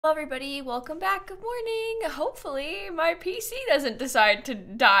Hello everybody, welcome back. Good morning. Hopefully my PC doesn't decide to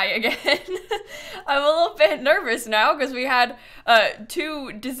die again. I'm a little bit nervous now because we had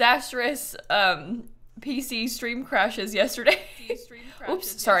two disastrous PC stream crashes yesterday.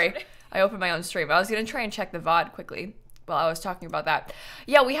 Oops, sorry. I opened my own stream. I was gonna try and check the VOD quickly while I was talking about that.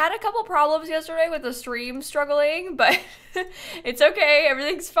 Yeah, we had a couple problems yesterday with the stream struggling, but it's okay.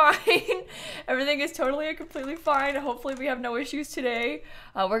 Everything's fine. Everything is totally and completely fine. Hopefully we have no issues today.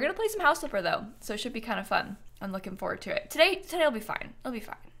 We're gonna play some House Flipper though, so it should be kind of fun. I'm looking forward to it. Today will be fine. It'll be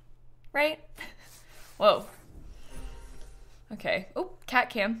fine, right? Whoa. Okay. Oh,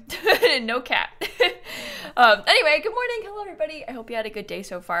 cat cam. No cat. Anyway, good morning. Hello everybody. I hope you had a good day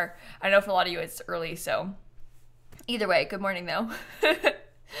so far. I know for a lot of you it's early, so either way, good morning though.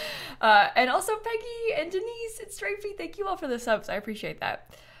 And also Peggy and Denise and Stripey, thank you all for the subs. I appreciate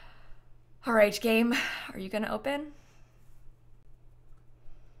that. All right, game. Are you gonna open?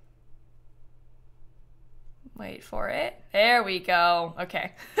 Wait for it. There we go.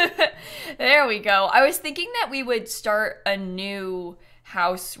 Okay. There we go. I was thinking that we would start a new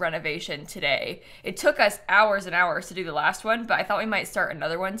house renovation today. It took us hours and hours to do the last one, but I thought we might start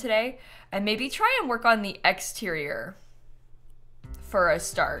another one today and maybe try and work on the exterior for a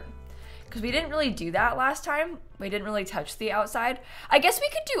start. Because we didn't really do that last time. We didn't really touch the outside. I guess we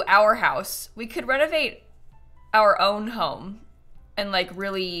could do our house. We could renovate our own home and like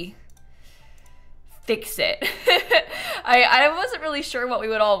really fix it. I wasn't really sure what we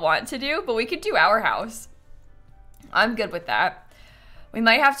would all want to do, but we could do our house. I'm good with that. We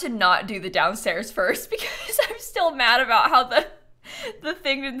might have to not do the downstairs first because I'm still mad about how the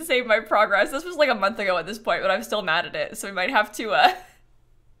thing didn't save my progress. This was like a month ago at this point, but I'm still mad at it. So we might have to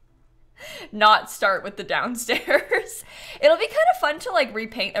not start with the downstairs. It'll be kind of fun to like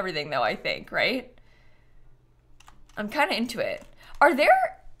repaint everything though, I think, right? I'm kind of into it. Are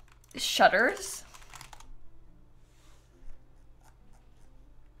there shutters?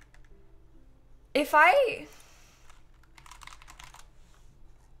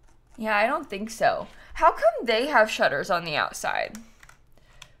 Yeah, I don't think so. How come they have shutters on the outside?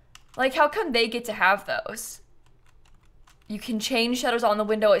 Like, how come they get to have those? You can change shutters on the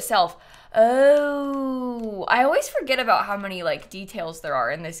window itself. Oh, I always forget about how many, like, details there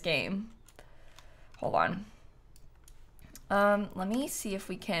are in this game. Hold on. Let me see if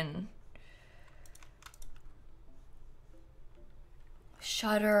we can...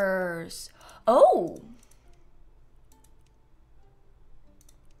 Shutters. Oh!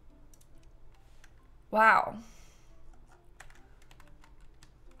 Wow.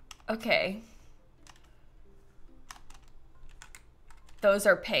 Okay. Those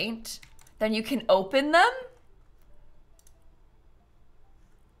are paint. Then you can open them?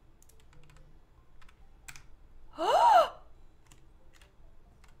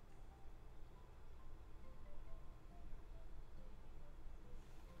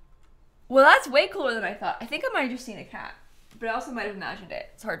 Well, that's way cooler than I thought. I think I might have just seen a cat, but I also might have imagined it.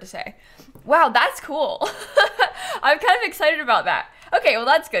 It's hard to say. Wow, that's cool. I'm kind of excited about that. Okay, well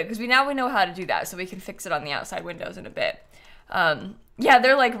that's good because now we know how to do that, so we can fix it on the outside windows in a bit. Yeah,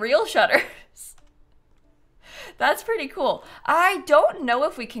 they're like real shutters. That's pretty cool. I don't know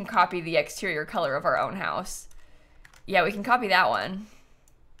if we can copy the exterior color of our own house. Yeah, we can copy that one.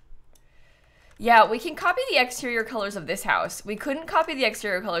 Yeah, we can copy the exterior colors of this house. We couldn't copy the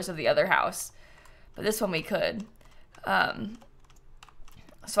exterior colors of the other house, but this one we could.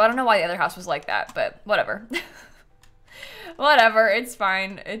 So I don't know why the other house was like that, but whatever. Whatever, it's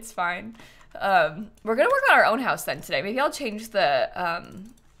fine, it's fine. We're gonna work on our own house then today. Maybe I'll change the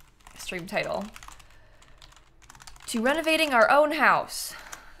stream title to Renovating Our Own House,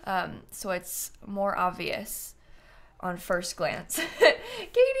 so it's more obvious on first glance.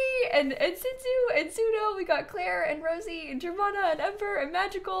 Katie and Sitsu and Sudo, we got Claire and Rosie and Germana and Ember and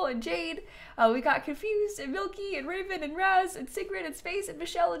Magical and Jade. We got Confused and Milky and Raven and Raz and Sigrid and Space and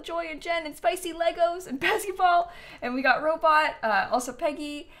Michelle and Joy and Jen and Spicy Legos and Basketball. And we got Robot, also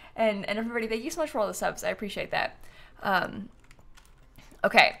Peggy and everybody. Thank you so much for all the subs. I appreciate that.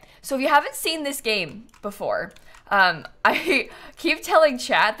 Okay, so if you haven't seen this game before, I keep telling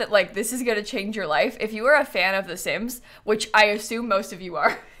chat that like this is gonna change your life. If you are a fan of The Sims, which I assume most of you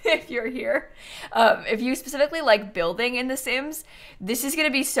are if you're here, if you specifically like building in The Sims, this is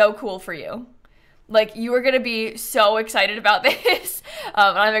gonna be so cool for you. Like you are gonna be so excited about this.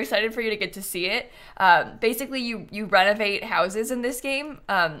 And I'm excited for you to get to see it. Basically you renovate houses in this game,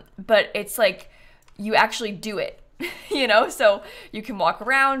 but it's like you actually do it. you know, so you can walk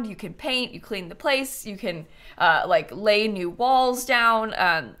around, you can paint, you clean the place, you can like lay new walls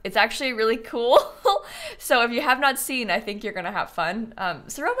down. It's actually really cool. So if you have not seen, I think you're gonna have fun.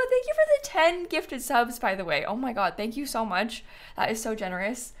 So Roma, thank you for the 10 gifted subs, by the way. Oh my god, thank you so much. That is so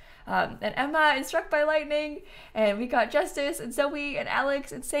generous. And Emma and Struck by Lightning, and we got Justice and Zoe and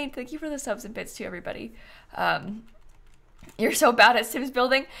Alex and Saint. Thank you for the subs and bits too, everybody. You're so bad at Sims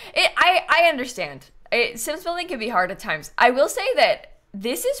building. I understand. Sims building can be hard at times. I will say that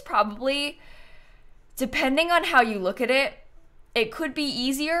this is probably, depending on how you look at it, it could be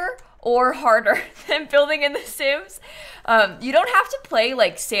easier or harder than building in The Sims. You don't have to play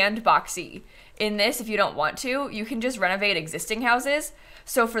like sandboxy in this if you don't want to. You can just renovate existing houses.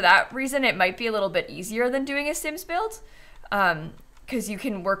 So for that reason, it might be a little bit easier than doing a Sims build. Because you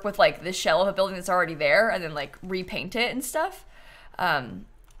can work with like the shell of a building that's already there and then like repaint it and stuff.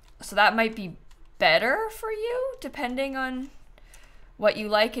 So that might be better for you, depending on what you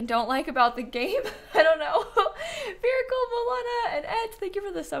like and don't like about the game. I don't know. Miracle, Milana, and Ed, thank you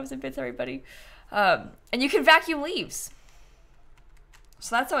for the subs and bits, everybody. And you can vacuum leaves.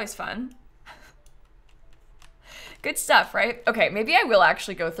 So that's always fun. Good stuff, right? Okay, maybe I will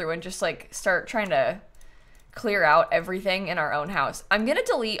actually go through and just like start trying to clear out everything in our own house. I'm gonna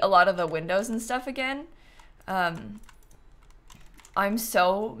delete a lot of the windows and stuff again. I'm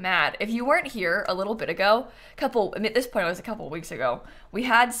so mad. If you weren't here a little bit ago, at this point it was a couple weeks ago, we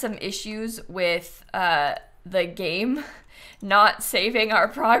had some issues with the game not saving our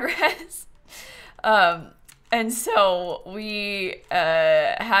progress. And so we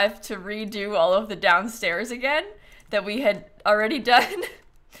had to redo all of the downstairs again that we had already done.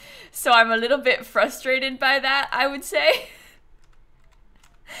 So I'm a little bit frustrated by that, I would say.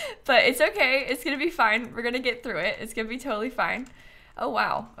 But it's okay. It's going to be fine. We're going to get through it. It's going to be totally fine. Oh,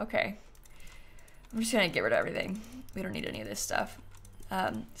 wow. Okay. I'm just going to get rid of everything. We don't need any of this stuff.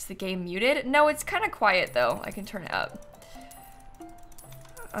 Is the game muted? No, it's kind of quiet, though. I can turn it up.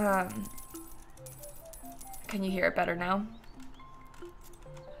 Can you hear it better now?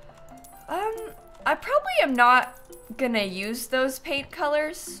 I probably am not going to use those paint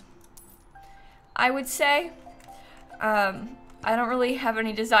colors, I would say. I don't really have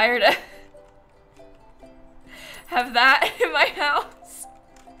any desire to have that in my house.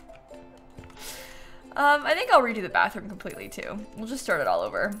 I think I'll redo the bathroom completely too. We'll just start it all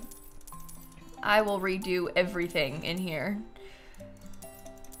over. I will redo everything in here.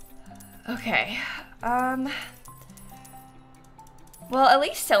 Okay. Well, at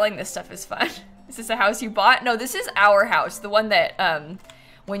least selling this stuff is fun. Is this a house you bought? No, this is our house. The one that,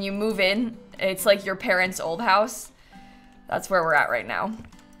 when you move in, it's like your parents' old house. That's where we're at right now.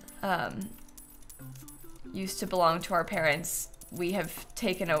 Used to belong to our parents. We have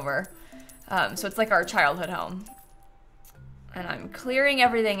taken over. So it's like our childhood home. And I'm clearing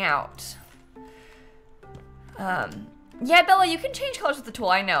everything out. Yeah, Bella, you can change colors with the tool.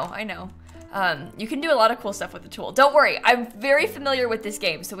 I know. You can do a lot of cool stuff with the tool. Don't worry, I'm very familiar with this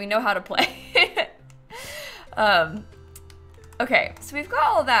game, so we know how to play. Okay, so we've got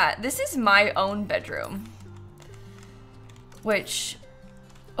all that. This is my own bedroom. Which,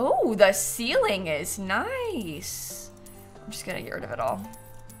 oh, the ceiling is nice. I'm just gonna get rid of it all.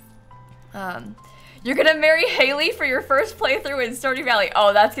 You're gonna marry Haley for your first playthrough in Stardew Valley.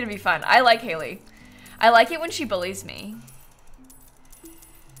 Oh, that's gonna be fun. I like Haley. I like it when she bullies me.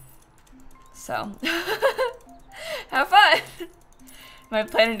 So, have fun. Am I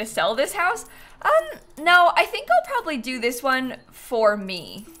planning to sell this house? No, I think I'll probably do this one for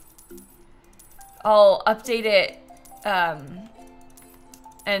me. I'll update it,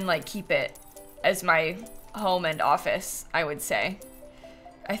 and like keep it as my home and office, I would say.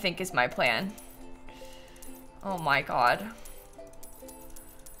 I think is my plan. Oh my god.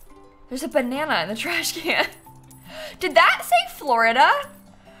 There's a banana in the trash can. Did that say Florida?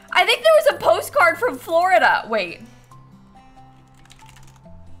 I think there was a postcard from Florida. Wait.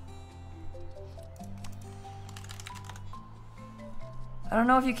 I don't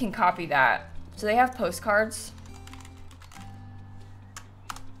know if you can copy that. Do they have postcards?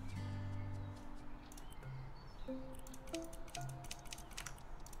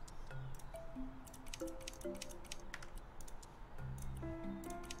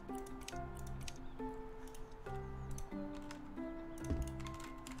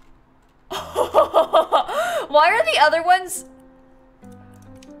 Why are the other ones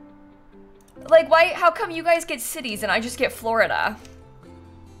like, why, how come you guys get cities and I just get Florida?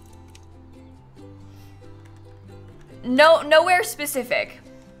 No, nowhere specific.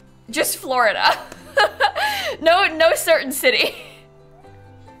 Just Florida. No certain city.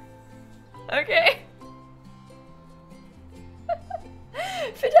 Okay.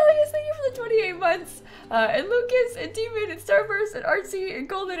 months. And Lucas and Demon and Starburst and Artsy and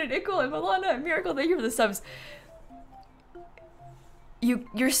Golden and Ickle and Milana and Miracle, thank you for the subs.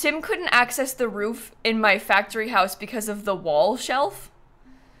 Your sim couldn't access the roof in my factory house because of the wall shelf?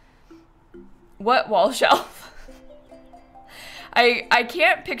 What wall shelf? I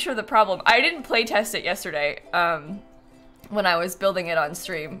can't picture the problem. I didn't play test it yesterday when I was building it on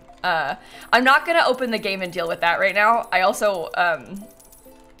stream. I'm not gonna open the game and deal with that right now. I also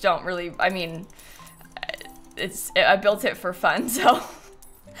don't really, I mean, I built it for fun, so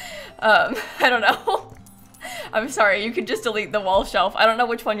I don't know. I'm sorry, you could just delete the wall shelf. I don't know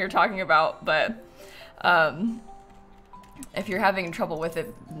which one you're talking about, but if you're having trouble with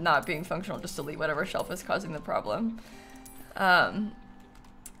it not being functional, just delete whatever shelf is causing the problem.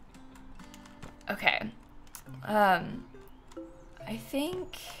 Okay. I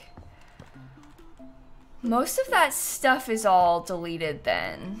think most of that stuff is all deleted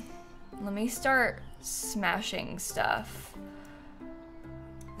then. Let me start smashing stuff.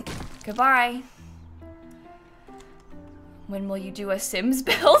 Goodbye. When will you do a Sims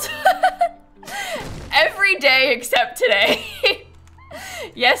build? Every day except today.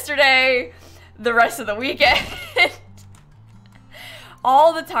 Yesterday, the rest of the weekend.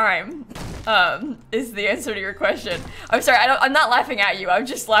 All the time is the answer to your question. I'm sorry, I'm not laughing at you. I'm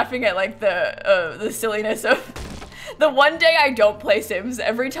just laughing at like the silliness of the one day I don't play Sims.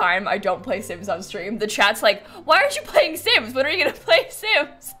 Every time I don't play Sims on stream, the chat's like, why aren't you playing Sims? When are you gonna play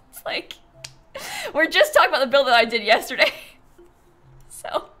Sims? It's like, we're just talking about the build that I did yesterday.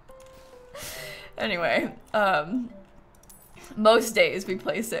 So, anyway, most days we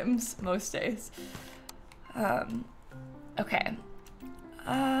play Sims, most days. Okay.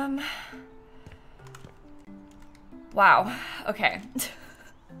 Wow, okay.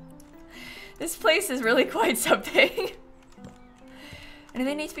 This place is really quite something.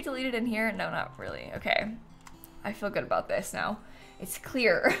 Anything needs to be deleted in here? No, not really, okay. I feel good about this now. It's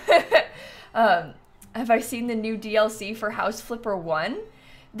clear. Have I seen the new DLC for House Flipper 1?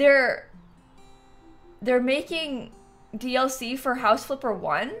 They're making DLC for House Flipper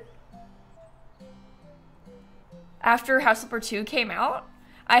 1? After House Flipper 2 came out?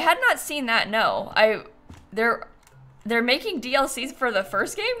 I had not seen that, no. They're making DLCs for the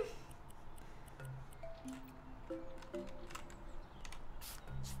first game?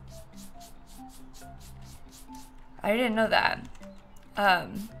 I didn't know that.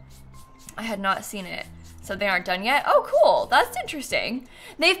 I had not seen it. So they aren't done yet? Oh, cool. That's interesting.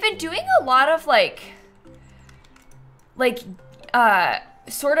 They've been doing a lot of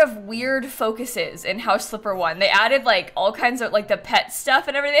sort of weird focuses in House Flipper 1. They added like all kinds of like the pet stuff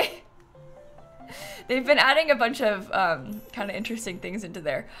and everything. They've been adding a bunch of kind of interesting things into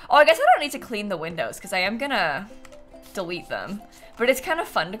there. Oh, I guess I don't need to clean the windows because I am gonna delete them. But it's kind of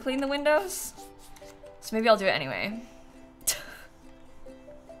fun to clean the windows. So maybe I'll do it anyway.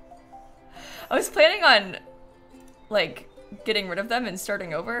 I was planning on like getting rid of them and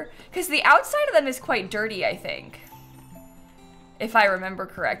starting over because the outside of them is quite dirty, I think. If I remember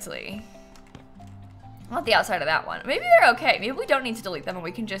correctly. Not the outside of that one. Maybe they're okay. Maybe we don't need to delete them and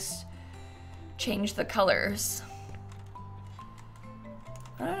we can just change the colors.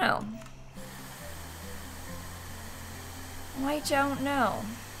 I don't know. I don't know.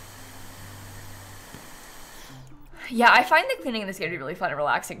 Yeah, I find the cleaning in this game to be really fun and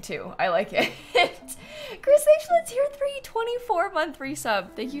relaxing too. I like it. Chris H, tier 3, 24-month resub.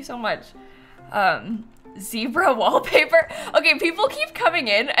 Thank you so much. Zebra wallpaper. Okay, people keep coming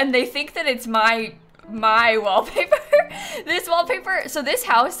in and they think that it's my wallpaper. This wallpaper, so this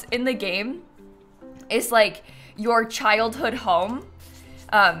house in the game is like your childhood home.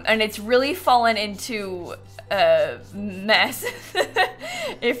 And it's really fallen into a mess,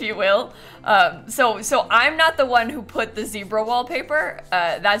 if you will. So I'm not the one who put the zebra wallpaper.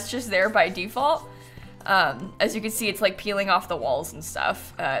 That's just there by default. As you can see, it's like peeling off the walls and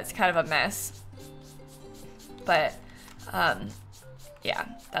stuff. It's kind of a mess. But yeah,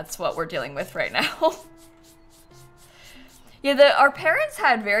 that's what we're dealing with right now. Yeah, our parents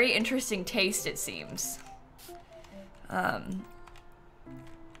had very interesting taste, it seems.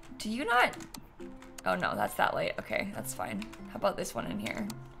 Do you not? Oh no, that's that light. Okay, that's fine. How about this one in here?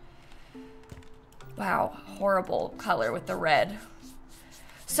 Wow, horrible color with the red.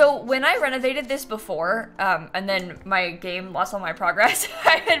 So when I renovated this before, and then my game lost all my progress,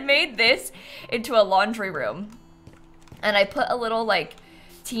 I had made this into a laundry room. And I put a little like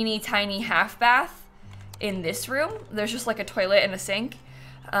teeny tiny half bath in this room. There's just like a toilet and a sink.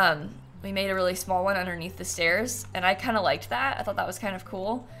 We made a really small one underneath the stairs, and I kind of liked that. I thought that was kind of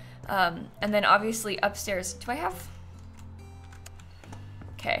cool. And then obviously upstairs, do I have?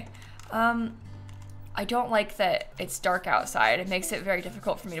 Okay. I don't like that it's dark outside. It makes it very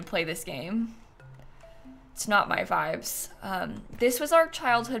difficult for me to play this game. It's not my vibes. This was our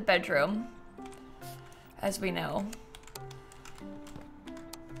childhood bedroom, as we know.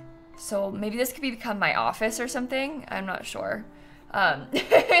 So maybe this could become my office or something. I'm not sure.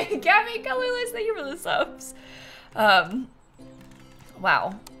 Gabby Colorless, thank you for the subs.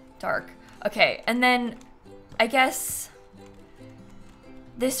 Wow, dark. Okay, and then I guess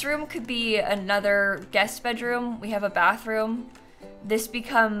this room could be another guest bedroom. We have a bathroom. This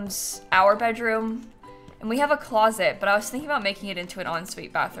becomes our bedroom. And we have a closet, but I was thinking about making it into an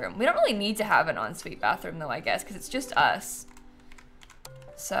ensuite bathroom. We don't really need to have an ensuite bathroom though, I guess, because it's just us.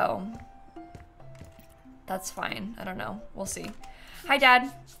 So, that's fine. I don't know. We'll see. Hi,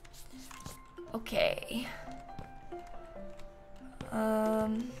 Dad. Okay.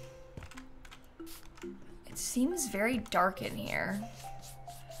 It seems very dark in here.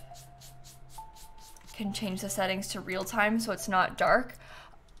 Can change the settings to real time so it's not dark.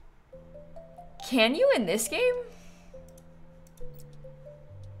 Can you in this game?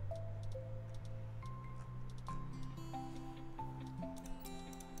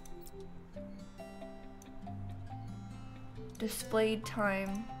 Displayed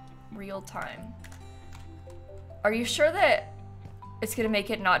time, real time. Are you sure that it's gonna make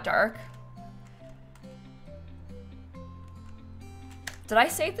it not dark? Did I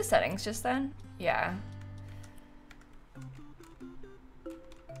save the settings just then? Yeah.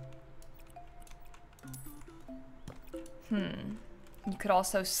 You could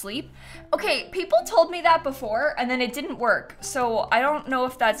also sleep. Okay, people told me that before and then it didn't work. So I don't know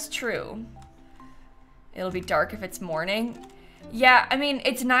if that's true. It'll be dark if it's morning. Yeah, I mean,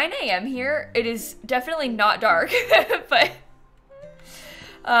 it's 9 a.m. here. It is definitely not dark, but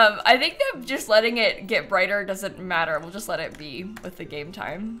I think that just letting it get brighter doesn't matter. We'll just let it be with the game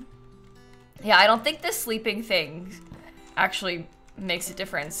time. Yeah, I don't think the sleeping thing actually makes a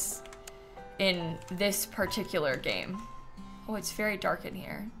difference in this particular game. Oh, it's very dark in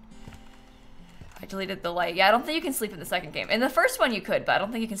here. I deleted the light. Yeah, I don't think you can sleep in the second game. In the first one you could, but I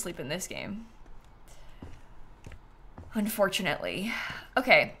don't think you can sleep in this game. Unfortunately.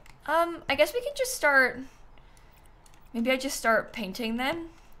 Okay, I guess we can just start... Maybe I just start painting then?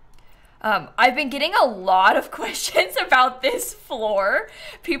 I've been getting a lot of questions about this floor.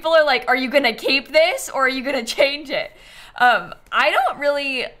 People are like, are you gonna keep this or are you gonna change it? I don't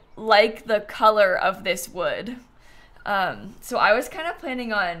really like the color of this wood. So I was kind of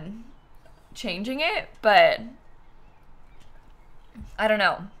planning on changing it, but I don't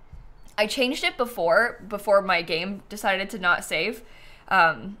know. I changed it before my game decided to not save,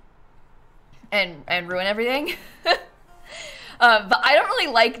 and ruin everything. But I don't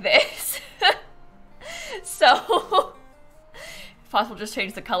really like this. So, if possible, just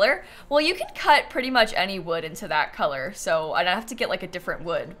change the color. Well, you can cut pretty much any wood into that color, so I'd have to get like a different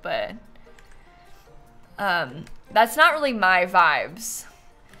wood, but that's not really my vibes.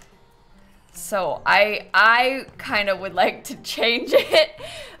 So I kind of would like to change it.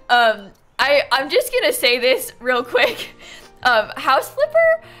 I'm just gonna say this real quick. House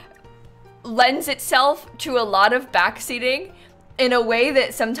Flipper lends itself to a lot of backseating in a way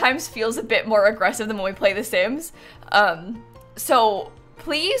that sometimes feels a bit more aggressive than when we play The Sims. So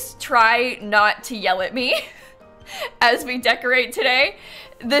please try not to yell at me as we decorate today.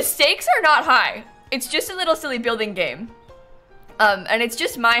 The stakes are not high. It's just a little silly building game. And it's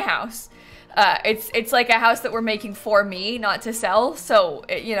just my house. It's like a house that we're making for me, not to sell. So,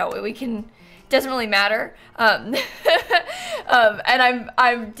 you know, we can, doesn't really matter. And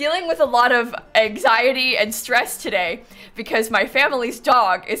I'm dealing with a lot of anxiety and stress today because my family's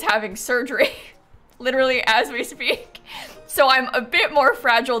dog is having surgery literally as we speak. So I'm a bit more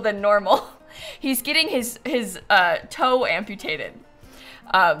fragile than normal. He's getting his toe amputated.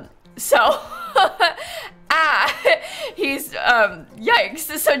 So he's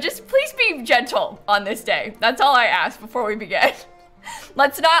yikes. So just please be gentle on this day. That's all I ask before we begin.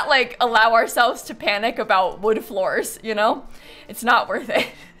 Let's not like allow ourselves to panic about wood floors, you know? It's not worth it.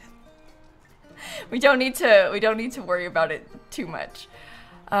 We don't need to worry about it too much.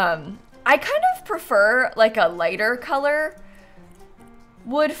 I kind of prefer like a lighter color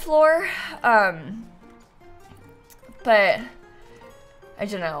wood floor. But I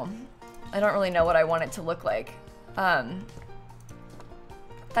don't know. I don't really know what I want it to look like. That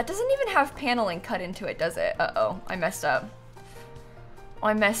doesn't even have paneling cut into it, does it? Uh-oh, I messed up. Oh,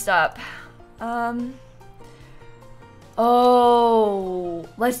 I messed up. Oh,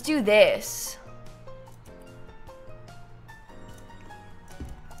 let's do this.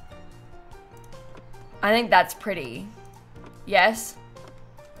 I think that's pretty. Yes?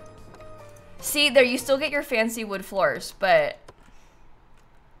 See, there you still get your fancy wood floors, but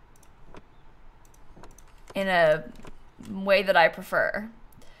in a way that I prefer.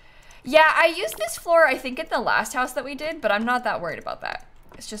 Yeah, I used this floor, I think, at the last house that we did, but I'm not that worried about that.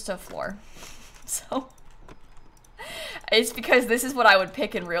 It's just a floor. So, it's because this is what I would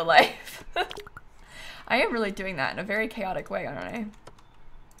pick in real life. I am really doing that in a very chaotic way, aren't I?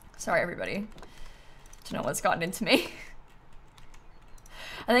 Sorry, everybody. To know what's gotten into me.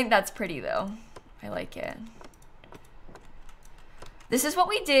 I think that's pretty, though. I like it. This is what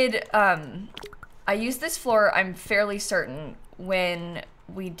we did. I used this floor, I'm fairly certain, when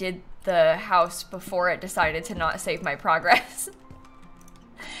we did the house before it decided to not save my progress.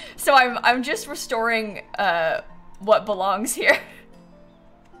 So I'm just restoring what belongs here.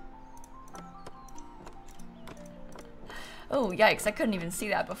 Oh, yikes, I couldn't even see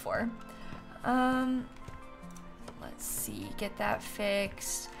that before. Let's see, get that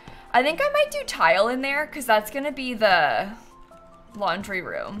fixed. I think I might do tile in there, because that's going to be the laundry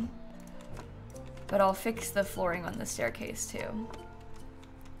room. But I'll fix the flooring on the staircase, too.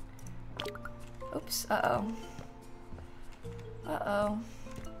 Oops, uh-oh. Uh-oh.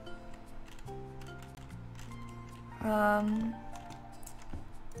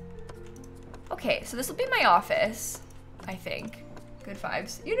 Okay, so this will be my office, I think. Good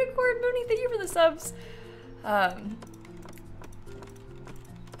vibes. Unicorn Mooney, thank you for the subs.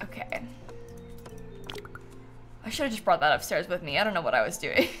 Okay. I should have just brought that upstairs with me. I don't know what I was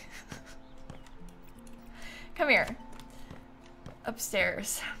doing. Come here.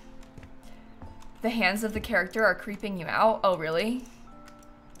 Upstairs. The hands of the character are creeping you out? Oh, really?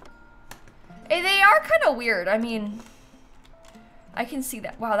 Hey, they are kind of weird. I mean, I can see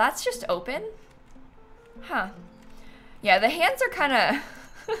that. Wow, that's just open? Huh. Yeah, the hands are kind of...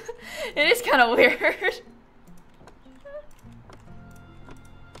 It is kind of weird.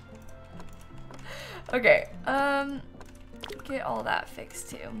 Okay, get all that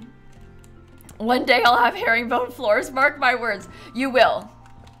fixed too. One day I'll have herringbone floors, mark my words. You will.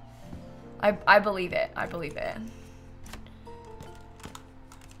 I believe it, I believe it.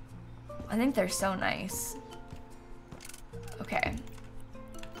 I think they're so nice. Okay.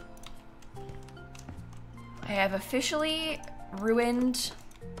 I have officially ruined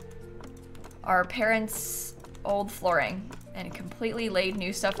our parents' old flooring and completely laid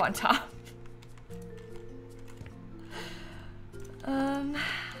new stuff on top.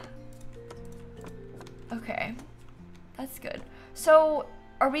 Okay, that's good. So,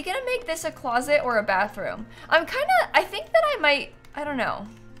 are we gonna make this a closet or a bathroom? I think that I don't know.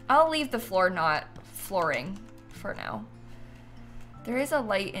 I'll leave the floor not flooring for now. There is a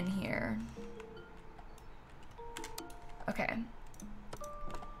light in here. Okay.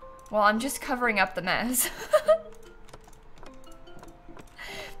 Well, I'm just covering up the mess.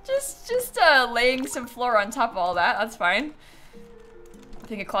 just laying some floor on top of all that, that's fine. I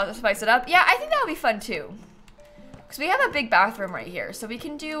think a closet spice it up. Yeah, I think that would be fun too. Because we have a big bathroom right here, so we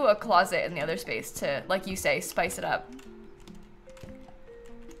can do a closet in the other space to, like you say, spice it up.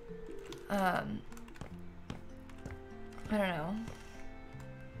 I don't know.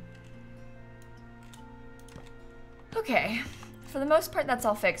 Okay, for the most part that's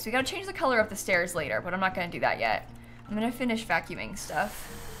all fixed. We gotta change the color of the stairs later, but I'm not gonna do that yet. I'm gonna finish vacuuming stuff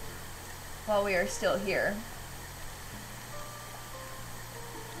while we are still here.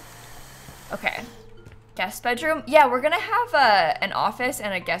 Okay, guest bedroom. Yeah, we're gonna have an office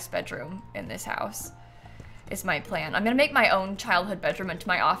and a guest bedroom in this house, is my plan. I'm gonna make my own childhood bedroom into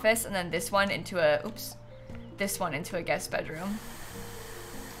my office and then this one into a, oops, this one into a guest bedroom.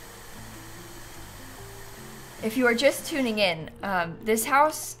 If you are just tuning in, this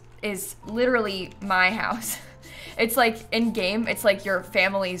house is literally my house. It's like, in game, it's like your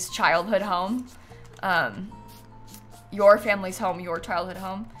family's childhood home. Your family's home, your childhood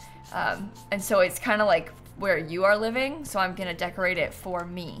home. And so it's kind of like where you are living, so I'm gonna decorate it for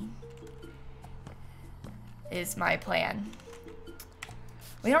me, is my plan.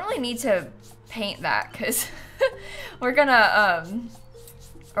 We don't really need to paint that, because we're gonna,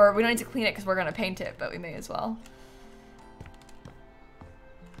 or we don't need to clean it because we're gonna paint it, but we may as well.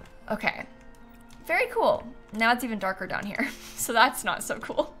 Okay, very cool. Now it's even darker down here, so that's not so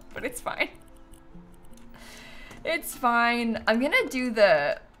cool, but it's fine. It's fine. I'm gonna do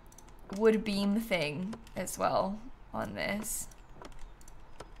the wood beam thing as well on this.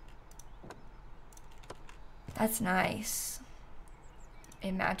 That's nice.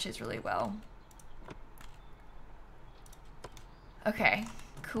 It matches really well. Okay,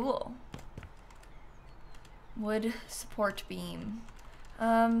 cool. Wood support beam.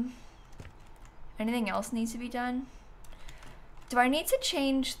 Anything else needs to be done? Do I need to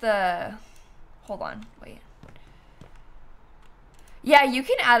change the hold on, wait. Yeah, you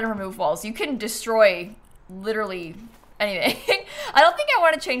can add and remove walls. You can destroy literally anything. I don't think I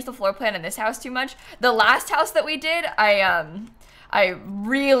want to change the floor plan in this house too much. The last house that we did, I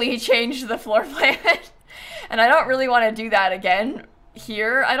really changed the floor plan. And I don't really want to do that again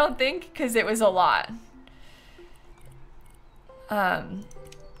here, I don't think, because it was a lot.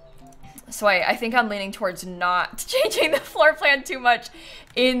 So I think I'm leaning towards not changing the floor plan too much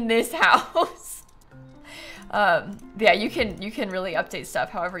in this house. Yeah, you can really update stuff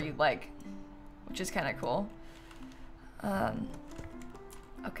however you like, which is kind of cool.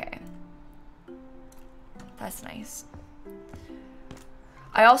 Okay. That's nice.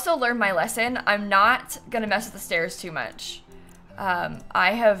 I also learned my lesson. I'm not gonna mess with the stairs too much.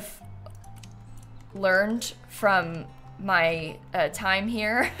 I have learned from my time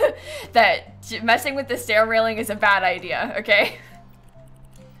here that messing with the stair railing is a bad idea, okay?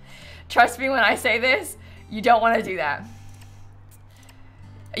 Trust me when I say this, you don't want to do that.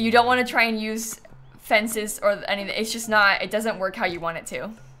 You don't want to try and use fences or anything. It's just not, it doesn't work how you want it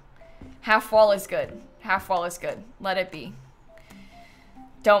to. Half wall is good. Half wall is good. Let it be.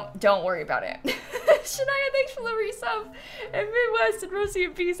 Don't worry about it. Shania, thanks for the resub. And Midwest and Rosie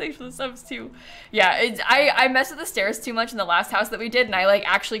and Peace, thanks for the subs too. Yeah, I messed with the stairs too much in the last house that we did, and I like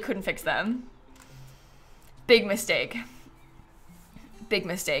actually couldn't fix them. Big mistake. Big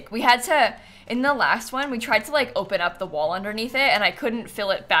mistake. We had to, in the last one, we tried to like open up the wall underneath it, and I couldn't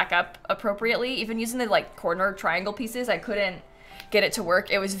fill it back up appropriately. Even using the like corner triangle pieces, I couldn't get it to work.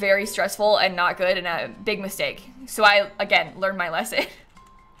 It was very stressful and not good, and a big mistake. So I, again, learned my lesson.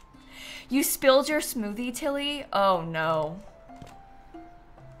 You spilled your smoothie, Tilly? Oh no.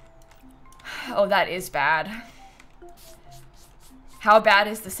 Oh, that is bad. How bad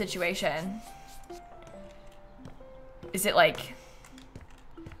is the situation? Is it like,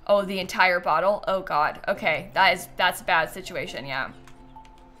 oh, the entire bottle? Oh god. Okay, that's a bad situation, yeah.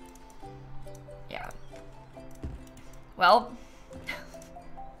 Yeah. Well,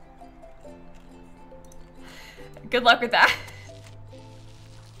 good luck with that.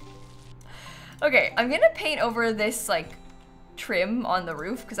 Okay, I'm gonna paint over this like trim on the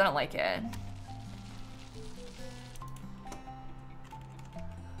roof because I don't like it.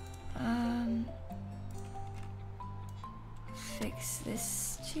 Fix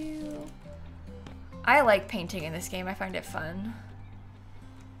this too. I like painting in this game. I find it fun.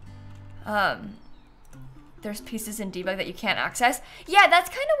 There's pieces in debug that you can't access. Yeah, that's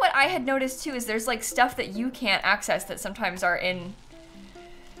kind of what I had noticed too, is there's like stuff that you can't access that sometimes are in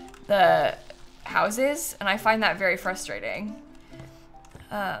the houses, and I find that very frustrating.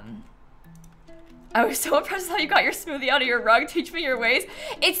 I was so impressed with how you got your smoothie out of your rug. Teach me your ways.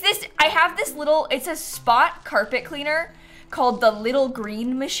 It's this, I have this little, it's a spot carpet cleaner called the Little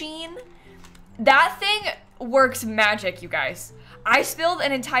Green Machine. That thing works magic, you guys. I spilled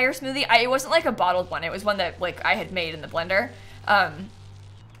an entire smoothie. It wasn't like a bottled one. It was one that like I had made in the blender.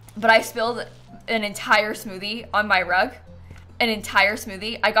 But I spilled an entire smoothie on my rug. An entire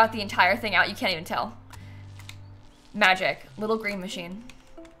smoothie. I got the entire thing out. You can't even tell. Magic. Little Green Machine.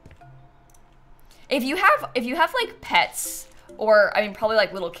 If you have like pets, or I mean probably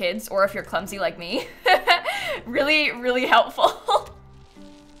like little kids, or if you're clumsy like me, really, really helpful.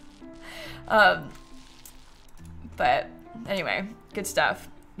 But anyway, good stuff.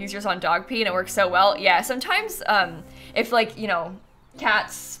 Use yours on dog pee and it works so well. Yeah, sometimes if like, you know,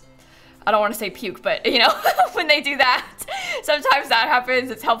 cats, I don't want to say puke, but you know, when they do that, sometimes that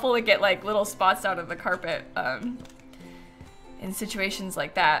happens. It's helpful to get like little spots out of the carpet in situations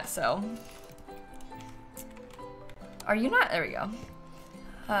like that, so. Are you not? There we go.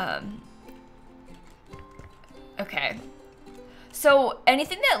 Okay. So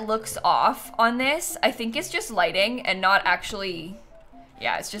anything that looks off on this, I think it's just lighting and not actually,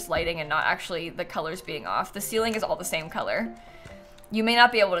 yeah, it's just lighting and not actually the colors being off. The ceiling is all the same color. You may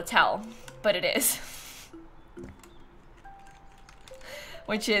not be able to tell, but it is.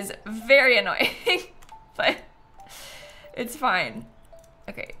 Which is very annoying, but it's fine.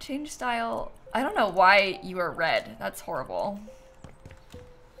 Okay, change style. I don't know why you are red. That's horrible. I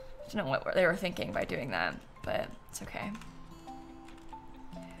don't know what they were thinking by doing that, but it's okay.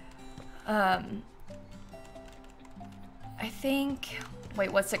 I think,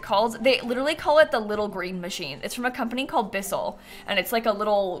 wait, what's it called? They literally call it the Little Green Machine. It's from a company called Bissell, and it's like a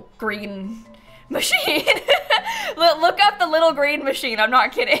little green machine. Look up the Little Green Machine, I'm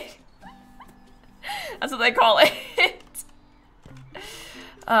not kidding. That's what they call it.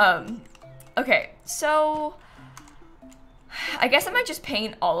 Okay, so I guess I might just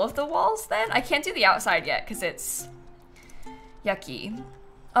paint all of the walls then. I can't do the outside yet because it's yucky.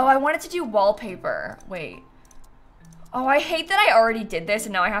 Oh, I wanted to do wallpaper. Wait. Oh, I hate that I already did this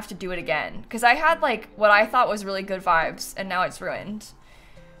and now I have to do it again. Because I had like what I thought was really good vibes and now it's ruined.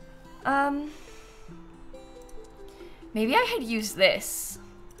 Maybe I had used this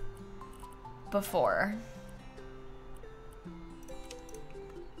before.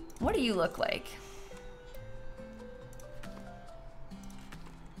 What do you look like?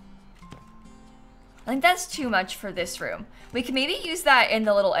 I think that's too much for this room. We can maybe use that in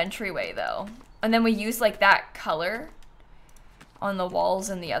the little entryway though. And then we use like that color on the walls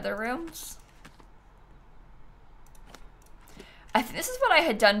in the other rooms. I think this is what I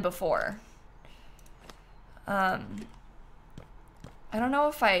had done before. I don't know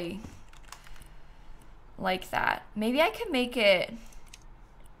if I like that. Maybe I could make it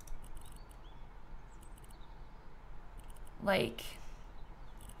like,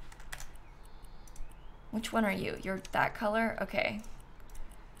 which one are you? You're that color? Okay.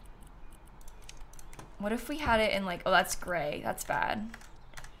 What if we had it in like, oh, that's gray. That's bad.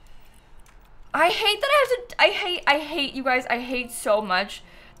 I hate that I hate you guys. I hate so much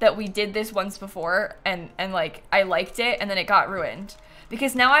that we did this once before and like I liked it and then it got ruined.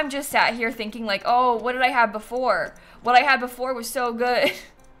 Because now I'm just sat here thinking like, oh, what did I have before? What I had before was so good.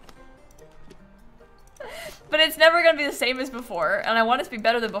 But it's never gonna be the same as before and I want it to be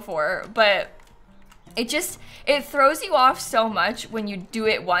better than before, but it throws you off so much when you do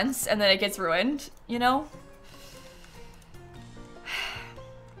it once and then it gets ruined, you know?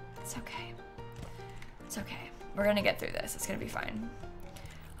 It's okay. It's okay. We're gonna get through this. It's gonna be fine.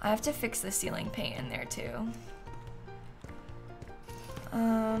 I have to fix the ceiling paint in there too.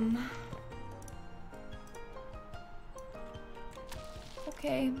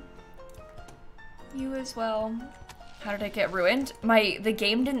 Okay. You as well. How did it get ruined? The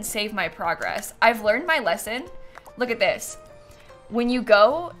game didn't save my progress. I've learned my lesson. Look at this. When you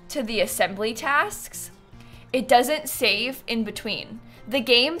go to the assembly tasks, it doesn't save in between. The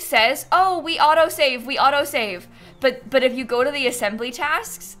game says, oh, we autosave. But if you go to the assembly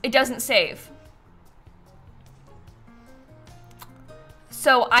tasks, it doesn't save.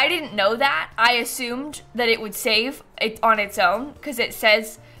 So I didn't know that. I assumed that it would save it on its own because it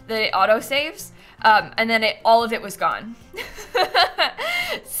says that it autosaves. And then all of it was gone.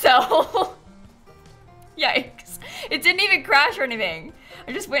 So, yikes. It didn't even crash or anything.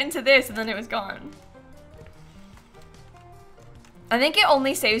 I just went into this and then it was gone. I think it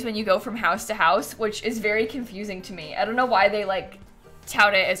only saves when you go from house to house, which is very confusing to me. I don't know why they like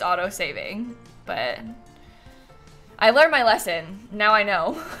tout it as auto-saving, but I learned my lesson. Now I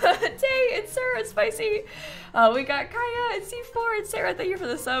know. Dang, it's Sarah, it's Spicy. We got Kaya and C4 and Sarah, thank you for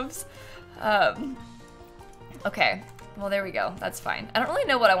the subs. Okay, well there we go, that's fine. I don't really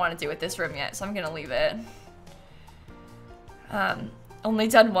know what I want to do with this room yet, so I'm gonna leave it. Only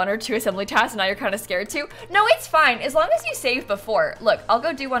done 1 or 2 assembly tasks and now you're kind of scared too? No, it's fine, as long as you save before. Look, I'll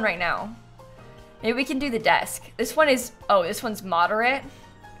go do one right now. Maybe we can do the desk. This one is, oh, this one's moderate.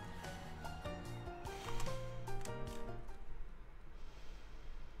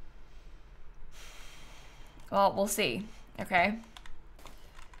 Well, we'll see, okay?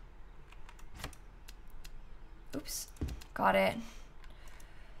 Oops, got it.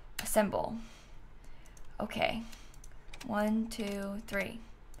 Assemble. Okay. 1, 2, 3.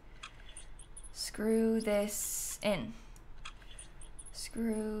 Screw this in.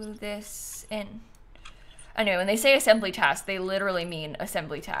 Screw this in. Anyway, when they say assembly task, they literally mean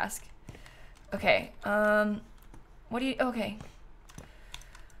assembly task. Okay, what do you, okay.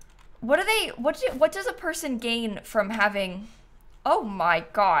 What do they, what does a person gain from having, oh my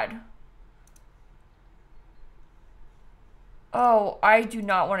god. Oh, I do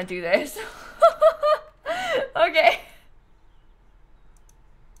not want to do this. Okay.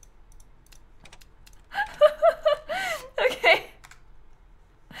 Okay.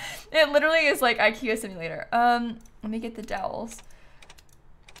 It literally is like IKEA simulator. Let me get the dowels.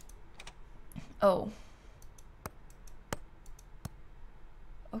 Oh.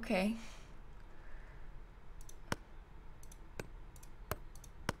 Okay.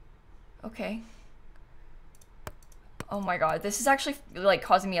 Okay. Oh my god, this is actually like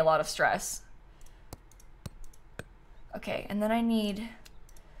causing me a lot of stress. Okay, and then I need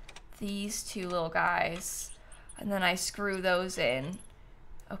these 2 little guys, and then I screw those in.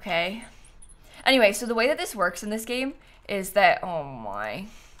 Okay. Anyway, so the way that this works in this game is that, oh my.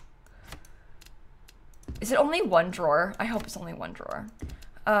 Is it only 1 drawer? I hope it's only 1 drawer.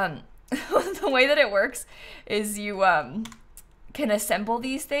 The way that it works is you can assemble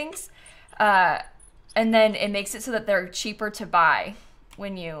these things, and then it makes it so that they're cheaper to buy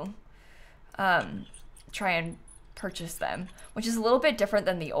when you try and purchase them, which is a little bit different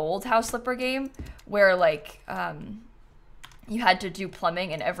than the old House Flipper game, where like you had to do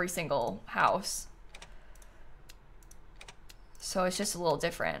plumbing in every single house. So it's just a little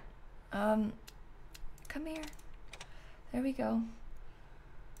different. Come here. There we go.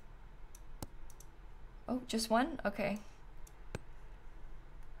 Oh, just one? Okay.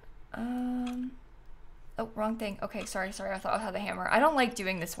 Oh, wrong thing. Okay, sorry. I thought I had the hammer. I don't like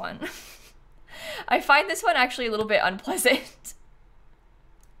doing this one. I find this one actually a little bit unpleasant.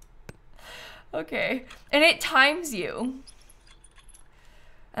 Okay. And it times you.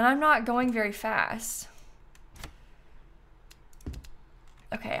 And I'm not going very fast.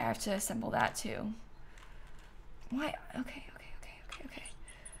 Okay, I have to assemble that too. Why? Okay.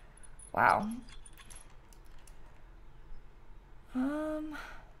 Wow.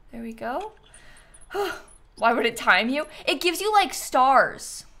 There we go. Why would it time you? It gives you like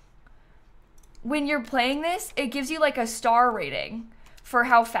stars. When you're playing this, it gives you like a star rating for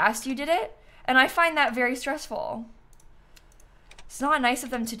how fast you did it. And I find that very stressful. It's not nice of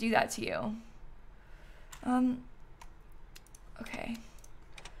them to do that to you. Okay.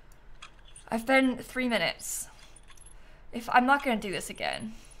 I've been 3 minutes. I'm not gonna do this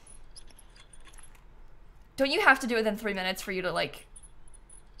again. Don't you have to do it within 3 minutes for you to like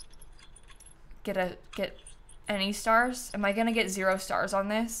get any stars? Am I gonna get 0 stars on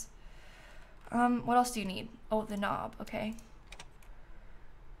this? What else do you need? Oh, the knob, okay.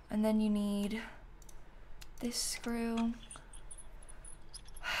 And then you need this screw.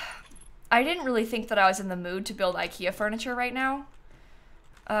 I didn't really think that I was in the mood to build IKEA furniture right now.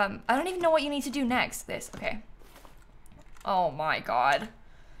 I don't even know what you need to do next. This, okay. Oh my god.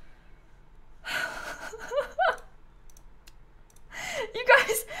 You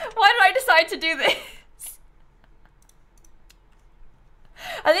guys, why did I decide to do this?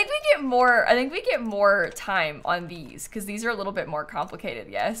 I think we get more time on these because these are a little bit more complicated,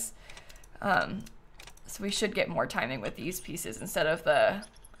 yes. So we should get more timing with these pieces instead of the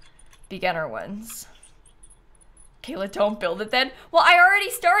beginner ones. Kayla, don't build it then. Well, I already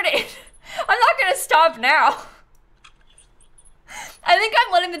started. I'm not gonna stop now. I think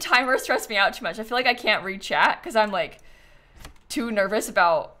I'm letting the timer stress me out too much. I feel like I can't read chat because I'm like too nervous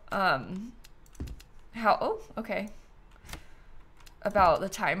about about the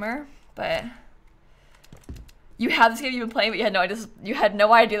timer. But you had this game you've been playing, but you had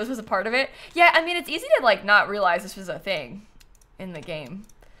no idea this was a part of it. Yeah, I mean, it's easy to like not realize this was a thing in the game.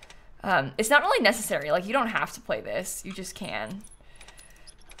 It's not really necessary. Like, you don't have to play this. You just can.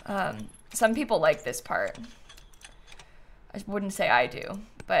 Some people like this part. I wouldn't say I do.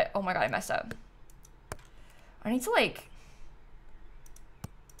 But, oh my god, I messed up. I need to, like...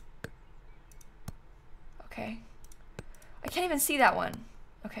 Okay. I can't even see that one.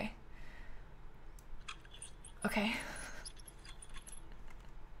 Okay. Okay.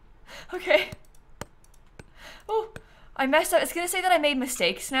 Okay. Oh, I messed up. It's gonna say that I made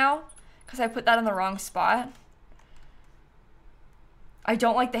mistakes now because I put that in the wrong spot. I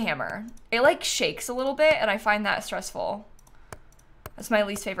don't like the hammer. It like shakes a little bit and I find that stressful. That's my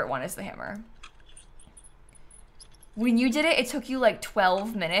least favorite one, is the hammer. When you did it, it took you like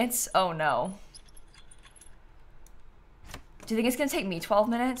 12 minutes. Oh no. Do you think it's gonna take me 12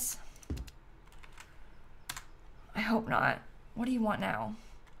 minutes? I hope not. What do you want now?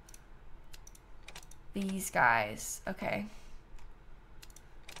 These guys. Okay.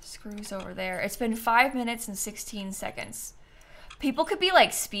 Screws over there. It's been 5 minutes and 16 seconds. People could be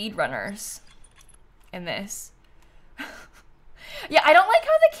like speed runners in this. Yeah, I don't like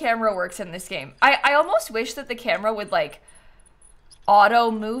how the camera works in this game. I almost wish that the camera would like auto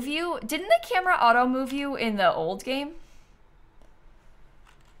move you. Didn't the camera auto move you in the old game?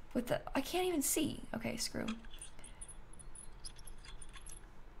 With the, I can't even see. Okay, screw.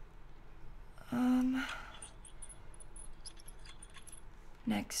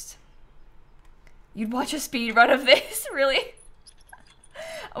 Next. You'd watch a speed run of this, really?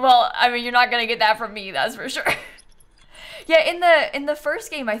 Well, I mean, you're not gonna get that from me, that's for sure. Yeah, in the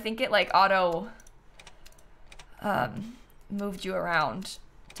first game, I think it like auto moved you around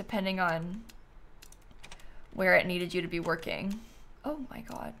depending on where it needed you to be working. Oh my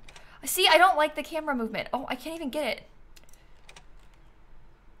god. See, I don't like the camera movement. Oh, I can't even get it.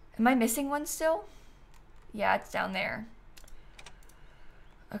 Am I missing one still? Yeah, it's down there.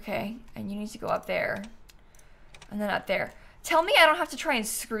 Okay, and you need to go up there. And then up there. Tell me I don't have to try and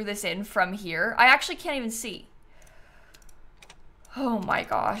screw this in from here. I actually can't even see. Oh my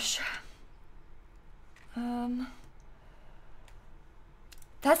gosh.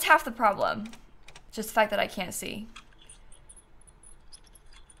 That's half the problem. Just the fact that I can't see.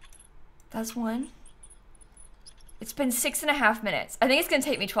 That's one. It's been 6.5 minutes. I think it's gonna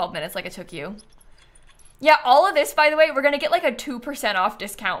take me 12 minutes like it took you. Yeah, all of this, by the way, we're gonna get like a 2% off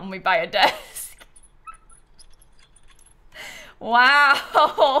discount when we buy a desk.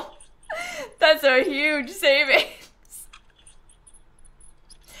 Wow. That's a huge savings.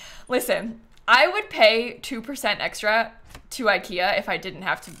 Listen, I would pay 2% extra to IKEA if I didn't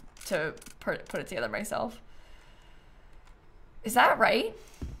have to put it together myself. Is that right?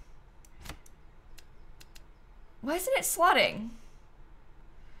 Why isn't it slotting?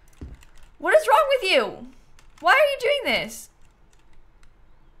 What is wrong with you? Why are you doing this?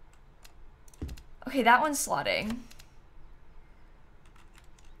 Okay, that one's slotting.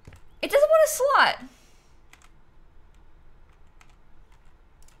 It doesn't want to slot.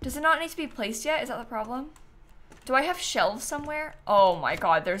 Does it not need to be placed yet? Is that the problem? Do I have shelves somewhere? Oh my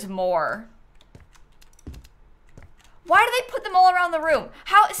god, there's more. Why do they put them all around the room?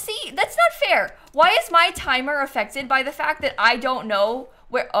 How? See, that's not fair. Why is my timer affected by the fact that I don't know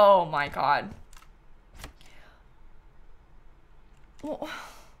where? Oh my god. Well,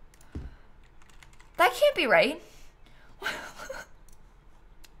 that can't be right.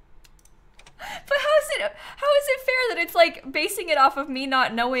 But how is it fair that it's like basing it off of me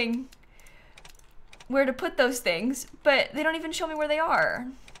not knowing where to put those things, but they don't even show me where they are?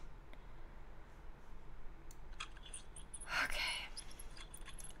 Okay.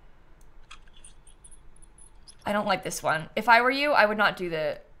 I don't like this one. If I were you, I would not do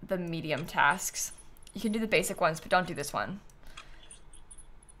the medium tasks. You can do the basic ones, but don't do this one.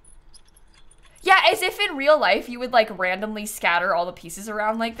 Yeah, as if in real life you would like randomly scatter all the pieces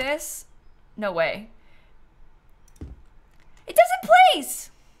around like this. No way. It doesn't place.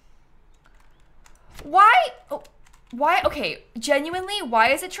 Why? Oh, why? Okay, genuinely, why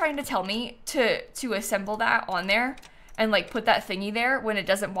is it trying to tell me to assemble that on there and like put that thingy there when it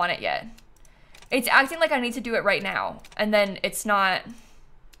doesn't want it yet? It's acting like I need to do it right now, and then it's not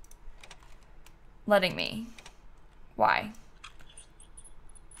letting me. Why?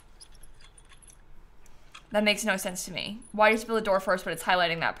 That makes no sense to me. Why do you have to build a door first, but it's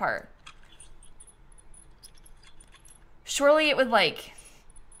highlighting that part? Surely it would like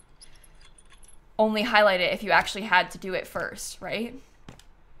only highlight it if you actually had to do it first, right?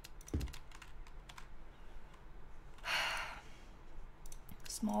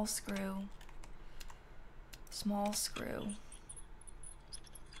 Small screw. Small screw.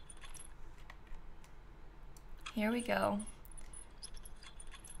 Here we go.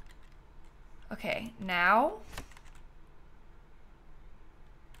 Okay, now.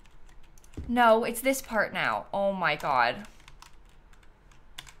 No, it's this part now. Oh my god.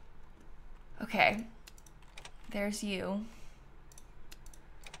 Okay. There's you.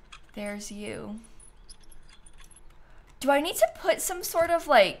 There's you. Do I need to put some sort of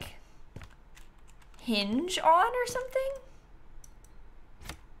like hinge on or something?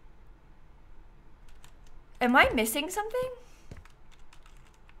 Am I missing something?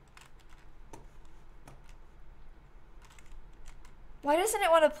 Why doesn't it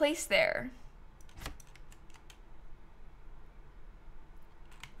want to place there?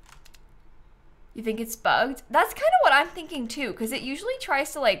 You think it's bugged? That's kind of what I'm thinking too, because it usually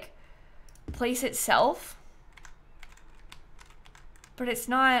tries to like place itself, but it's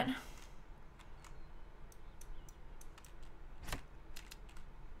not.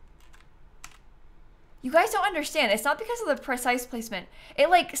 You guys don't understand. It's not because of the precise placement. It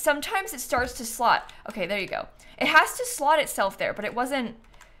like, sometimes it starts to slot. Okay, there you go. It has to slot itself there, but it wasn't,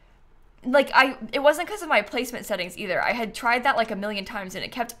 like, it wasn't because of my placement settings either. I had tried that like a million times and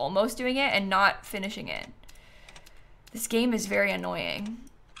it kept almost doing it and not finishing it. This game is very annoying.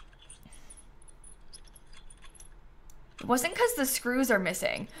 It wasn't because the screws are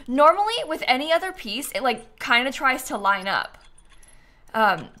missing. Normally, with any other piece, it like kind of tries to line up.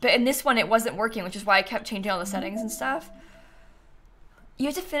 But in this one, it wasn't working, which is why I kept changing all the settings and stuff. You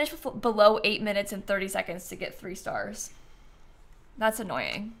have to finish with below 8 minutes and 30 seconds to get 3 stars. That's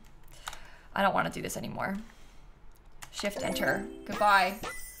annoying. I don't want to do this anymore. Shift enter. Goodbye.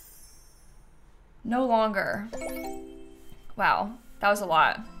 No longer. Wow, that was a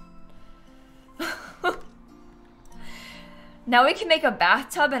lot. Now we can make a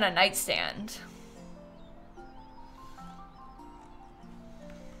bathtub and a nightstand.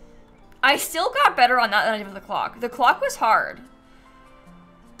 I still got better on that than I did with the clock. The clock was hard.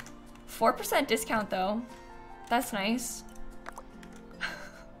 4% discount though. That's nice.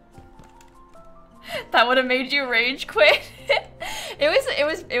 That would have made you rage quit. It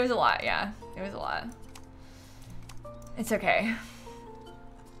was a lot, yeah. It was a lot. It's okay.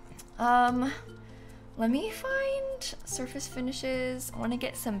 Let me find surface finishes. I want to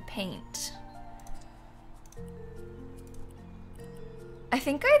get some paint. I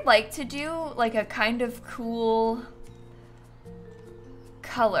think I'd like to do like a kind of cool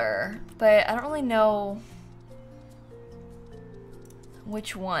color, but I don't really know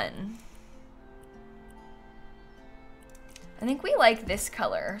which one. I think we like this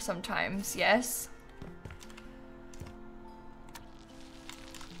color sometimes, yes?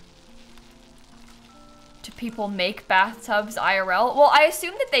 Do people make bathtubs IRL? Well, I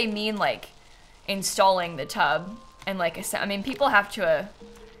assume that they mean like installing the tub and like, I mean, people have to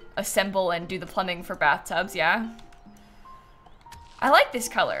assemble and do the plumbing for bathtubs, yeah? I like this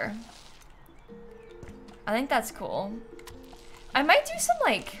color. I think that's cool. I might do some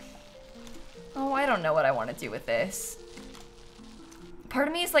like, oh, I don't know what I want to do with this. Part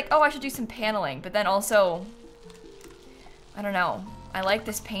of me is like, oh, I should do some paneling, but then also, I don't know. I like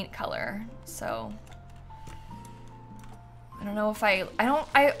this paint color, so I don't know if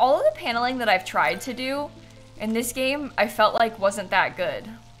all of the paneling that I've tried to do in this game, I felt like wasn't that good.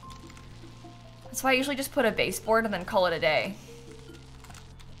 That's why I usually just put a baseboard and then call it a day.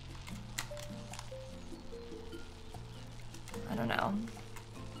 I don't know.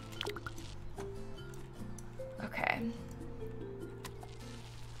 Okay.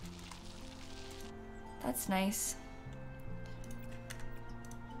 That's nice.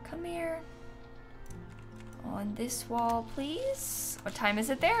 Come here. On this wall, please. What time is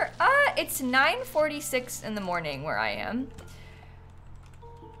it there? It's 9:46 in the morning where I am.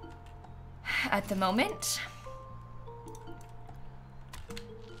 At the moment.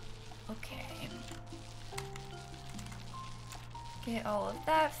 Okay. Get all of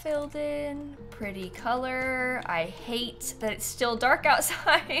that filled in. Pretty color. I hate that it's still dark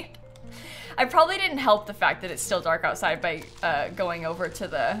outside. I probably didn't help the fact that it's still dark outside by going over to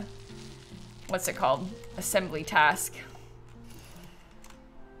the, what's it called? Assembly task.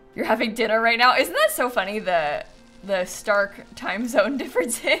 You're having dinner right now? Isn't that so funny, the stark time zone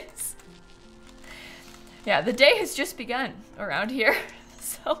differences? Yeah, the day has just begun around here.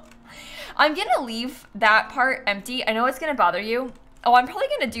 So I'm gonna leave that part empty. I know it's gonna bother you. Oh, I'm probably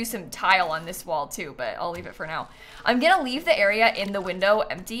gonna do some tile on this wall too, but I'll leave it for now. I'm gonna leave the area in the window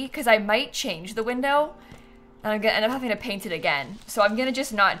empty because I might change the window and I'm gonna end up having to paint it again. So I'm gonna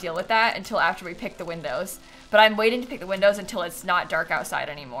just not deal with that until after we pick the windows. But I'm waiting to pick the windows until it's not dark outside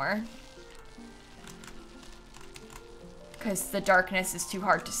anymore. Because the darkness is too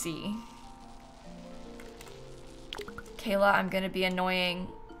hard to see. Kayla, I'm gonna be annoying,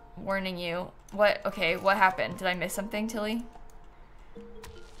 warning you. What? Okay, what happened? Did I miss something, Tilly?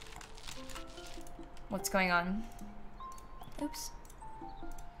 What's going on? Oops.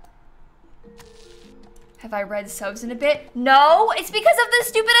 Have I read subs in a bit? No, it's because of the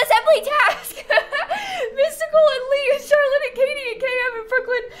stupid assembly task. Mystical and Lee and Charlotte and Katie and KM in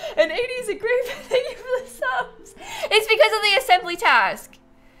Brooklyn and 80s and Graven, thank you for the subs. It's because of the assembly task.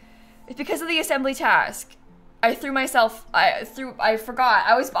 It's because of the assembly task. I threw myself, I forgot.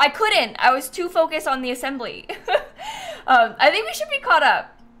 I couldn't. I was too focused on the assembly. I think we should be caught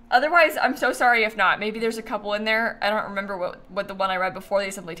up. Otherwise, I'm so sorry if not. Maybe there's a couple in there. I don't remember what the one I read before the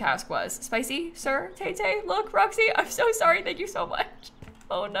assembly task was. Spicy, sir, Tay-Tay, look, Roxy, I'm so sorry. Thank you so much.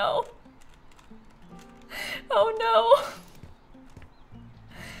 Oh no. Oh no.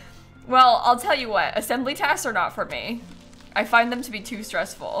 Well, I'll tell you what. Assembly tasks are not for me. I find them to be too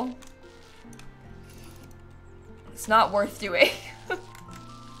stressful. It's not worth doing.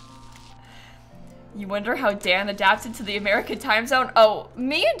 You wonder how Dan adapted to the American time zone? Oh,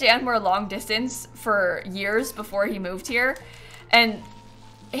 me and Dan were long distance for years before he moved here. And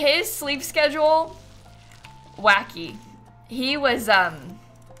his sleep schedule, wacky. He was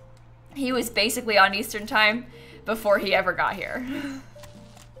basically on Eastern time before he ever got here.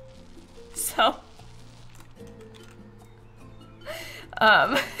 So,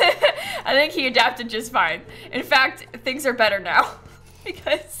 I think he adapted just fine. In fact, things are better now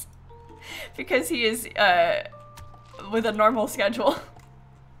because he is with a normal schedule.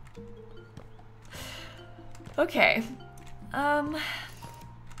 Okay. I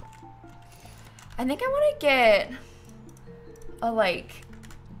think I want to get a like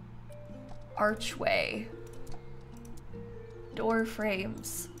archway. Door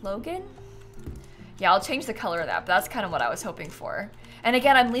frames. Logan? Yeah, I'll change the color of that, but that's kind of what I was hoping for. And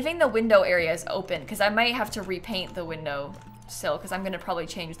again, I'm leaving the window areas open because I might have to repaint the window sill because I'm going to probably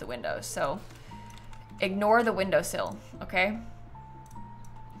change the windows. So ignore the windowsill, okay?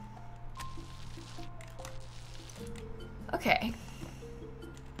 Okay.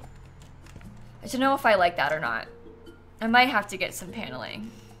 I don't know if I like that or not. I might have to get some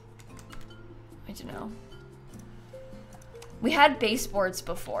paneling. I don't know. We had baseboards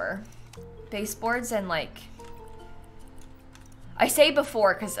before. Baseboards and like... I say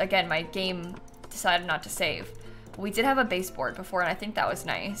before because, again, my game decided not to save. But we did have a baseboard before, and I think that was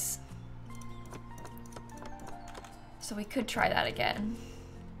nice. So we could try that again.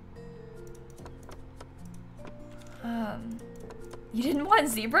 You didn't want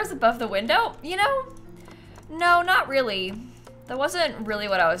zebras above the window? You know, no, not really. That wasn't really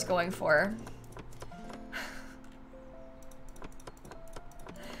what I was going for.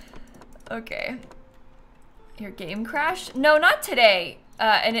 Okay. Your game crashed? No, not today.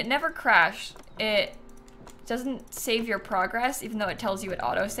 And it never crashed. It doesn't save your progress, even though it tells you it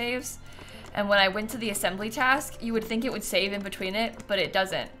auto-saves. And when I went to the assembly task, you would think it would save in between it, but it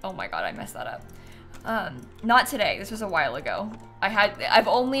doesn't. Oh my god, I messed that up. Not today. This was a while ago. I've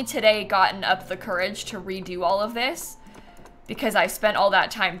only today gotten up the courage to redo all of this because I spent all that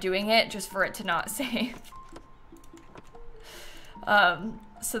time doing it just for it to not save.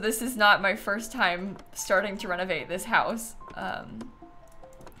 So this is not my first time starting to renovate this house.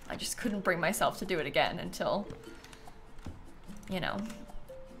 I just couldn't bring myself to do it again until, you know,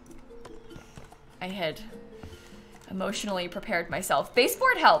 I had emotionally prepared myself.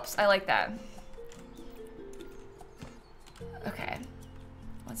 Baseboard helps. I like that. Okay.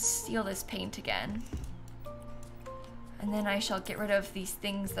 Let's steal this paint again. And then I shall get rid of these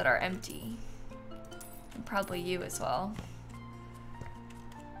things that are empty. And probably you as well.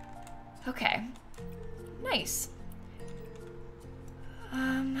 Okay. Nice.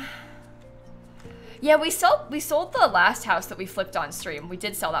 Yeah, we sold the last house that we flipped on stream. We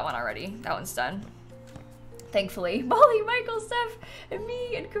did sell that one already. That one's done. Thankfully. Molly, Michael, Steph, and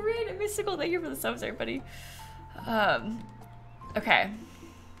me, and Corinne, and Mystical. Thank you for the subs, everybody. Okay.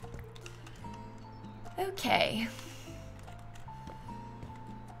 Okay.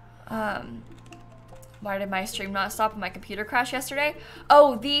 Why did my stream not stop and my computer crashed yesterday?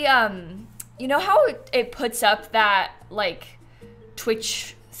 Oh, you know how it puts up that, like,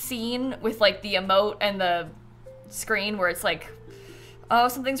 Twitch scene with, like, the emote and the screen where it's like, oh,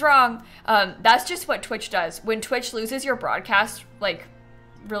 something's wrong. That's just what Twitch does. When Twitch loses your broadcast, like,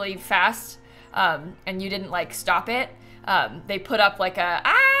 really fast, and you didn't, like, stop it, they put up, like, a,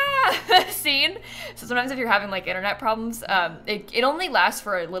 scene. So sometimes if you're having, like, internet problems, it only lasts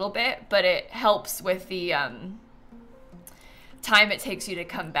for a little bit, but it helps with the, time it takes you to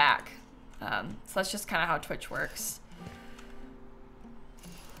come back. So that's just kind of how Twitch works.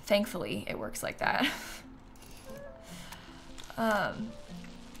 Thankfully, it works like that.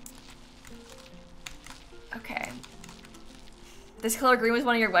 Okay. This color green was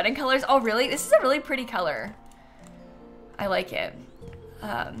one of your wedding colors? Oh, really? This is a really pretty color. I like it.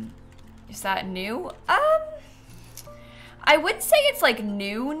 Is that new? I wouldn't say it's like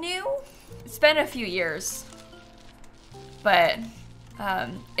new. It's been a few years. But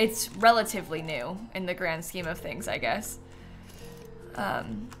it's relatively new in the grand scheme of things, I guess.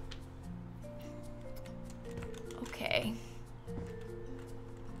 Okay.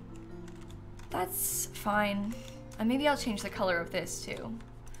 That's fine. And maybe I'll change the color of this too.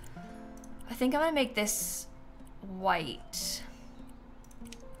 I think I'm gonna make this white.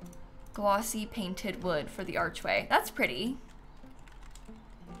 Glossy painted wood for the archway. That's pretty.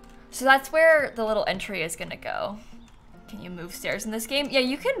 So that's where the little entry is gonna go. Can you move stairs in this game? Yeah,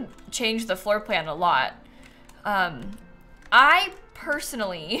 you can change the floor plan a lot. I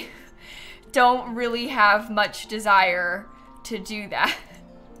personally don't really have much desire to do that.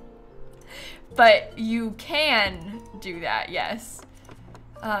 But you can do that, yes.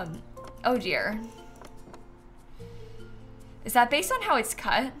 Oh dear. Is that based on how it's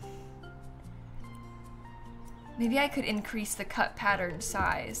cut? Maybe I could increase the cut pattern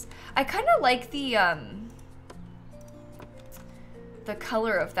size. I kind of like the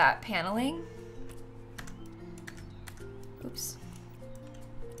color of that paneling. Oops.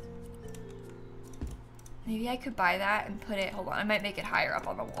 Maybe I could buy that and put it, hold on, I might make it higher up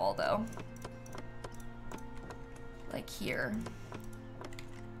on the wall though. Like here.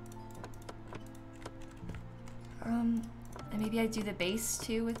 And maybe I do the base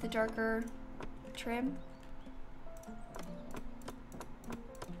too with the darker trim.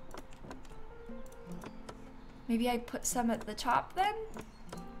 Maybe I put some at the top then?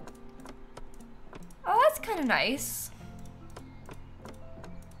 Oh, that's kind of nice.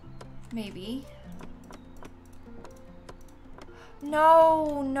 Maybe.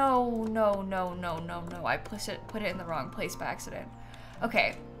 No. I put it in the wrong place by accident.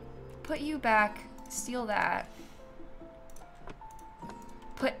 Okay. Put you back. Steal that.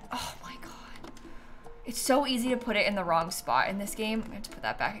 Oh my god. It's so easy to put it in the wrong spot in this game. I have to put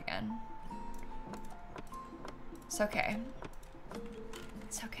that back again. It's okay.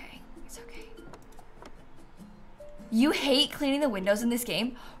 It's okay. It's okay. You hate cleaning the windows in this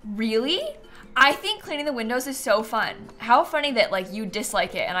game? Really? I think cleaning the windows is so fun. How funny that like you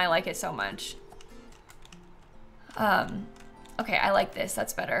dislike it and I like it so much. Okay, I like this.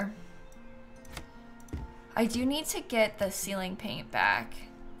 That's better. I do need to get the ceiling paint back.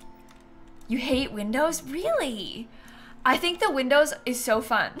 You hate windows? Really? I think the windows is so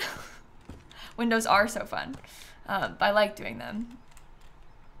fun. Windows are so fun. I like doing them.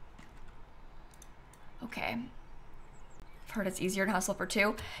 Okay. I've heard it's easier in House Flipper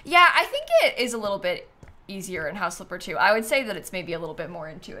 2. Yeah, I think it is a little bit easier in House Flipper 2. I would say that it's maybe a little bit more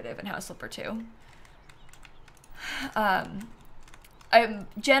intuitive in House Flipper 2.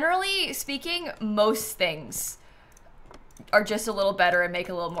 Generally speaking, most things are just a little better and make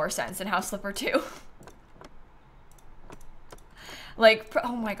a little more sense in House Flipper 2. Like,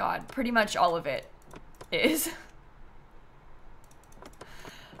 oh my god, pretty much all of it is.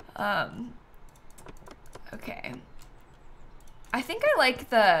 Okay. I think I like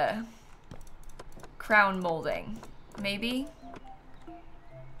the crown molding, maybe? Do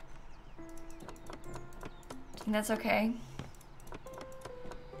you think that's okay?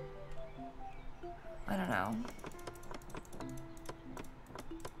 I don't know.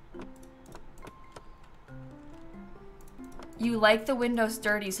 You like the windows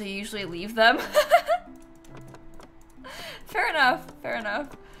dirty, so you usually leave them? Fair enough, fair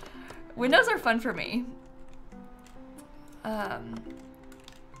enough. Windows are fun for me.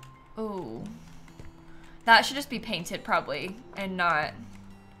 Ooh. That should just be painted probably, and not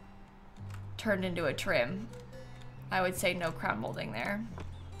turned into a trim. I would say no crown molding there.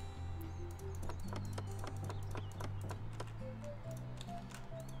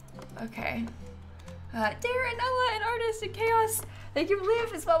 Okay. Darren, Ella, and Artist, and Chaos. Thank you,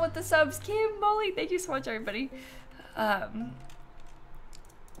 Liv, as well with the subs. Kim, Molly, thank you so much, everybody.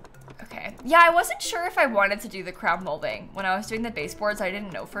 Okay. Yeah, I wasn't sure if I wanted to do the crown molding. When I was doing the baseboards, I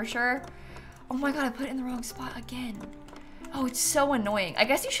didn't know for sure. Oh my god, I put it in the wrong spot again. Oh, it's so annoying. I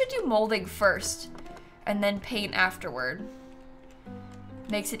guess you should do molding first, and then paint afterward.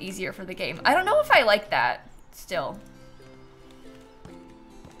 Makes it easier for the game. I don't know if I like that, still.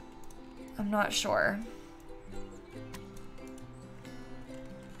 I'm not sure.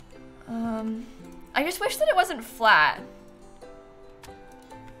 I just wish that it wasn't flat.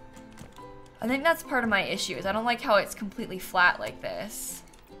 I think that's part of my issue, is I don't like how it's completely flat like this.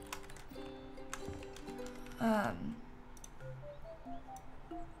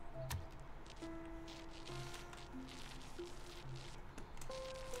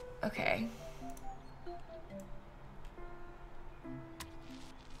 Okay.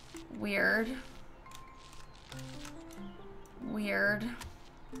 Weird. Weird.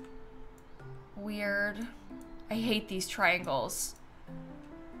 Weird. I hate these triangles.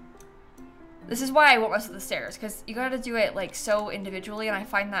 This is why I want most of the stairs, because you gotta do it like so individually, and I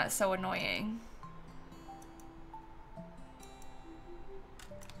find that so annoying.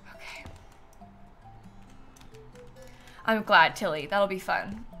 Okay. I'm glad, Tilly. That'll be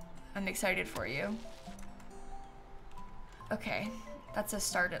fun. I'm excited for you. Okay. That's a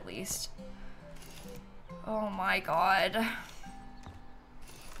start at least. Oh my god.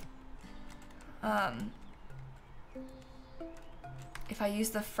 If I use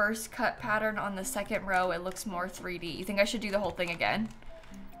the first cut pattern on the second row, it looks more 3D. You think I should do the whole thing again?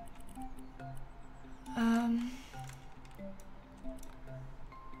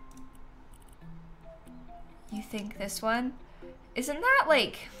 You think this one? Isn't that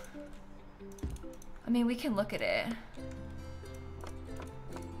like... I mean, we can look at it.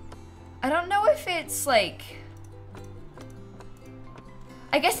 I don't know if it's like...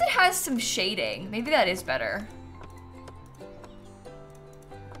 I guess it has some shading. Maybe that is better.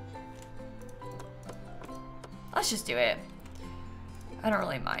 Let's just do it. I don't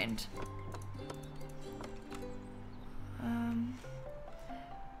really mind.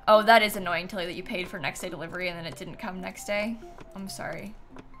 Oh, that is annoying, Tilly, that you paid for next day delivery and then it didn't come next day. I'm sorry.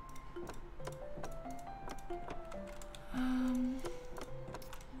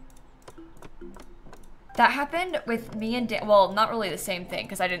 That happened with me and Dan. Well, not really the same thing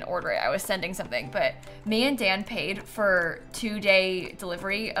because I didn't order it. I was sending something, but me and Dan paid for 2-day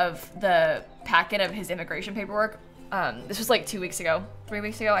delivery of the packet of his immigration paperwork. This was like 2 weeks ago, 3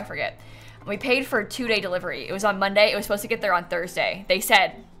 weeks ago, I forget. We paid for 2-day delivery. It was on Monday. It was supposed to get there on Thursday. They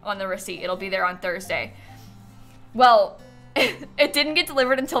said on the receipt, it'll be there on Thursday. Well, it didn't get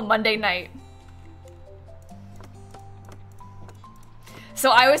delivered until Monday night. So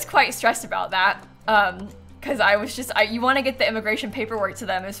I was quite stressed about that. Cause I was just, you want to get the immigration paperwork to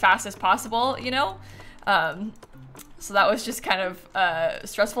them as fast as possible, you know? So that was just kind of,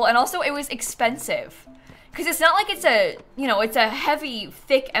 stressful. And also it was expensive. because it's not like it's a, you know, it's a heavy,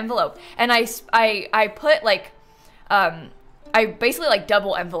 thick envelope. And I put like, I basically like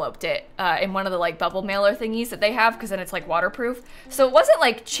double enveloped it in one of the like bubble mailer thingies that they have, because then it's like waterproof. So it wasn't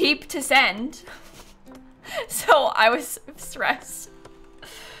like cheap to send. So I was stressed.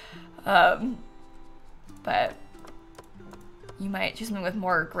 But you might choose something with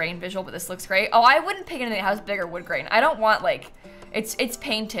more grain visual, but this looks great. Oh, I wouldn't pick anything that has bigger wood grain. I don't want like, it's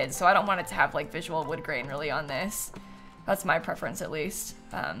painted, so I don't want it to have like visual wood grain really on this. That's my preference, at least.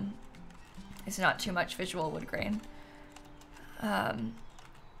 It's not too much visual wood grain.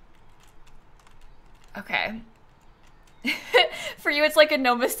 Okay. For you, it's like a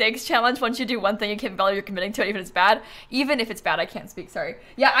no mistakes challenge. Once you do one thing, you can't value you're committing to it, even if it's bad. Even if it's bad, I can't speak, sorry.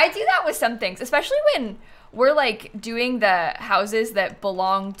 Yeah, I do that with some things, especially when we're like doing the houses that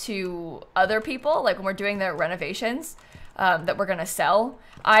belong to other people, like when we're doing the renovations that we're gonna sell.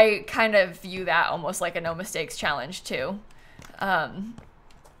 I kind of view that almost like a no mistakes challenge too. So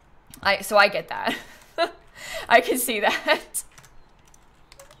I get that. I can see that.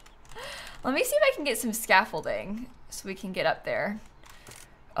 Let me see if I can get some scaffolding so we can get up there.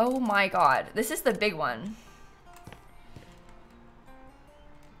 Oh my god, this is the big one.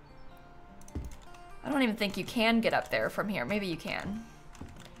 I don't even think you can get up there from here. Maybe you can.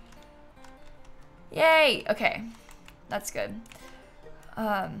 Yay! Okay, that's good.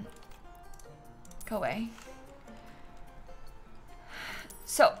 Go away.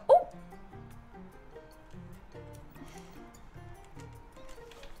 So, oh!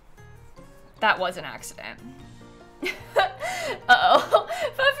 That was an accident. Uh-oh.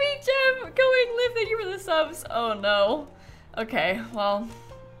 Puffy Gem going live, thank you for the subs. Oh no. Okay, well.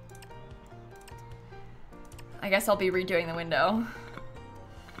 I guess I'll be redoing the window.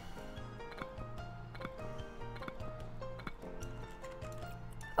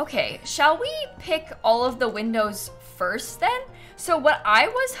 Okay, shall we pick all of the windows first then? So what I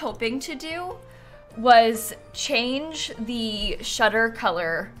was hoping to do was change the shutter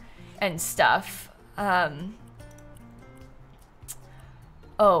color and stuff.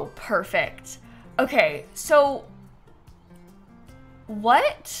 Oh, perfect. Okay, so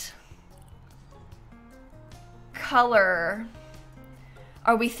what color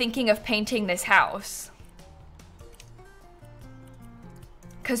are we thinking of painting this house?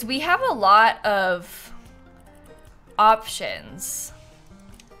 Because we have a lot of options.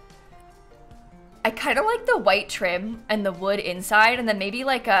 I kind of like the white trim and the wood inside, and then maybe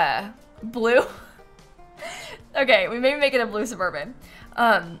like a blue. Okay, we maybe make it a blue Suburban.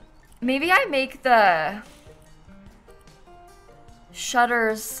 Maybe I make the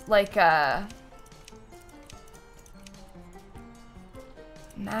shutters like a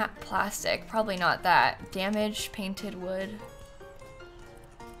matte plastic. Probably not that. Damaged painted wood.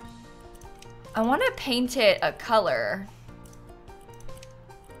 I want to paint it a color.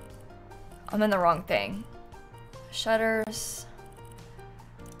 I'm in the wrong thing. Shutters,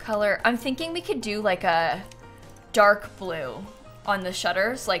 color. I'm thinking we could do like a dark blue on the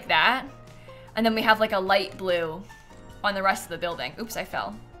shutters, like that. And then we have like a light blue on the rest of the building. Oops, I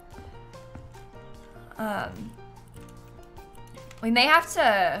fell. We may have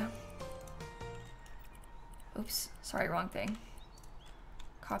to... Oops, sorry, wrong thing.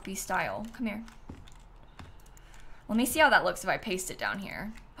 Copy style, come here. Let me see how that looks if I paste it down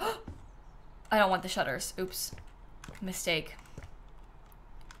here. I don't want the shutters. Oops. Mistake.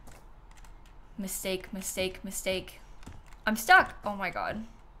 Mistake, mistake, mistake. I'm stuck. Oh my god.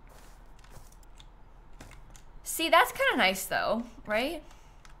 See, that's kind of nice though, right?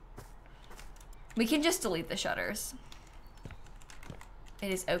 We can just delete the shutters.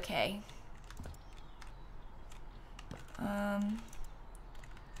 It is okay.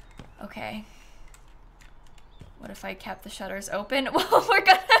 Okay. What if I kept the shutters open? Well,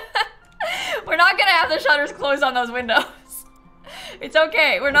 we're not gonna have the shutters closed on those windows. It's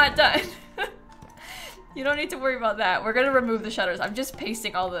okay, we're not done. You don't need to worry about that. We're gonna remove the shutters. I'm just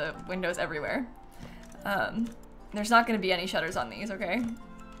pasting all the windows everywhere. There's not gonna be any shutters on these, okay?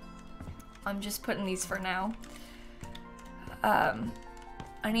 I'm just putting these for now.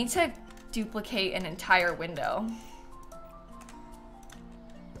 I need to duplicate an entire window.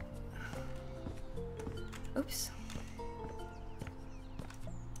 Oops.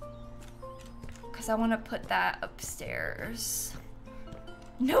 Because I want to put that upstairs.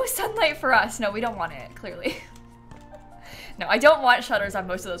 No sunlight for us. No, we don't want it, clearly. No, I don't want shutters on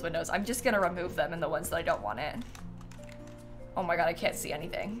most of those windows. I'm just going to remove them in the ones that I don't want it. Oh my god, I can't see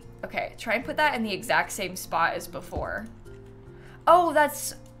anything. Okay, try and put that in the exact same spot as before. Oh,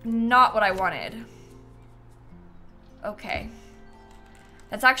 that's not what I wanted. Okay.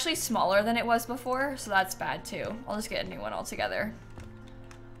 That's actually smaller than it was before, so that's bad too. I'll just get a new one altogether.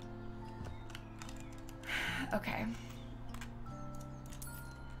 Okay.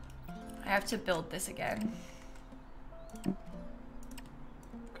 I have to build this again.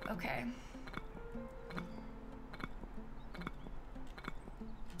 Okay.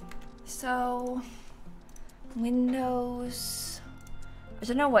 So, windows. I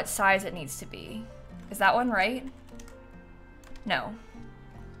don't know what size it needs to be. Is that one right? No.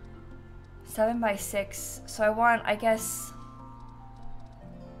 7 by 6. So I want, I guess.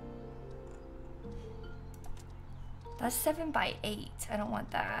 That's 7 by 8. I don't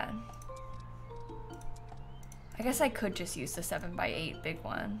want that. I guess I could just use the 7 by 8 big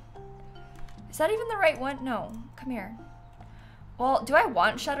one. Is that even the right one? No. Come here. Well, do I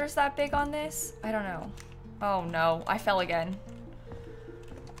want shutters that big on this? I don't know. Oh no, I fell again.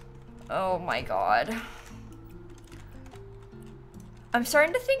 Oh my god. I'm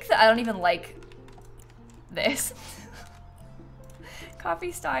starting to think that I don't even like this.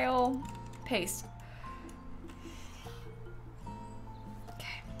 Copy style, paste.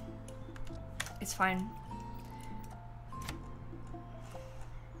 Okay. It's fine.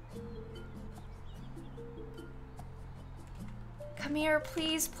 Come here,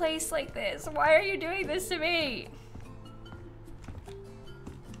 please place like this. Why are you doing this to me?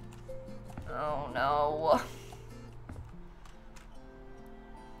 Oh no.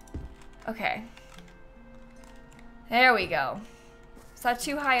 Okay. There we go. Is that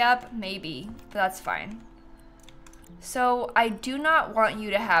too high up? Maybe, but that's fine. So I do not want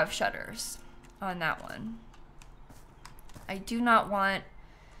you to have shutters on that one. I do not want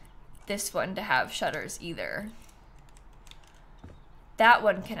this one to have shutters either. That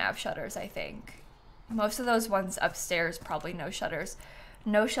one can have shutters, I think. Most of those ones upstairs probably no shutters.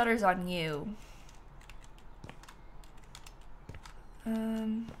 No shutters on you.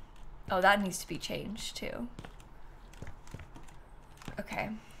 Oh, that needs to be changed too. Okay.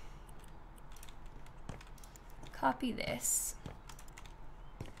 Copy this.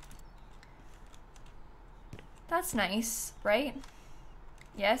 That's nice, right?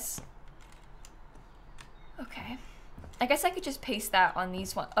 Yes? Okay. I guess I could just paste that on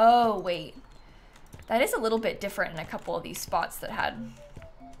these ones. Oh, wait. That is a little bit different in a couple of these spots that had...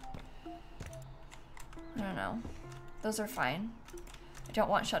 I don't know. Those are fine. I don't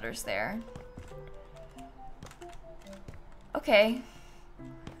want shutters there. Okay.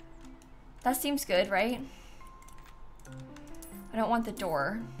 That seems good, right? I don't want the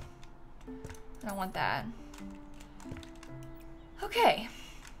door. I don't want that. Okay.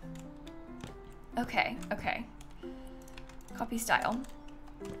 Okay, okay. Copy style.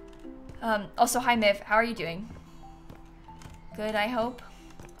 Also, hi Miv, how are you doing? Good, I hope.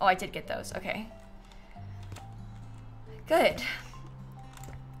 Oh, I did get those, okay. Good.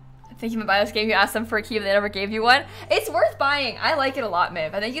 Thank you, my BIOS game. You asked them for a key, but they never gave you one. It's worth buying. I like it a lot,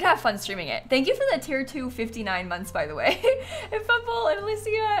 Miv. I think you'd have fun streaming it. Thank you for the tier 2 59 months, by the way. And Fumble, and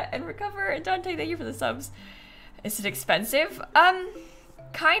Alicia, and Recover, and Dante, thank you for the subs. Is it expensive?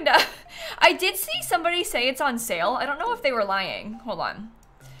 Kinda. I did see somebody say it's on sale. I don't know if they were lying. Hold on.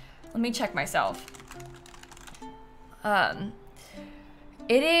 Let me check myself. It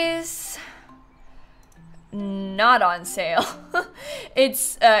is not on sale.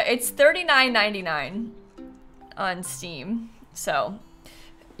 It's $39.99 on Steam. So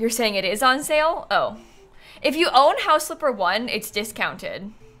you're saying it is on sale? Oh. If you own House Flipper 1, it's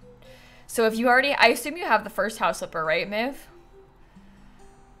discounted. So if you already, I assume you have the first House Flipper, right, Miv?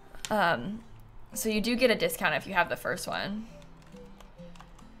 So you do get a discount if you have the first one.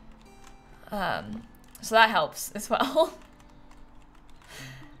 So that helps as well.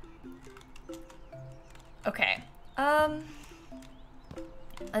 Okay. I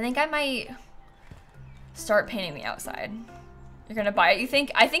think I might start painting the outside. You're gonna buy it, you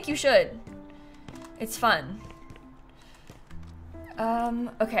think? I think you should. It's fun.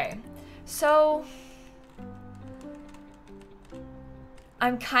 Okay. So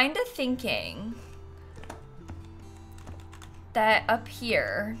I'm kind of thinking that up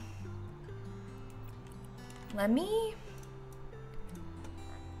here, let me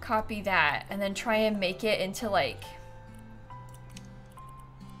copy that and then try and make it into like,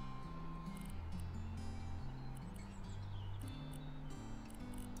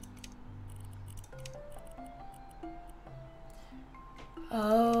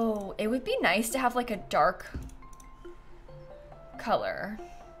 oh, it would be nice to have like a dark color.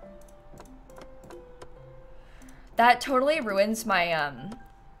 That totally ruins my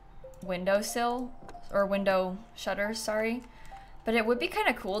windowsill or window shutters, sorry. But it would be kind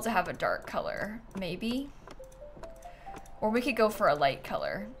of cool to have a dark color, maybe. Or we could go for a light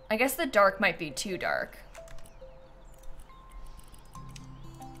color. I guess the dark might be too dark.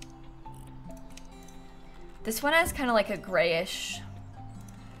 This one has kind of like a grayish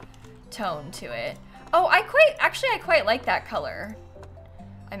tone to it. Oh, I quite like that color.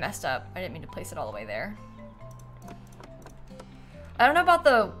 I messed up. I didn't mean to place it all the way there. I don't know about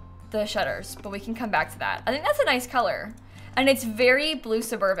the shutters, but we can come back to that. I think that's a nice color. And it's very blue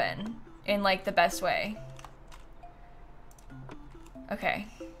suburban in like the best way. Okay.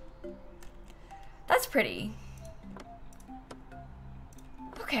 That's pretty.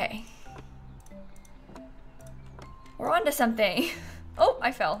 Okay. We're on to something. Oh,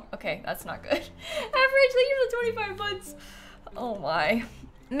 I fell. Okay, that's not good. Average, thank you for the 25 months. Oh my.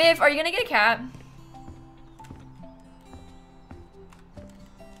 Miv, are you gonna get a cat?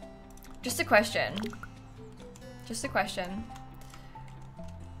 Just a question. Just a question.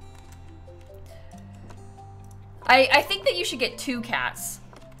 I think that you should get 2 cats,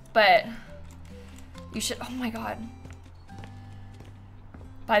 but you should, oh my god.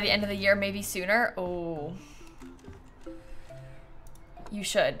 By the end of the year, maybe sooner. Oh. You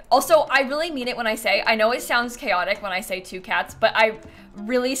should. Also, I really mean it when I say, I know it sounds chaotic when I say 2 cats, but I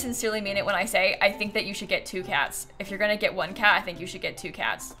really sincerely mean it when I say, I think that you should get 2 cats. If you're gonna get 1 cat, I think you should get 2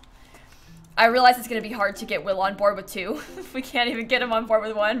 cats. I realize it's gonna be hard to get Will on board with 2. If we can't even get him on board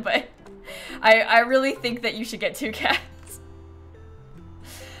with 1, but I really think that you should get 2 cats.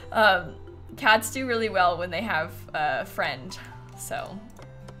 Cats do really well when they have a friend, so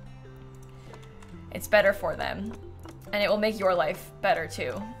it's better for them. And it will make your life better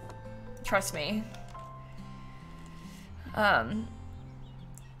too. Trust me.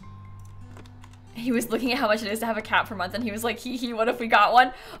 He was looking at how much it is to have a cat per month and he was like, hee hee, what if we got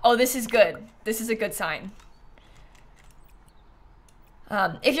one? Oh, this is good. This is a good sign.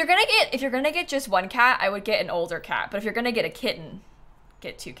 If you're gonna get just 1 cat, I would get an older cat. But if you're gonna get a kitten,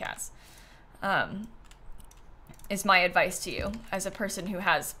 get 2 cats. Is my advice to you as a person who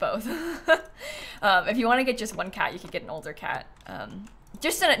has both. If you want to get just 1 cat, you could get an older cat.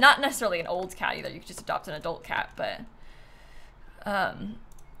 Not necessarily an old cat either. You could just adopt an adult cat, but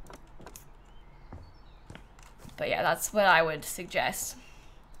yeah, that's what I would suggest.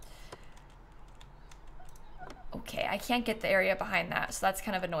 Okay, I can't get the area behind that, so that's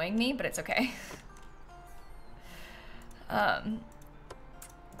kind of annoying me, but it's okay.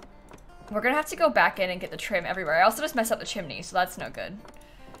 We're gonna have to go back in and get the trim everywhere. I also just messed up the chimney, so that's no good.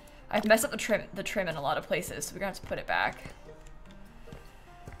 I've messed up the trim in a lot of places, so we're gonna have to put it back.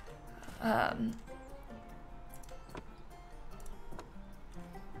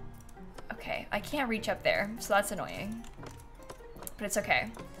 Okay, I can't reach up there, so that's annoying. But it's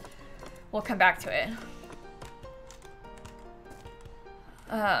okay. We'll come back to it.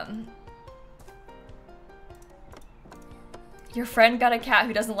 Your friend got a cat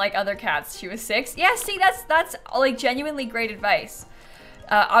who doesn't like other cats. She was 6. Yeah, see, that's like genuinely great advice.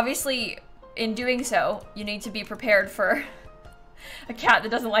 Obviously, in doing so, you need to be prepared for a cat that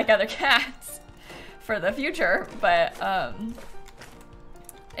doesn't like other cats for the future. But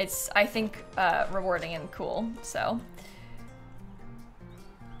it's, I think, rewarding and cool. So,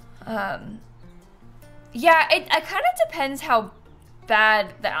 yeah, it kind of depends how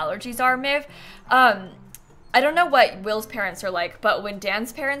bad the allergies are, Miv. I don't know what Will's parents are like, but when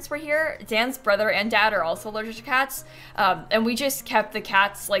Dan's parents were here, Dan's brother and dad are also allergic to cats, and we just kept the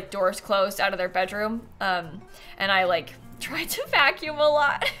cats, like, doors closed out of their bedroom, and I, like, tried to vacuum a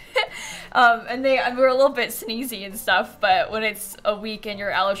lot, and we were a little bit sneezy and stuff, but when it's a week and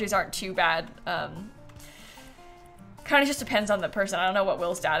your allergies aren't too bad, kind of just depends on the person. I don't know what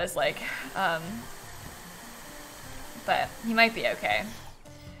Will's dad is like, but he might be okay.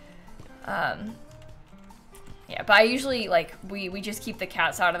 Yeah, but I usually, like, we just keep the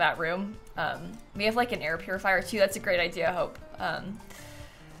cats out of that room. We have, like, an air purifier, too. That's a great idea, I hope.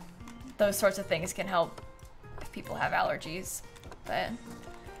 Those sorts of things can help if people have allergies. But,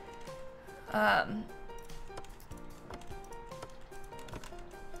 I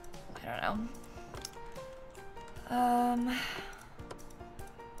don't know.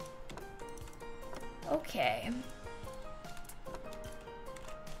 Okay.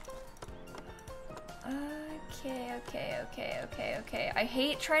 Okay. I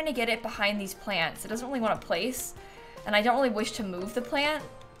hate trying to get it behind these plants. It doesn't really want to place, and I don't really wish to move the plant,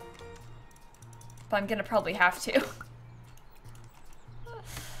 but I'm gonna probably have to.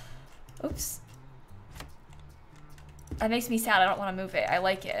 Oops. That makes me sad. I don't want to move it. I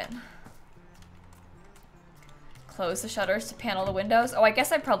like it. Close the shutters to panel the windows. Oh, I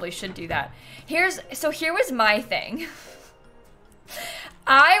guess I probably should do that. Here was my thing.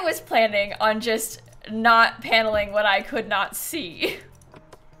 I was planning on just not paneling what I could not see.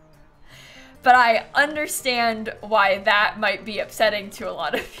 But I understand why that might be upsetting to a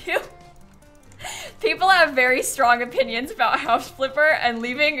lot of you. People have very strong opinions about House Flipper, and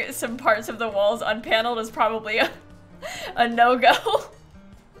leaving some parts of the walls unpaneled is probably a no-go.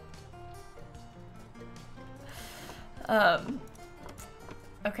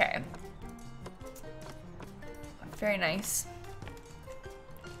 Okay. Very nice.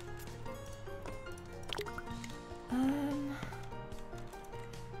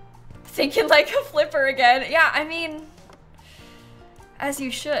 Thinking like a flipper again. Yeah, I mean, as you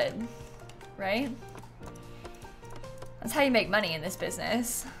should, right? That's how you make money in this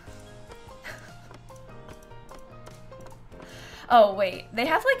business. Oh, wait. They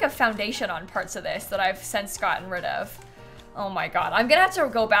have like a foundation on parts of this that I've since gotten rid of. Oh my god. I'm gonna have to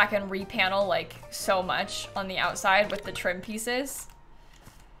go back and repanel like so much on the outside with the trim pieces.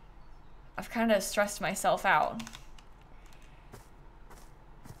 I've kind of stressed myself out.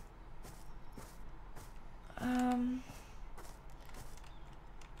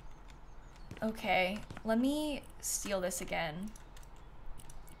 Okay, let me steal this again.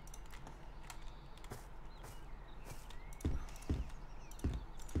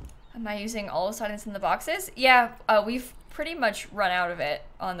 Am I using all the sidings in the boxes? Yeah, we've pretty much run out of it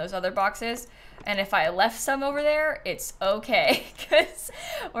on those other boxes. And if I left some over there, it's okay, because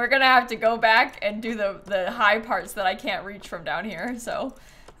we're gonna have to go back and do the high parts that I can't reach from down here, so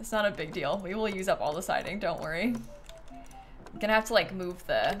it's not a big deal. We will use up all the siding, don't worry. I'm gonna have to like move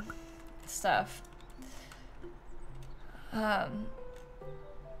the stuff.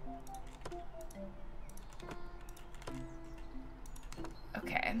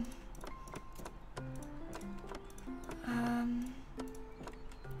 Okay.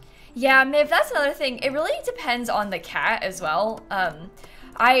 Yeah, Miv, that's another thing. It really depends on the cat as well.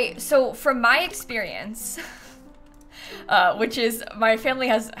 So from my experience, which is, my family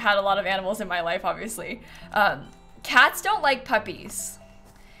has had a lot of animals in my life, obviously. Cats don't like puppies.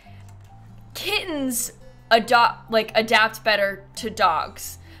 Kittens adapt better to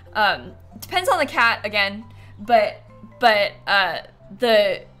dogs. Depends on the cat again, but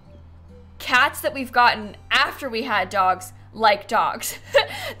the cats that we've gotten after we had dogs like dogs.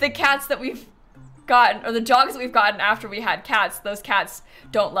 The cats that we've gotten, or the dogs that we've gotten after we had cats, those cats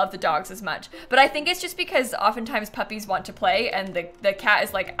don't love the dogs as much. But I think it's just because oftentimes puppies want to play, and the cat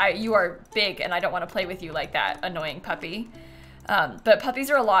is like, you are big and I don't want to play with you like that annoying puppy. But puppies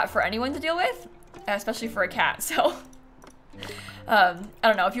are a lot for anyone to deal with, especially for a cat, so I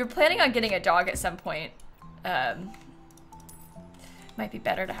don't know, if you're planning on getting a dog at some point, might be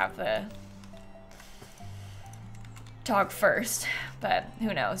better to have the dog first, but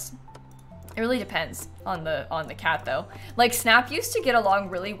who knows. It really depends on the cat though. Like Snap used to get along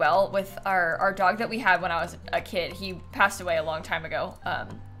really well with our dog that we had when I was a kid. He passed away a long time ago.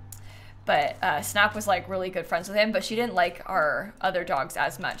 But Snap was like really good friends with him, but she didn't like our other dogs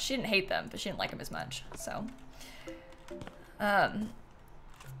as much. She didn't hate them, but she didn't like them as much. So kind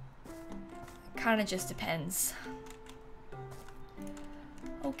of just depends.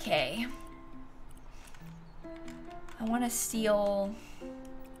 Okay. I want to steal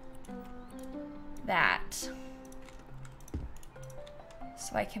that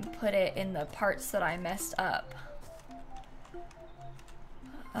so I can put it in the parts that I messed up.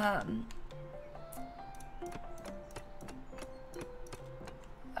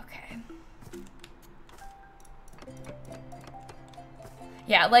 Okay.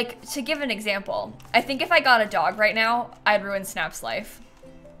 Yeah, like, to give an example, I think if I got a dog right now, I'd ruin Snap's life.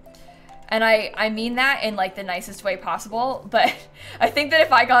 And I mean that in like the nicest way possible, but I think that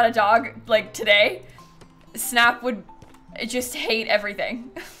if I got a dog like today, Snap would just hate everything.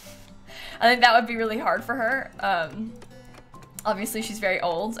 I think that would be really hard for her. Obviously she's very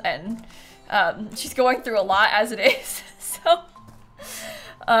old and she's going through a lot as it is, so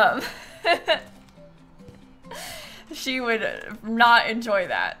she would not enjoy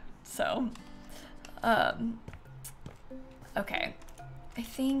that, so okay, I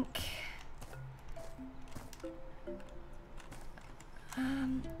think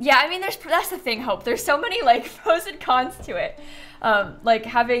yeah, I mean, that's the thing, Hope. There's so many like pros and cons to it. Like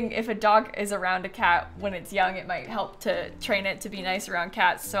having, if a dog is around a cat when it's young, it might help to train it to be nice around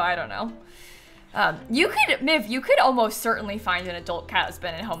cats. So I don't know. You could, Miv, you could almost certainly find an adult cat that's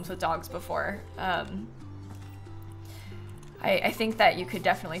been in homes with dogs before. I think that you could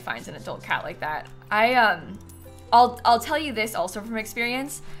definitely find an adult cat like that. I'll tell you this also from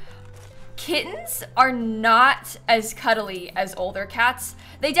experience. Kittens are not as cuddly as older cats.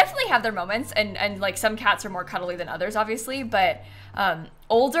 They definitely have their moments, and like some cats are more cuddly than others, obviously, but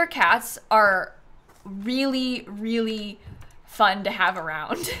older cats are really, really fun to have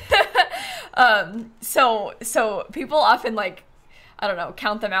around. So people often like, I don't know,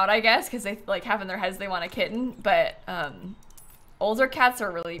 count them out, I guess, because they like have in their heads they want a kitten, but older cats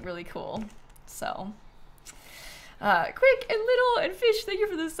are really, really cool. So Quick and Little and Fish, thank you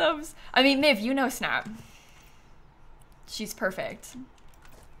for the subs. I mean, Miv, you know Snap. She's perfect.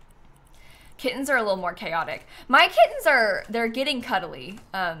 Kittens are a little more chaotic. My kittens they're getting cuddly,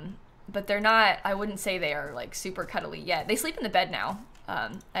 but they're not, I wouldn't say they are like super cuddly yet. They sleep in the bed now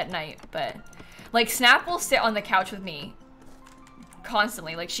at night, but like Snap will sit on the couch with me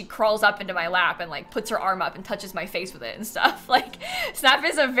constantly. Like she crawls up into my lap and like puts her arm up and touches my face with it and stuff. Like Snap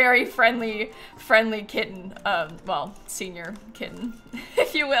is a very friendly kitten. Well, senior kitten,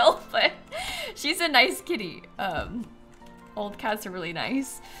 if you will, but she's a nice kitty. Old cats are really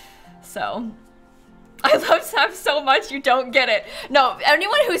nice. So I love Snap so much you don't get it. No,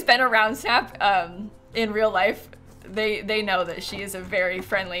 anyone who's been around Snap in real life, they know that she is a very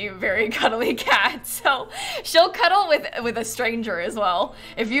friendly, very cuddly cat. So she'll cuddle with a stranger as well.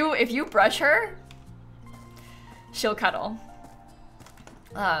 If you brush her, she'll cuddle.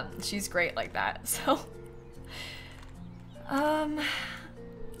 She's great like that. So we're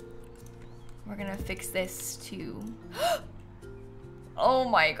gonna fix this too. Oh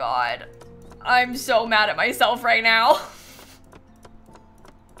my god. I'm so mad at myself right now.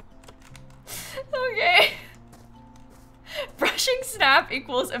 Okay. Brushing Snap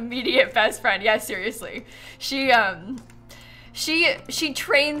equals immediate best friend. Yeah, seriously. She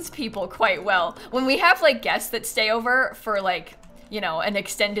trains people quite well. When we have like guests that stay over for like, you know, an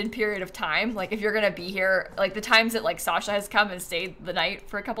extended period of time, like if you're gonna be here, like the times that like Sasha has come and stayed the night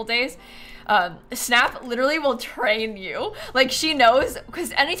for a couple days, Snap literally will train you. Like she knows,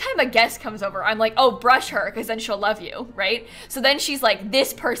 because anytime a guest comes over, I'm like, oh, brush her, because then she'll love you, right? So then she's like,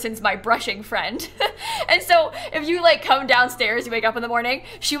 this person's my brushing friend. And so if you like come downstairs, you wake up in the morning,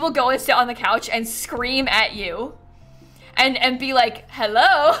 she will go and sit on the couch and scream at you and be like,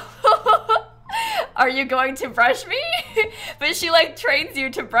 hello? Are you going to brush me? But she like trains you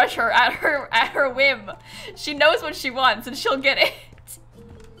to brush her at her whim. She knows what she wants and she'll get it.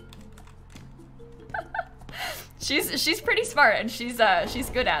 She's pretty smart and she's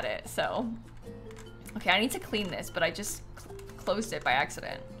good at it. So okay, I need to clean this, but I just closed it by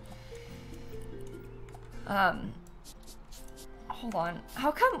accident. Hold on.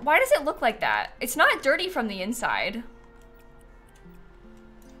 How come? Why does it look like that? It's not dirty from the inside.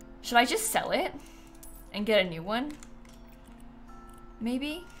 Should I just sell it and get a new one?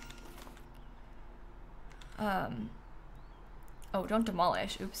 Maybe? Oh, don't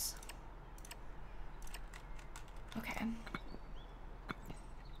demolish. Oops. Okay.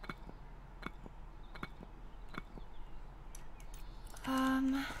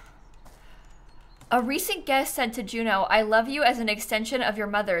 A recent guest said to Juno, I love you as an extension of your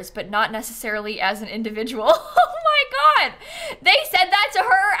mother's, but not necessarily as an individual. Oh my god! They said that to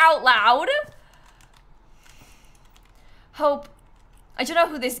her out loud? Hope, I don't know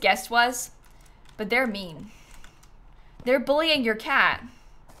who this guest was, but they're mean. They're bullying your cat.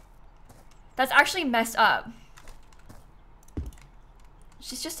 That's actually messed up.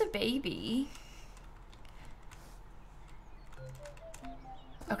 She's just a baby.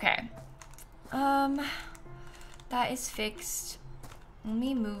 Okay. That is fixed. Let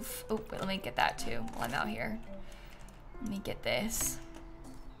me move. Oh, wait, let me get that too while I'm out here. Let me get this.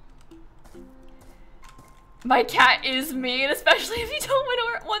 My cat is mean, especially if you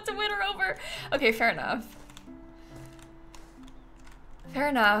don't want to win her over. Okay, fair enough. Fair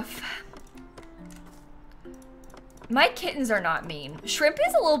enough. My kittens are not mean. Shrimp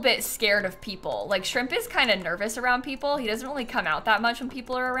is a little bit scared of people. Like, Shrimp is kind of nervous around people. He doesn't really come out that much when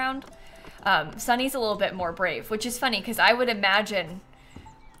people are around. Sunny's a little bit more brave, which is funny because I would imagine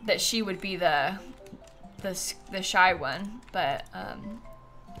that she would be the shy one, but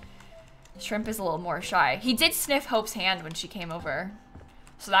Shrimp is a little more shy. He did sniff Hope's hand when she came over,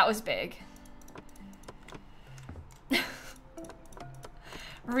 so that was big.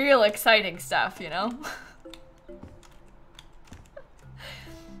 Real exciting stuff, you know?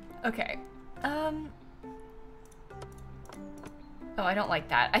 Okay. Oh, I don't like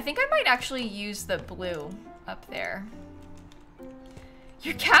that. I think I might actually use the blue up there.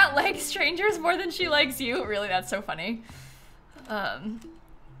 Your cat likes strangers more than she likes you? Really, that's so funny.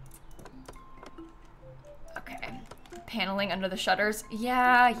 Okay. Paneling under the shutters.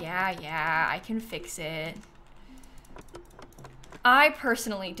 Yeah, I can fix it. I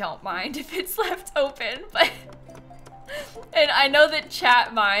personally don't mind if it's left open, but... And I know that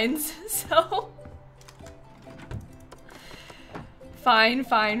chat minds, so... Fine,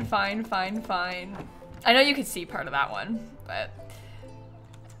 fine, fine, fine, fine. I know you could see part of that one, but...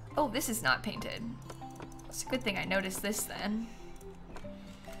 Oh, this is not painted. It's a good thing I noticed this then.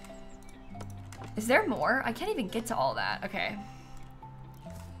 Is there more? I can't even get to all that. Okay.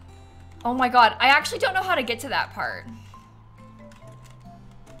 Oh my god, I actually don't know how to get to that part.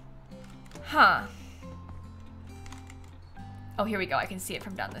 Huh. Oh, here we go. I can see it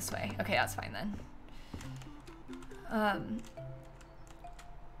from down this way. Okay, that's fine then.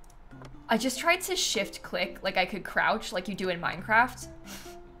 I just tried to shift click like I could crouch like you do in Minecraft.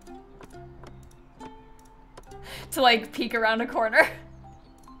 To like peek around a corner.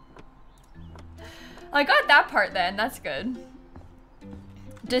 I got that part then, that's good.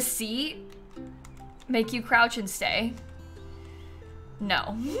 Does C make you crouch and stay?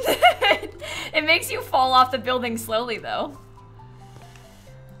 No. It makes you fall off the building slowly though.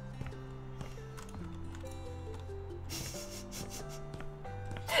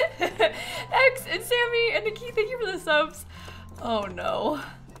 X and Sammy and Nikki, thank you for the subs. Oh no.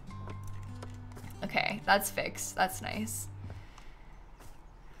 Okay, that's fixed. That's nice.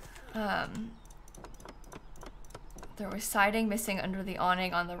 There was siding missing under the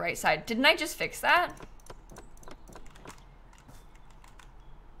awning on the right side. Didn't I just fix that?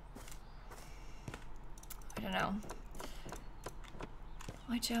 I don't know.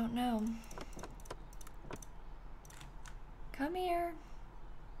 I don't know. Come here.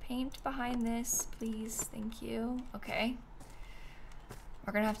 Paint behind this, please. Thank you. Okay.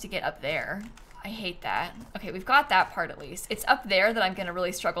 We're gonna have to get up there. I hate that. Okay, we've got that part at least. It's up there that I'm gonna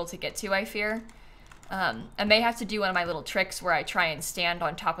really struggle to get to, I fear. I may have to do one of my little tricks where I try and stand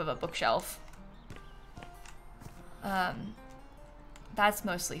on top of a bookshelf. That's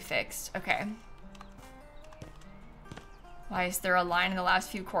mostly fixed. Okay. Why is there a line in the last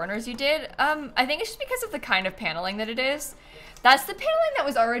few corners you did? I think it's just because of the kind of paneling that it is. That's the paneling that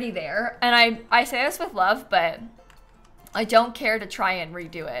was already there, and I say this with love, but I don't care to try and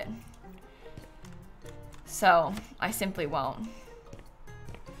redo it. So, I simply won't.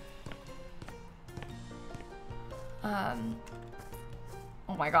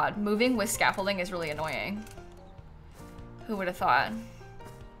 Oh my god, moving with scaffolding is really annoying. Who would have thought?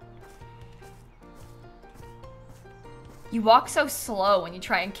 You walk so slow when you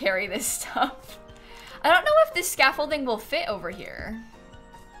try and carry this stuff. I don't know if this scaffolding will fit over here.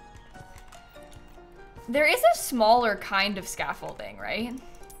 There is a smaller kind of scaffolding, right?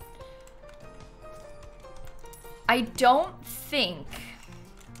 I don't think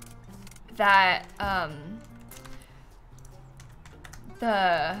that,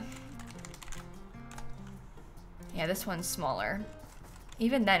 yeah, this one's smaller.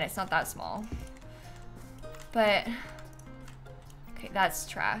 Even then, it's not that small. But, okay, that's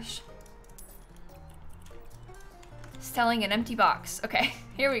trash. Selling an empty box. Okay,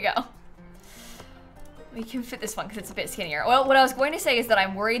 here we go. We can fit this one because it's a bit skinnier. Well, what I was going to say is that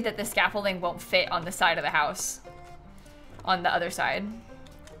I'm worried that the scaffolding won't fit on the side of the house. On the other side.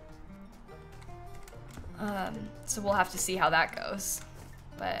 So we'll have to see how that goes.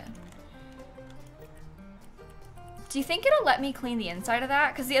 But do you think it'll let me clean the inside of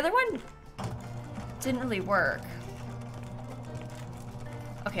that? Because the other one didn't really work.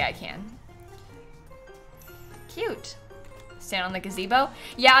 Okay, I can. Cute. Stand on the gazebo?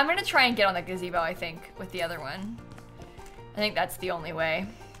 Yeah, I'm gonna try and get on the gazebo, I think, with the other one. I think that's the only way.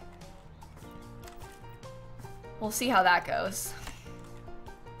 We'll see how that goes.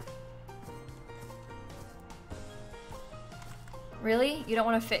 Really? You don't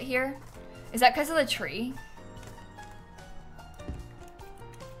want to fit here? Is that because of the tree?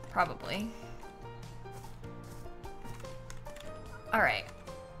 Probably. Alright.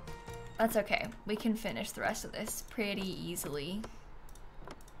 That's okay. We can finish the rest of this pretty easily.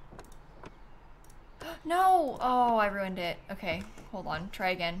 No! Oh, I ruined it. Okay, hold on.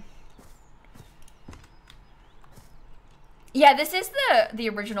 Try again. Yeah, this is the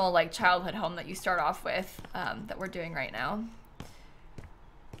original like childhood home that you start off with, that we're doing right now.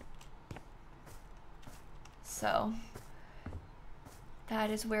 So that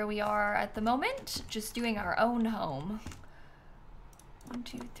is where we are at the moment, just doing our own home. 1,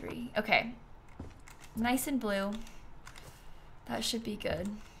 2, 3. Okay, nice and blue. That should be good.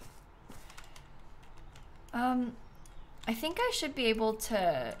 I think I should be able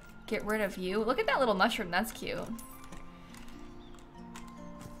to get rid of you. Look at that little mushroom, that's cute.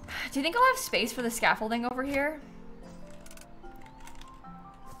 Do you think I'll have space for the scaffolding over here?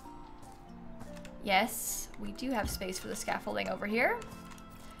 Yes, we do have space for the scaffolding over here.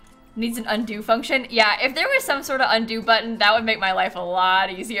 Needs an undo function. Yeah, if there was some sort of undo button, that would make my life a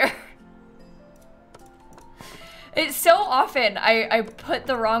lot easier. It's so often I put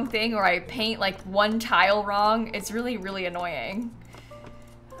the wrong thing or I paint like one tile wrong. It's really, really annoying.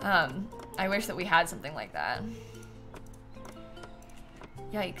 I wish that we had something like that.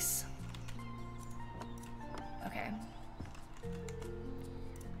 Yikes. Okay.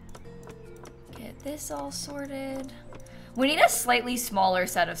 Get this all sorted. We need a slightly smaller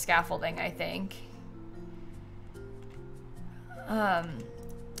set of scaffolding, I think.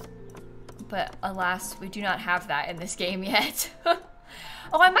 But alas, we do not have that in this game yet. Oh,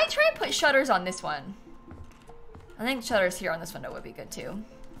 I might try and put shutters on this one. I think shutters here on this window would be good too.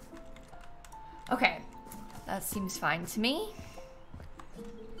 Okay, that seems fine to me.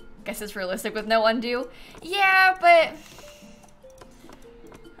 Guess it's realistic with no undo. Yeah, but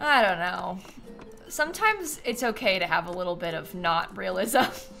I don't know. Sometimes it's okay to have a little bit of not realism.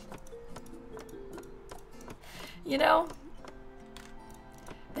 You know?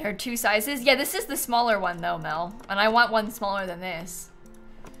 There are two sizes. Yeah, this is the smaller one though, Mel. And I want one smaller than this.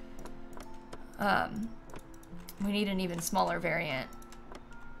 We need an even smaller variant.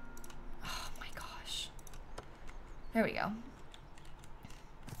 Oh my gosh. There we go.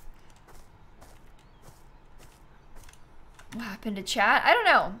 What happened to chat? I don't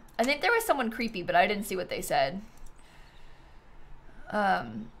know. I think there was someone creepy, but I didn't see what they said.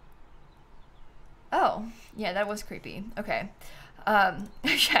 Oh, yeah, that was creepy. Okay. I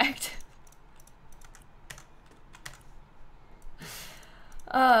checked.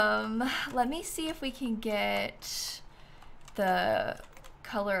 Let me see if we can get the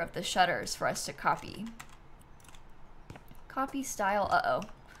color of the shutters for us to copy. Copy style, uh-oh.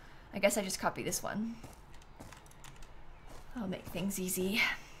 I guess I just copy this one. I'll make things easy.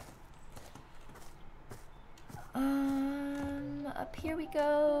 Up here we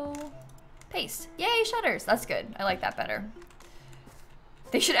go. Paste. Yay, shutters. That's good. I like that better.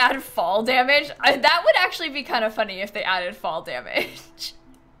 They should add fall damage. That would actually be kind of funny if they added fall damage.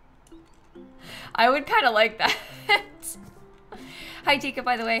 I would kind of like that. Hi, Tika,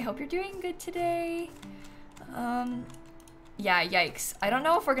 by the way. Hope you're doing good today. Yeah, yikes. I don't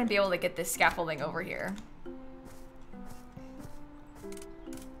know if we're going to be able to get this scaffolding over here.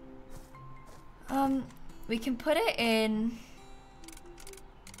 We can put it in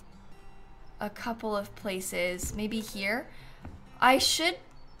a couple of places. Maybe here. I should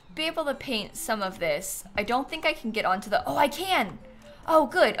be able to paint some of this. I don't think I can get onto the... Oh, I can! Oh,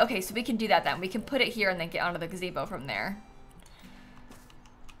 good. Okay, so we can do that then. We can put it here and then get onto the gazebo from there.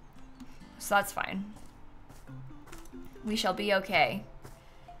 So that's fine. We shall be okay.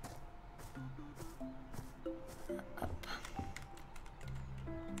 Up.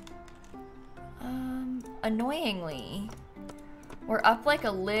 Annoyingly, we're up like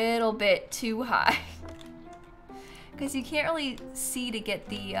a little bit too high. Because you can't really see to get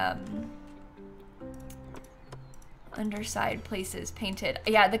the underside places painted.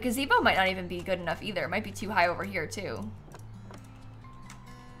 Yeah, the gazebo might not even be good enough either. It might be too high over here too.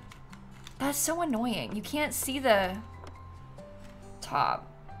 That's so annoying. You can't see the top.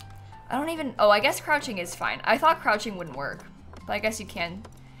 I don't even... Oh, I guess crouching is fine. I thought crouching wouldn't work, but I guess you can.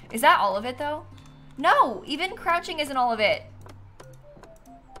 Is that all of it though? No, even crouching isn't all of it.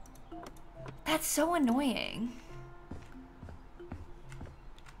 That's so annoying.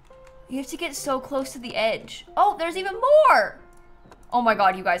 You have to get so close to the edge. Oh, there's even more! Oh my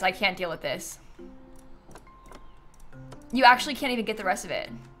god, you guys, I can't deal with this. You actually can't even get the rest of it.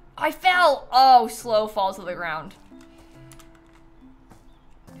 I fell! Oh, slow falls to the ground.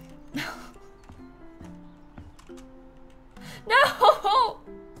 No!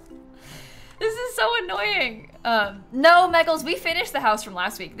 This is so annoying. No, Meggles, we finished the house from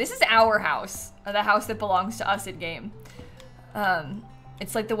last week. This is our house. The house that belongs to us in game.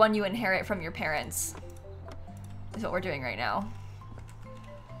 It's like the one you inherit from your parents. Is what we're doing right now.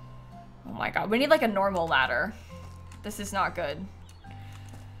 Oh my god, we need like a normal ladder. This is not good.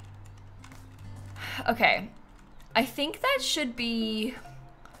 Okay. I think that should be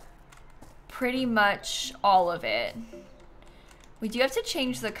pretty much all of it. We do have to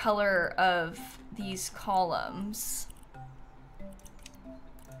change the color of these columns.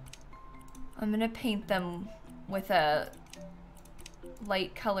 I'm gonna paint them with a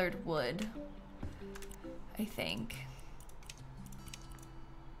light colored wood, I think.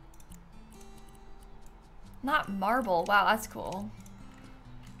 Not marble. Wow, that's cool.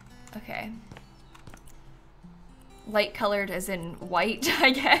 Okay. Light colored as in white, I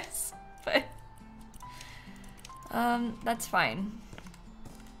guess. But that's fine.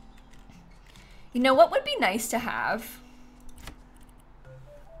 You know what would be nice to have?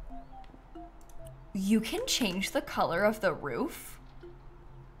 You can change the color of the roof.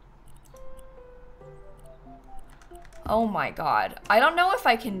 Oh my god. I don't know if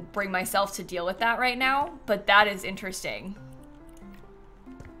I can bring myself to deal with that right now, but that is interesting.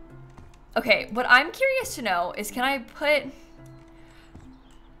 Okay, what I'm curious to know is, can I put...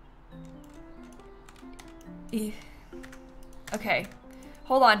 Okay.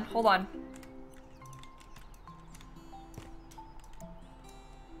 Hold on, hold on.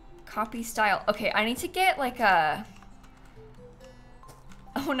 Copy style. Okay, I need to get like a...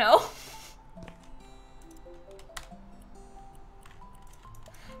 Oh no.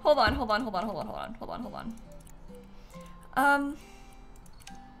 Hold on, hold on, hold on, hold on, hold on, hold on, hold on.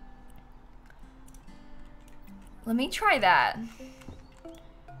 Let me try that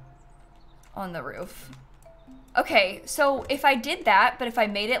on the roof. Okay, so if I did that, but if I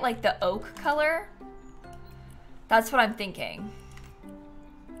made it like the oak color, that's what I'm thinking.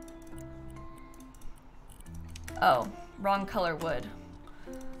 Oh, wrong color wood.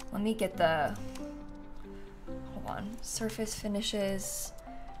 Let me get the, hold on, surface finishes,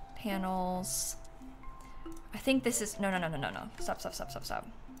 panels. I think this is, no. Stop.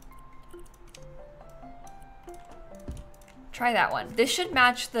 Try that one. This should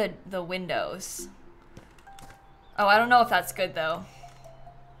match the windows. Oh, I don't know if that's good though.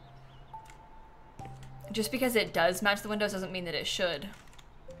 Just because it does match the windows doesn't mean that it should.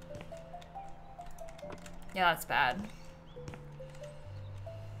 Yeah, that's bad.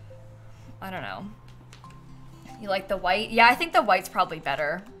 I don't know. You like the white? Yeah, I think the white's probably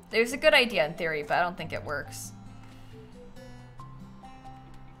better. There's a good idea in theory, but I don't think it works.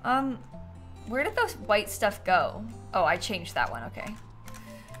 Where did those white stuff go? Oh, I changed that one, okay.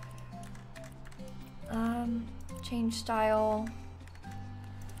 Change style.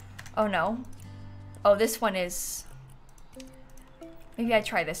 Oh no. Oh, this one is... Maybe I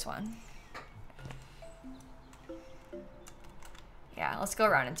try this one. Yeah, let's go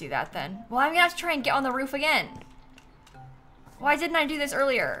around and do that then. Well, I'm gonna have to try and get on the roof again. Why didn't I do this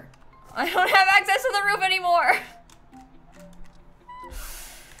earlier? I don't have access to the roof anymore.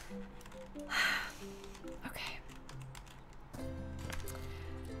 Okay.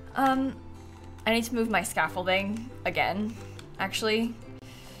 I need to move my scaffolding again, actually.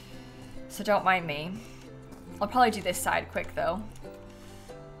 So don't mind me. I'll probably do this side quick though.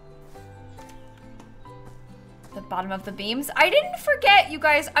 The bottom of the beams. I didn't forget, you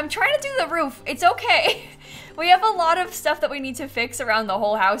guys. I'm trying to do the roof. It's okay. We have a lot of stuff that we need to fix around the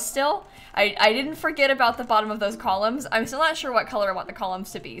whole house still. I didn't forget about the bottom of those columns. I'm still not sure what color I want the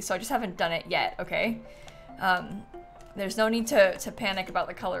columns to be, so I just haven't done it yet, okay? There's no need to panic about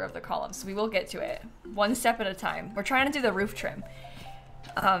the color of the columns. We will get to it. One step at a time. We're trying to do the roof trim.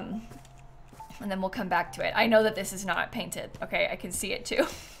 And then we'll come back to it. I know that this is not painted, okay? I can see it too.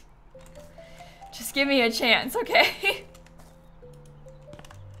 Just give me a chance, okay?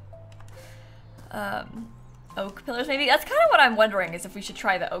 Oak pillars maybe? That's kind of what I'm wondering, is if we should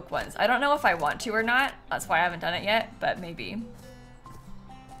try the oak ones. I don't know if I want to or not. That's why I haven't done it yet, but maybe.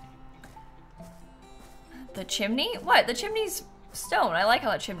 The chimney? What? The chimney's stone. I like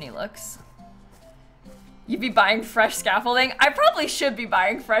how the chimney looks. You'd be buying fresh scaffolding? I probably should be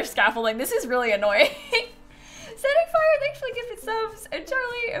buying fresh scaffolding. This is really annoying. Setting Fire, thanks for the gifted subs. And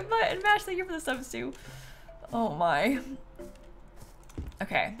Charlie and Mash, thank you for the subs too. Oh my.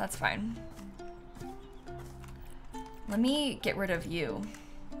 Okay, that's fine. Let me get rid of you.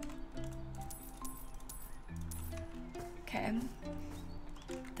 Okay.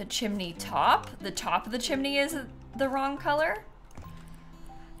 The chimney top? The top of the chimney is the wrong color?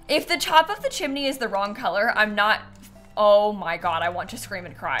 If the top of the chimney is the wrong color, I'm not... Oh my god, I want to scream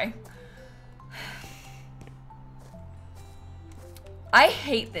and cry. I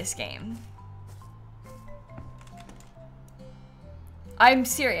hate this game. I'm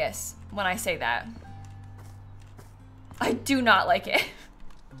serious when I say that. I do not like it.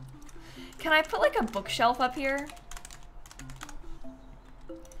 Can I put like a bookshelf up here?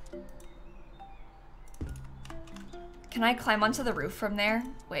 Can I climb onto the roof from there?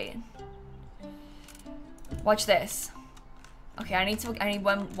 Wait. Watch this. Okay, I need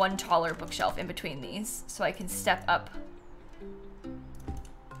one taller bookshelf in between these so I can step up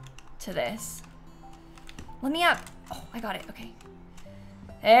to this. Let me up. Oh, I got it. Okay.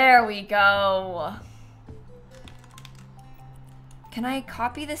 There we go. Can I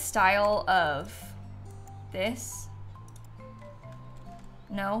copy the style of this?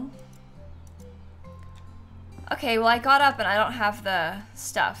 No? Okay, well I got up and I don't have the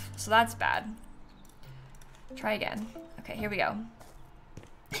stuff, so that's bad. Try again. Okay, here we go.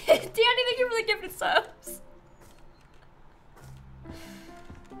 Danny, thank you for the gifted subs.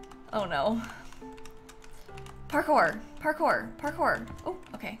 Oh no. Parkour, parkour, parkour. Oh,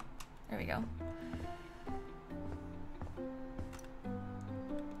 okay. There we go.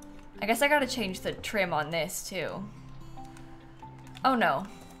 I guess I gotta change the trim on this too. Oh no,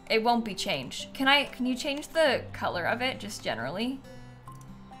 it won't be changed. Can you change the color of it just generally?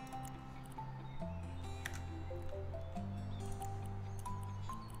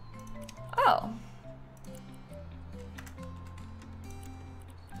 Oh.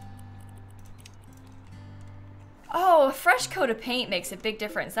 Oh, a fresh coat of paint makes a big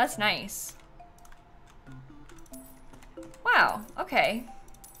difference. That's nice. Wow, okay.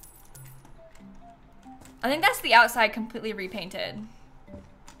 I think that's the outside completely repainted.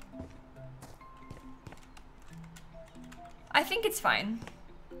 I think it's fine.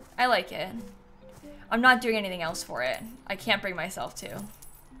 I like it. I'm not doing anything else for it. I can't bring myself to.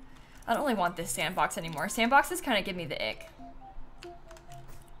 I don't really want this sandbox anymore. Sandboxes kind of give me the ick.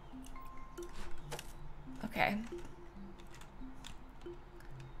 Okay.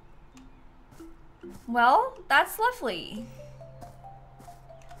 Well, that's lovely.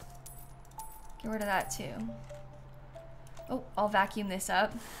 Get rid of that too. Oh, I'll vacuum this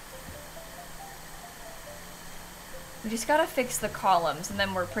up. We just gotta fix the columns and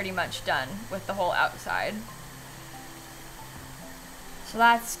then we're pretty much done with the whole outside. So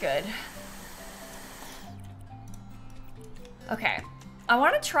that's good. Okay, I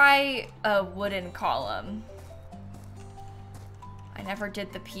wanna try a wooden column. I never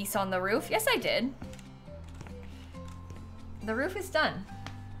did the piece on the roof. Yes, I did. The roof is done.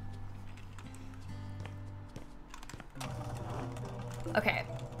 Okay,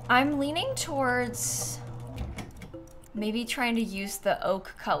 I'm leaning towards maybe trying to use the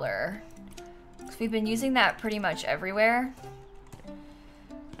oak color. 'Cause we've been using that pretty much everywhere.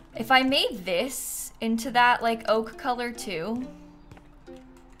 If I made this into that like oak color too,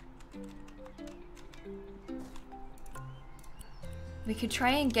 we could try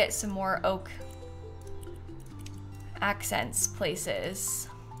and get some more oak accents places.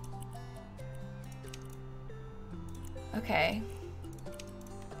 Okay.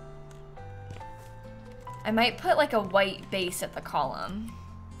 I might put like a white base at the column.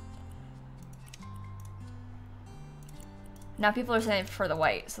 Now people are saying for the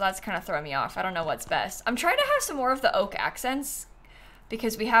white, so that's kind of throwing me off. I don't know what's best. I'm trying to have some more of the oak accents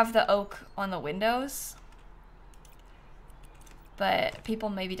because we have the oak on the windows. But people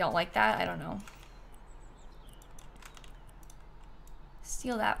maybe don't like that. I don't know.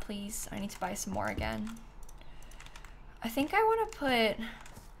 Steal that, please. I need to buy some more again. I think I want to put...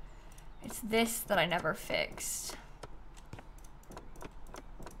 It's this that I never fixed.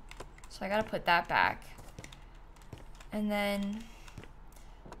 So I gotta put that back. And then...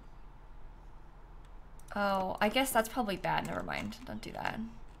 Oh, I guess that's probably bad. Never mind. Don't do that.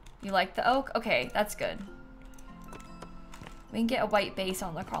 You like the oak? Okay, that's good. We can get a white base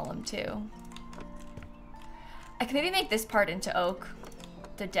on the column too. I can maybe make this part into oak.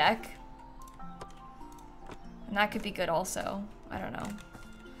 The deck. And that could be good also. I don't know.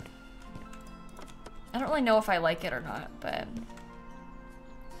 I don't really know if I like it or not, but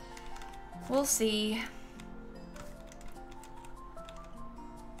we'll see.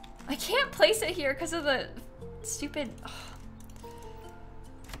 I can't place it here because of the stupid... Ugh.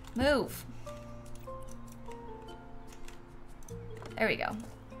 Move. There we go.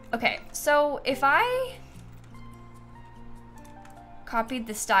 Okay, so if I copied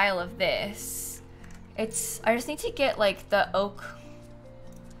the style of this, I just need to get like the oak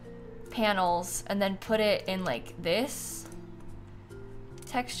panels and then put it in like this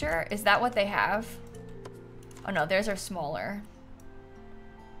texture. Is that what they have? Oh no, theirs are smaller.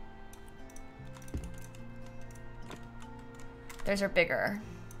 Theirs are bigger.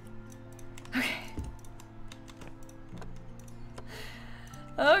 Okay.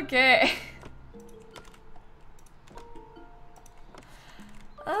 Okay.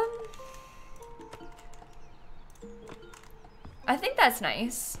 I think that's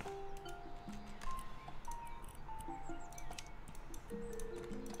nice.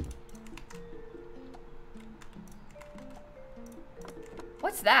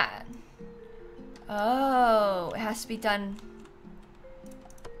 What's that? Oh, it has to be done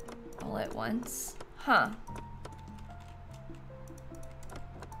all at once. Huh.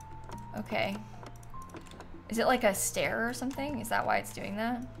 Okay. Is it like a stair or something? Is that why it's doing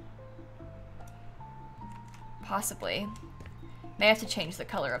that? Possibly. May have to change the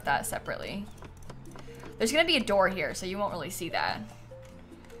color of that separately. There's gonna be a door here, so you won't really see that.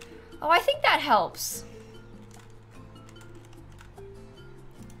 Oh, I think that helps.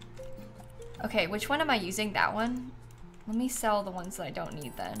 Okay, which one am I using? That one? Let me sell the ones that I don't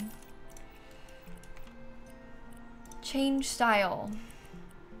need then. Change style.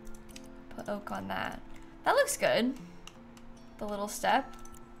 Put oak on that. That looks good. The little step.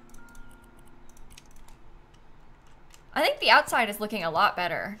 I think the outside is looking a lot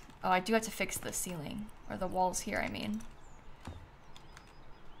better. Oh, I do have to fix the ceiling. Or the walls here, I mean.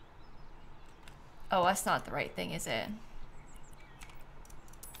 Oh, that's not the right thing, is it?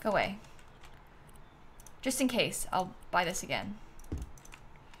 Go away. Just in case, I'll buy this again.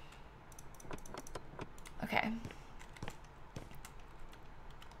 Okay.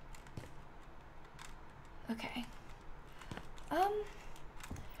 Okay.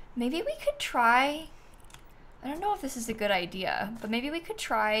 Maybe we could try... I don't know if this is a good idea, but maybe we could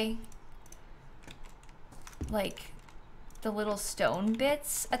try... like, the little stone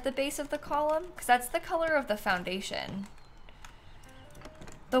bits at the base of the column, because that's the color of the foundation.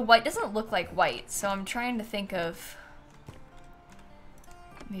 The white doesn't look like white, so I'm trying to think of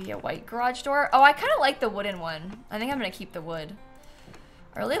maybe a white garage door. Oh, I kind of like the wooden one. I think I'm gonna keep the wood.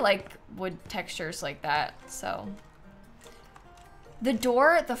 I really like wood textures like that, so. The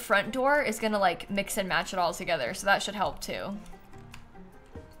door, the front door, is gonna like mix and match it all together, so that should help too.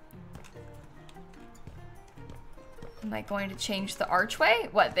 Am I going to change the archway?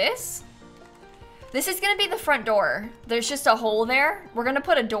 What, this? This is gonna be the front door. There's just a hole there. We're gonna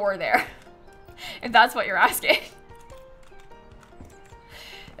put a door there. If that's what you're asking.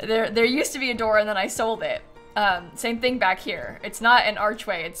 There used to be a door and then I sold it. Same thing back here. It's not an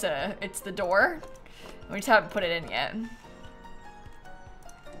archway, it's the door. We just haven't put it in yet.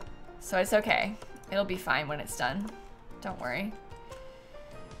 So it's okay. It'll be fine when it's done. Don't worry.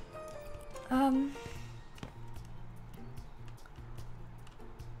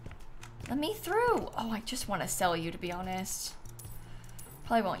 Let me through. Oh, I just want to sell you, to be honest.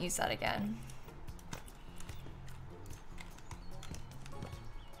 Probably won't use that again.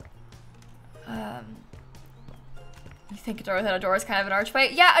 You think a door without a door is kind of an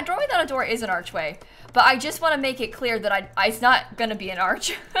archway? Yeah, a door without a door is an archway. But I just want to make it clear that it's not gonna be an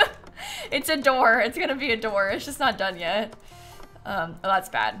arch. It's a door. It's gonna be a door. It's just not done yet. Oh, that's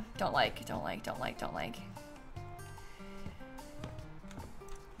bad. Don't like.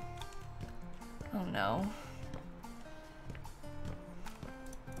 Oh no.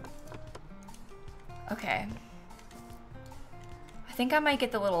 Okay. I think I might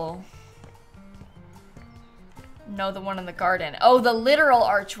get the little... No, the one in the garden. Oh, the literal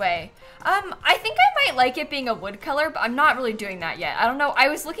archway. I think I might like it being a wood color, but I'm not really doing that yet. I don't know. I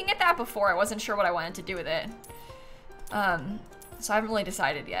was looking at that before. I wasn't sure what I wanted to do with it. So I haven't really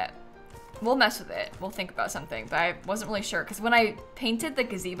decided yet. We'll mess with it. We'll think about something, but I wasn't really sure. Because when I painted the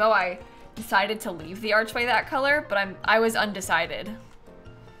gazebo, I decided to leave the archway that color, but I was undecided.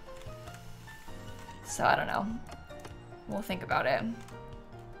 So I don't know. We'll think about it.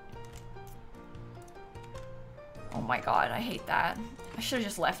 Oh my god, I hate that. I should have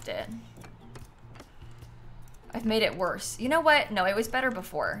just left it. I've made it worse. You know what? No, it was better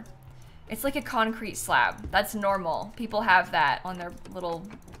before. It's like a concrete slab. That's normal. People have that on their little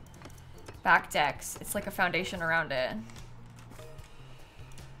back decks. It's like a foundation around it.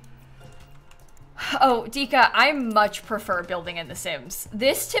 Oh, Dika, I much prefer building in The Sims.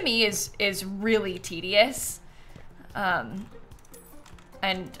 This to me is really tedious. And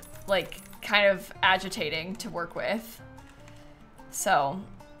like kind of agitating to work with. So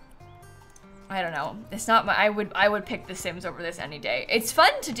I don't know. It's not my I would pick The Sims over this any day. It's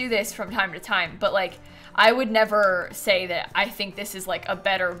fun to do this from time to time, but like I would never say that I think this is like a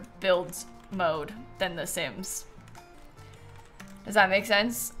better build mode than The Sims. Does that make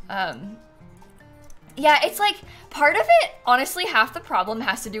sense? Yeah, it's like part of it, honestly, half the problem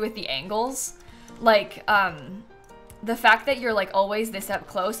has to do with the angles. Like, the fact that you're like always this up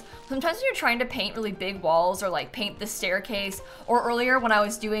close. Sometimes when you're trying to paint really big walls or like paint the staircase, or earlier when I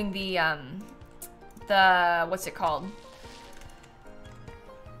was doing the what's it called?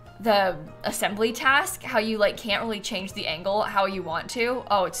 The assembly task, how you like can't really change the angle how you want to.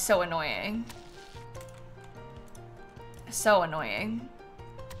 Oh, it's so annoying. So annoying.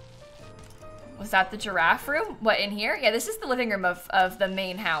 Was that the giraffe room? What, in here? Yeah, this is the living room of the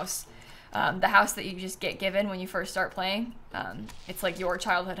main house. The house that you just get given when you first start playing. It's like your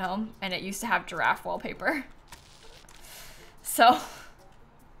childhood home, and it used to have giraffe wallpaper. So,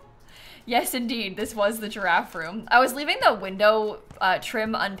 yes, indeed, this was the giraffe room. I was leaving the window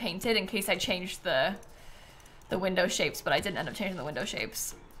trim unpainted in case I changed the window shapes, but I didn't end up changing the window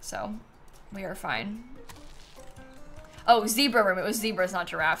shapes. So, we are fine. Oh, zebra room. It was zebras, not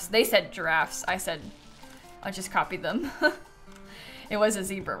giraffes. They said giraffes. I just copied them. It was a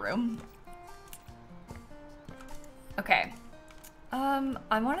zebra room. Okay.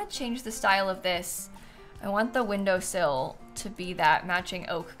 I want to change the style of this. I want the windowsill to be that matching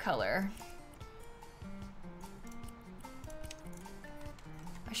oak color.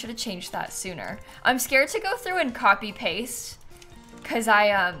 Should have changed that sooner. I'm scared to go through and copy paste because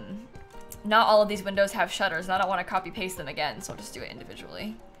not all of these windows have shutters and I don't want to copy paste them again, so I'll just do it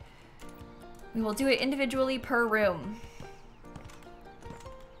individually. We will do it individually per room.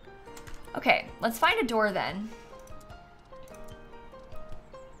 Okay, let's find a door then.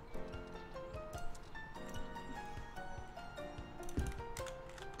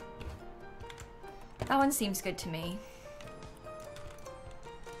 That one seems good to me.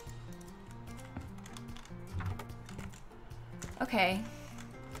 Okay.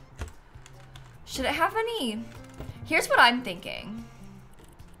 Should it have any? Here's what I'm thinking.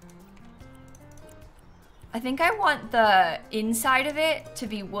 I think I want the inside of it to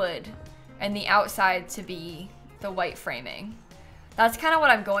be wood and the outside to be the white framing. That's kind of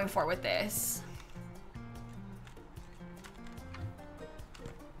what I'm going for with this.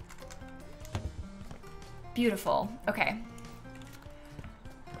 Beautiful. Okay.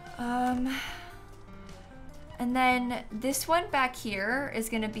 And then this one back here is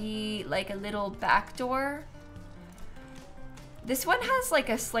gonna be like a little back door. This one has like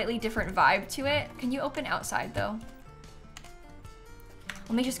a slightly different vibe to it. Can you open outside though?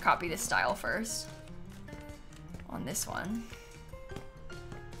 Let me just copy this style first on this one.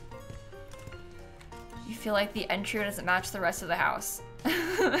 You feel like the entry doesn't match the rest of the house.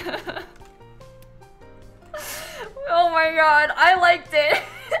 Oh my god, I liked it.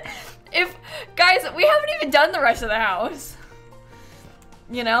 Guys, we haven't even done the rest of the house.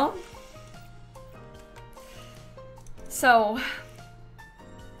 You know? So,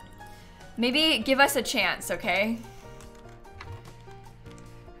 maybe give us a chance, okay?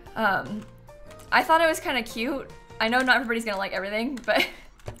 I thought it was kind of cute. I know not everybody's gonna like everything, but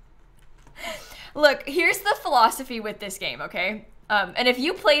look, here's the philosophy with this game, okay? And if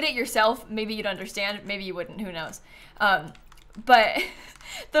you played it yourself, maybe you'd understand, maybe you wouldn't, who knows? But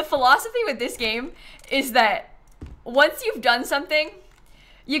the philosophy with this game is that once you've done something,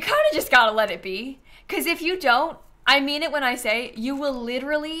 you kind of just gotta let it be. Because if you don't, I mean it when I say, you will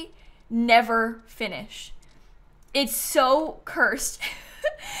literally never finish. It's so cursed.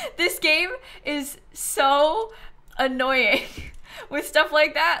 This game is so annoying with stuff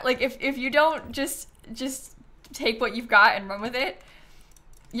like that. Like if you don't just take what you've got and run with it,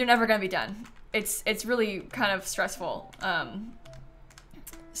 you're never gonna be done. It's really kind of stressful.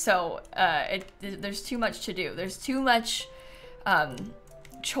 There's too much to do. There's too much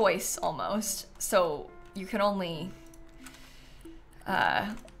choice almost. So you can only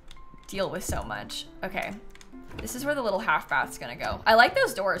deal with so much. Okay, this is where the little half bath's gonna go. I like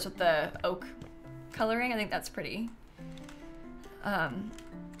those doors with the oak coloring. I think that's pretty. And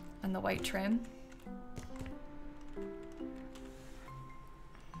the white trim.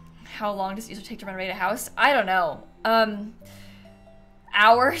 How long does it usually take to renovate a house? I don't know.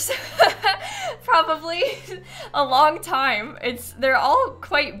 Hours? Probably. A long time. They're all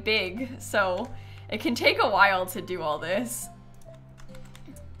quite big, so it can take a while to do all this.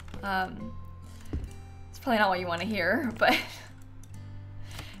 It's probably not what you want to hear, but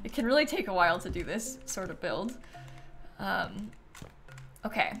it can really take a while to do this sort of build.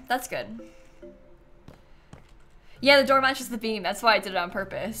 Okay, that's good. Yeah, the door matches the beam. That's why I did it on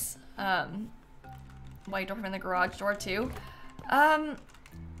purpose. White door from the garage door too.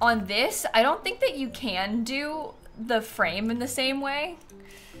 On this, I don't think that you can do the frame in the same way.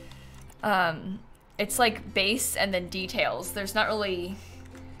 It's like base and then details. There's not really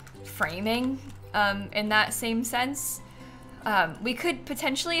framing in that same sense. We could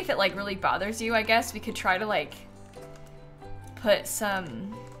potentially, if it like really bothers you, I guess, we could try to like put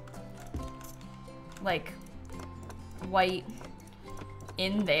some like white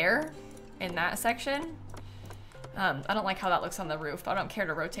in there in that section. I don't like how that looks on the roof, but I don't care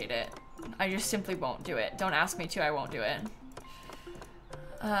to rotate it. I just simply won't do it. Don't ask me to, I won't do it.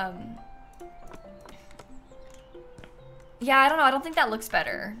 Yeah, I don't know. I don't think that looks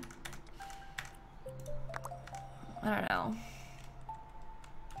better. I don't know.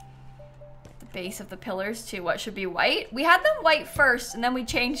 The base of the pillars to what should be white. We had them white first and then we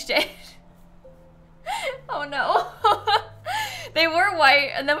changed it. Oh no. They were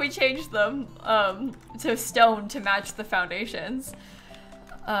white and then we changed them to stone to match the foundations.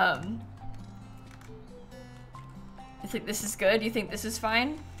 You think this is good? You think this is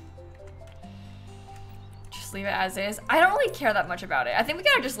fine? Just leave it as is. I don't really care that much about it. I think we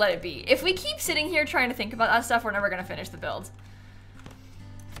gotta just let it be. If we keep sitting here trying to think about that stuff, we're never gonna finish the build.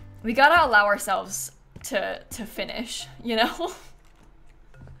 We gotta allow ourselves to finish, you know?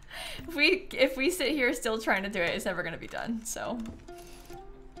 If we sit here still trying to do it, it's never gonna be done, so.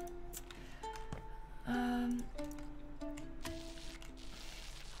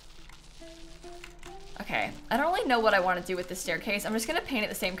 Okay, I don't really know what I want to do with the staircase. I'm just gonna paint it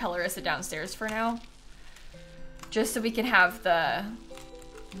the same color as the downstairs for now. Just so we can have the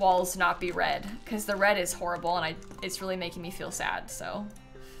walls not be red, because the red is horrible and it's really making me feel sad, so.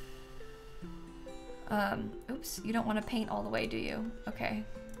 Oops, you don't want to paint all the way, do you? Okay.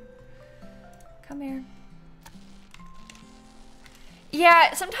 Come here.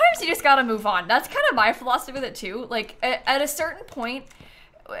 Yeah, sometimes you just gotta move on. That's kind of my philosophy with it too. Like, at a certain point,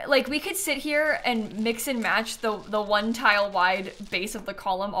 like, we could sit here and mix and match the one tile wide base of the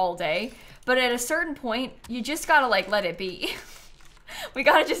column all day, but at a certain point, you just gotta, like, let it be. We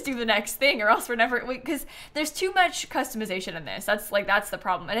gotta just do the next thing, or else we're never, because there's too much customization in this. That's the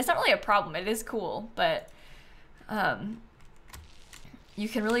problem. And it's not really a problem, it is cool, but you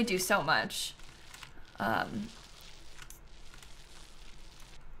can really do so much.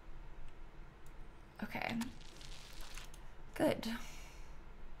 Okay. Good.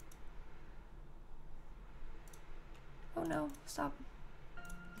 Oh no, stop.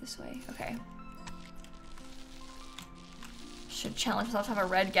 This way, okay. Should challenge myself to have a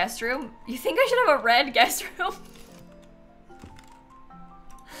red guest room. You think I should have a red guest room?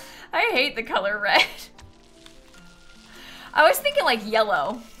 I hate the color red. I was thinking like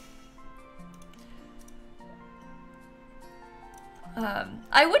yellow.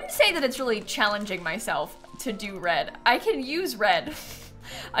 I wouldn't say that it's really challenging myself to do red. I can use red.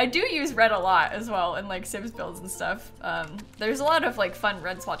 I do use red a lot as well in like Sims builds and stuff. There's a lot of like fun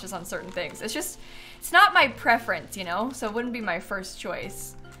red swatches on certain things. It's just, it's not my preference, you know? So it wouldn't be my first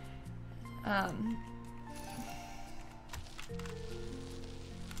choice.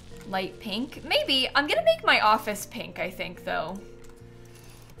 Light pink? Maybe. I'm gonna make my office pink, I think, though.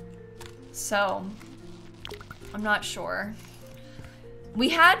 So, I'm not sure. We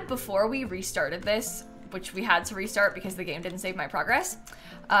had, before we restarted this, which we had to restart because the game didn't save my progress,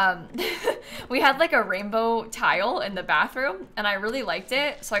 we had like a rainbow tile in the bathroom, and I really liked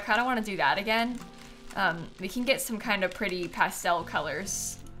it, so I kind of want to do that again. We can get some kind of pretty pastel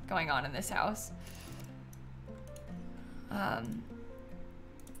colors going on in this house.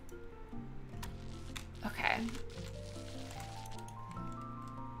 Okay.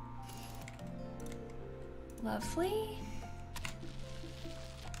 Lovely.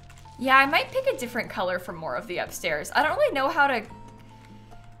 Yeah, I might pick a different color for more of the upstairs. I don't really know how to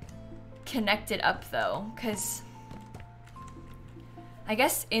connect it up though, because I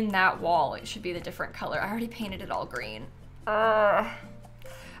guess in that wall it should be the different color. I already painted it all green. I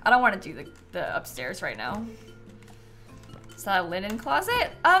don't want to do the upstairs right now. Is that a linen closet?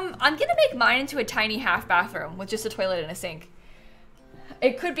 I'm gonna make mine into a tiny half bathroom with just a toilet and a sink.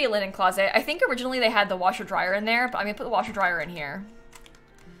 It could be a linen closet. I think originally they had the washer dryer in there, but I'm gonna put the washer dryer in here.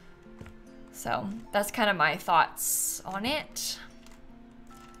 So that's kind of my thoughts on it.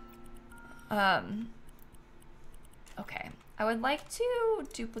 Okay, I would like to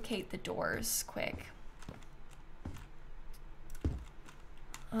duplicate the doors quick.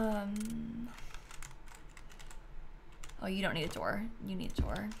 Oh, you don't need a door. You need a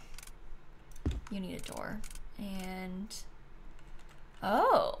door. You need a door. And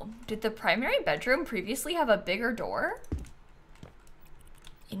oh, did the primary bedroom previously have a bigger door?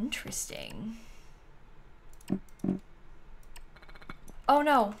 Interesting. Oh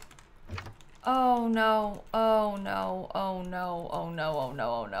no. Oh no. Oh no. Oh no. Oh no. Oh no.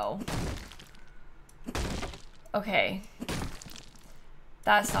 Oh no. Okay.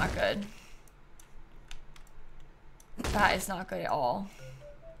 That's not good. That is not good at all.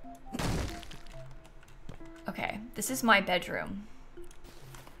 Okay, this is my bedroom.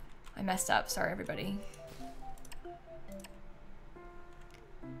 I messed up. Sorry, everybody.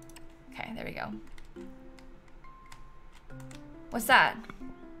 Okay, there we go. What's that?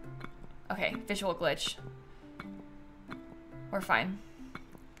 Okay, visual glitch. We're fine.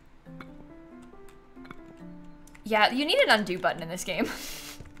 Yeah, you need an undo button in this game.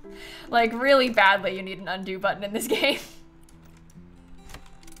 Like, really badly you need an undo button in this game.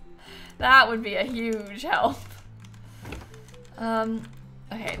 That would be a huge help.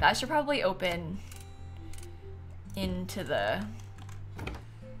 Okay, that should probably open into the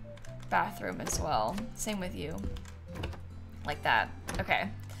bathroom as well. Same with you. Like that. Okay.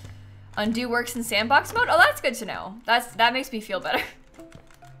 Undo works in sandbox mode? Oh, that's good to know. That makes me feel better.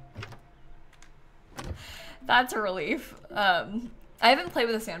 That's a relief. I haven't played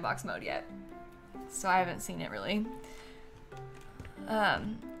with a sandbox mode yet, so I haven't seen it really.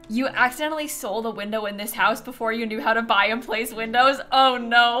 You accidentally sold a window in this house before you knew how to buy and place windows? Oh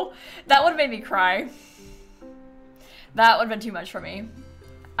no. That would have made me cry. That would have been too much for me.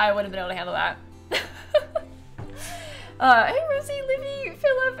 I would have been able to handle that. Hey, Rosie, Libby,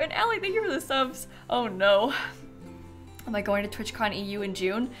 Philip, and Allie, thank you for the subs. Oh no. Am I going to TwitchCon EU in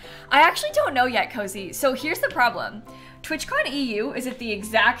June? I actually don't know yet, Cozy. So here's the problem. TwitchCon EU is at the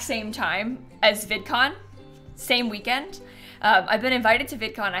exact same time as VidCon, same weekend. I've been invited to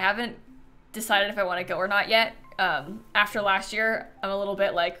VidCon. I haven't decided if I want to go or not yet. After last year, I'm a little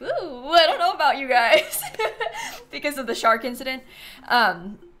bit like, ooh, I don't know about you guys because of the shark incident,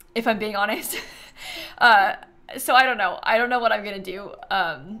 if I'm being honest. So I don't know. I don't know what I'm going to do.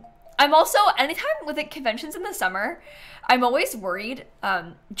 I'm also, anytime with the conventions in the summer, I'm always worried,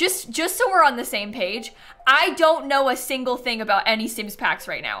 just so we're on the same page, I don't know a single thing about any Sims packs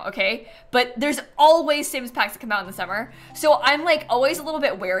right now, okay? But there's always Sims packs that come out in the summer. So I'm like always a little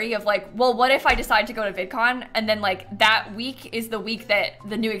bit wary of like, well, what if I decide to go to VidCon and then like that week is the week that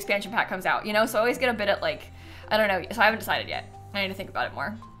the new expansion pack comes out, you know? So I always get a bit at like, I don't know, so I haven't decided yet. I need to think about it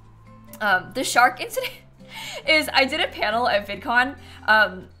more. The shark incident is I did a panel at VidCon,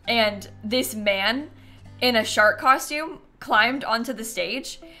 and this man in a shark costume climbed onto the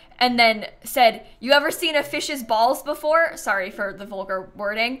stage and then said, "You ever seen a fish's balls before?" Sorry for the vulgar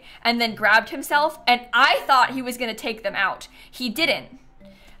wording. And then grabbed himself, and I thought he was gonna take them out. He didn't.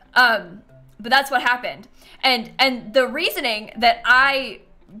 But that's what happened. And the reasoning that I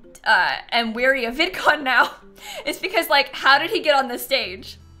am wary of VidCon now is because, like, how did he get on the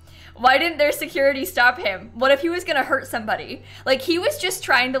stage? Why didn't their security stop him? What if he was gonna hurt somebody? Like, he was just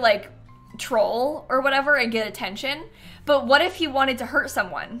trying to, like, troll or whatever and get attention. But what if he wanted to hurt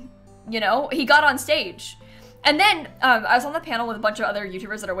someone? You know? He got on stage. And then I was on the panel with a bunch of other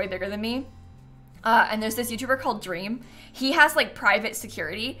YouTubers that are way bigger than me. And there's this YouTuber called Dream. He has, like, private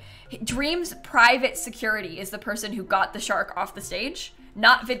security. Dream's private security is the person who got the shark off the stage,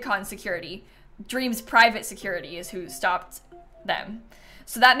 not VidCon security. Dream's private security is who stopped them.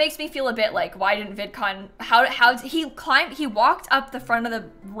 So that makes me feel a bit like, why didn't VidCon, how he walked up the front of the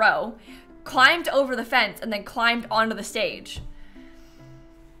row, climbed over the fence, and then climbed onto the stage.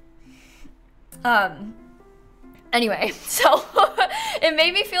 Anyway, so it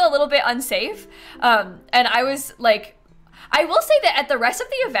made me feel a little bit unsafe. And I was like, I will say that at the rest of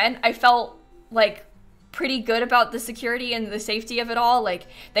the event, I felt like pretty good about the security and the safety of it all. Like,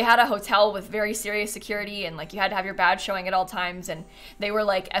 they had a hotel with very serious security, and like you had to have your badge showing at all times, and they were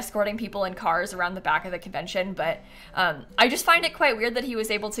like escorting people in cars around the back of the convention. But I just find it quite weird that he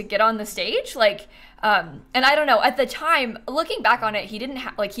was able to get on the stage, like, and I don't know, at the time, looking back on it, he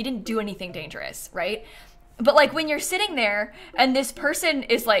didn't do anything dangerous, right? But like when you're sitting there and this person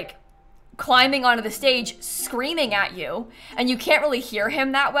is like climbing onto the stage screaming at you, and you can't really hear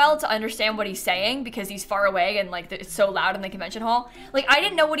him that well to understand what he's saying because he's far away and like it's so loud in the convention hall. Like, I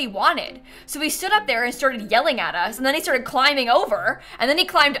didn't know what he wanted. So he stood up there and started yelling at us, and then he started climbing over, and then he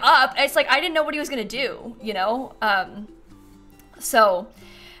climbed up, and it's like I didn't know what he was gonna do, you know? So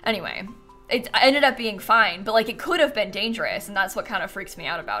anyway, it ended up being fine, but like it could have been dangerous, and that's what kind of freaks me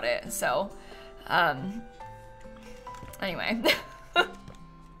out about it. So anyway.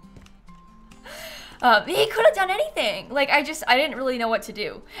 He could have done anything. Like, I didn't really know what to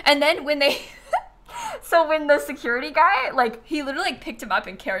do. And then when they, so when the security guy, like, he literally like, picked him up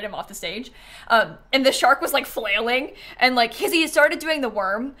and carried him off the stage, and the shark was like flailing, and like, he started doing the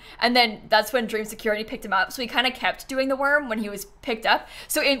worm, and then that's when Dream Security picked him up, so he kind of kept doing the worm when he was picked up.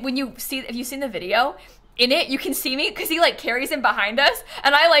 So if you've seen the video, in it, you can see me, because he like carries him behind us,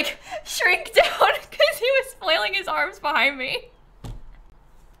 and I like shrink down, because he was flailing his arms behind me.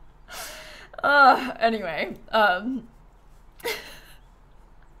 Anyway,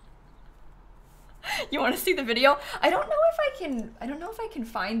 you want to see the video? I don't know if I can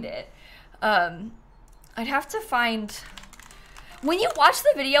find it. I'd have to find, when you watch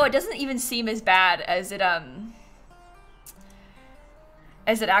the video, it doesn't even seem as bad as it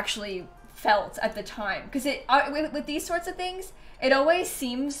actually felt at the time. Because with these sorts of things, it always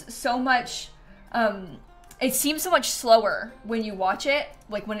seems so much, it seems so much slower when you watch it,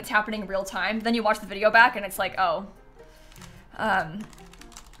 like when it's happening in real time. Then you watch the video back and it's like, oh,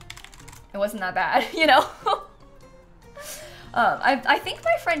 it wasn't that bad, you know? I think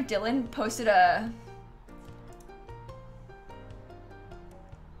my friend Dylan posted a,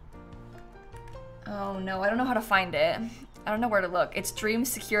 oh no, I don't know how to find it. I don't know where to look. It's Dream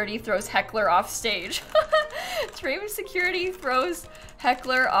Security throws heckler off stage. Dream Security throws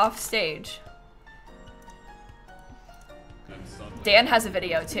heckler off stage. Dan has a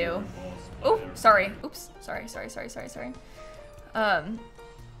video too. Oh, sorry. Oops. Sorry.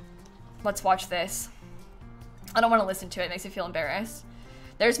 Let's watch this. I don't want to listen to it. It makes me feel embarrassed.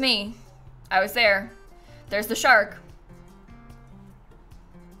 There's me. I was there. There's the shark.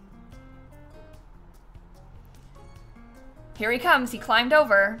 Here he comes. He climbed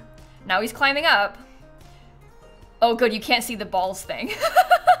over. Now he's climbing up. Oh, good. You can't see the balls thing.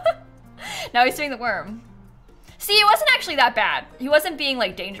 Now he's doing the worm. See, it wasn't actually that bad. He wasn't being,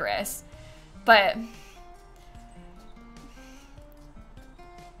 like, dangerous. But...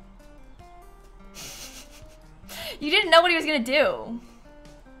 you didn't know what he was gonna do.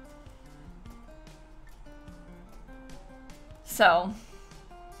 So...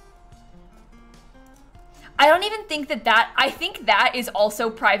 I don't even think that I think that is also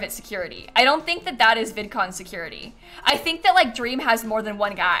private security. I don't think that is VidCon security. I think that, like, Dream has more than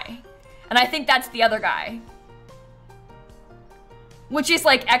one guy. And I think that's the other guy. Which is,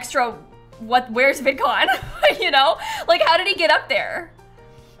 like, extra, where's VidCon? You know? Like, how did he get up there?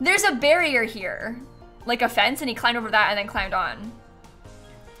 There's a barrier here. Like a fence, and he climbed over that and then climbed on.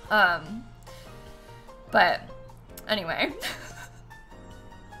 But, anyway.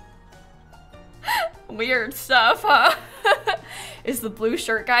 Weird stuff, huh? Is the blue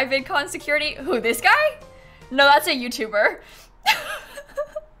shirt guy VidCon security? Who, this guy? No, that's a YouTuber.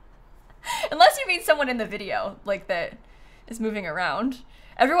 Unless you mean someone in the video, like, that is moving around.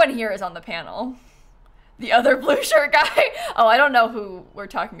 Everyone here is on the panel. The other blue shirt guy? Oh, I don't know who we're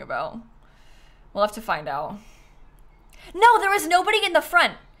talking about. We'll have to find out. No, there was nobody in the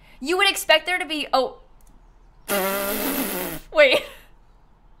front. You would expect there to be, oh. Wait.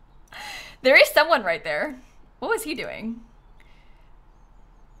 There is someone right there. What was he doing?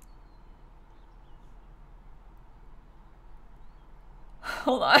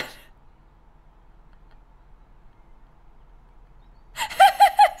 Hold on. He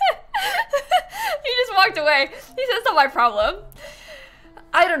just walked away. He said, "It's not my problem."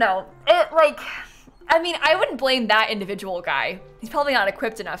 I don't know. It, like, I mean, I wouldn't blame that individual guy. He's probably not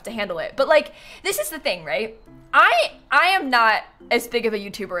equipped enough to handle it. But, like, this is the thing, right? I am not as big of a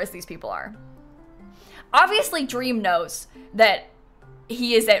YouTuber as these people are. Obviously, Dream knows that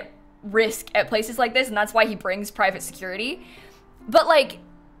he is at risk at places like this, and that's why he brings private security. But, like,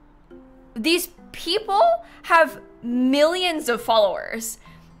 these people have millions of followers.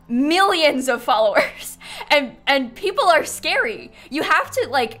 Millions of followers. And people are scary. You have to,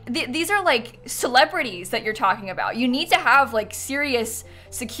 like, these are, like, celebrities that you're talking about. You need to have, like, serious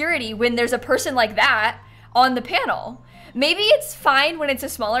security when there's a person like that on the panel. Maybe it's fine when it's a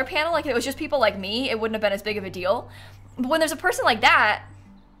smaller panel, like if it was just people like me, it wouldn't have been as big of a deal. But when there's a person like that,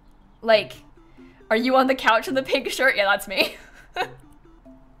 like, are you on the couch in the pink shirt? Yeah, that's me.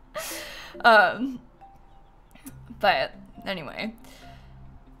 But anyway,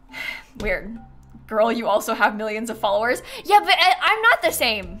 weird. Girl, you also have millions of followers. Yeah, but I'm not the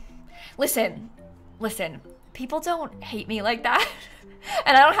same. Listen, people don't hate me like that.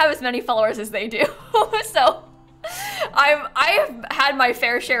 And I don't have as many followers as they do. So I've had my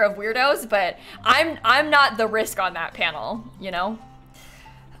fair share of weirdos, but I'm not the risk on that panel, you know?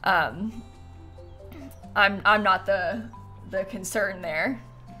 I'm not the concern there,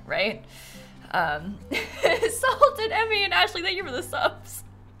 right? Salted Emmy and Ashley, thank you for the subs.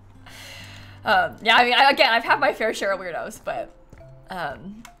 Yeah, I mean, again, I've had my fair share of weirdos, but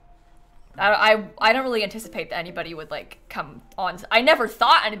I don't really anticipate that anybody would, like, come on. I never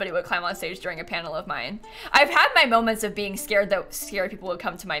thought anybody would climb on stage during a panel of mine. I've had my moments of being scared that scary people would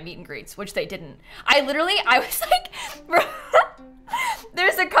come to my meet and greets, which they didn't. I was like,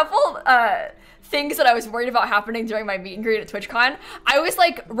 there's a couple things that I was worried about happening during my meet and greet at TwitchCon. I was,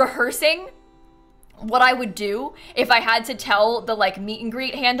 like, rehearsing what I would do if I had to tell the, like, meet and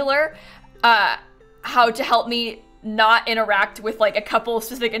greet handler how to help me not interact with, like, a couple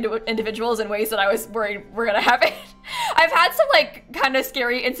specific individuals in ways that I was worried were gonna happen. I've had some, like, kind of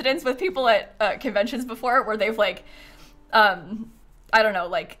scary incidents with people at conventions before where they've, like, I don't know,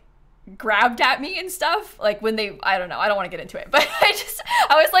 like, grabbed at me and stuff. Like, when they, I don't know, I don't want to get into it, but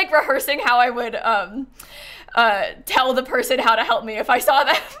I was, like, rehearsing how I would tell the person how to help me if I saw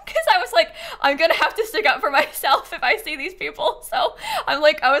them, because I was like, I'm gonna have to stick up for myself if I see these people. So I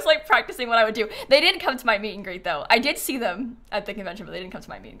was like practicing what I would do. They didn't come to my meet and greet though. I did see them at the convention, but they didn't come to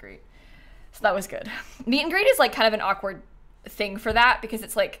my meet and greet. So that was good. Meet and greet is, like, kind of an awkward thing for that, because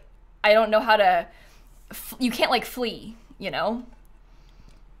it's like, I don't know how to, you can't, like, flee, you know?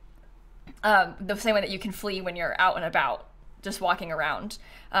 The same way that you can flee when you're out and about, just walking around.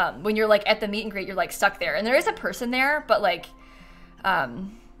 When you're, like, at the meet and greet, you're, like, stuck there. And there is a person there, but, like,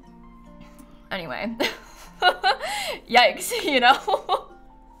 anyway. Yikes, you know?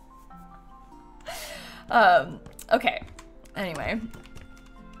 Okay. Anyway.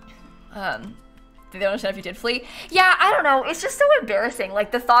 Did they understand if you did flee? Yeah, I don't know. It's just so embarrassing.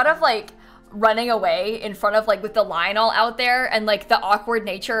 Like, the thought of, like, running away in front of, like, with the line all out there, and, like, the awkward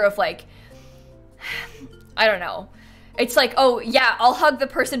nature of, like, I don't know. it's like, oh yeah, I'll hug the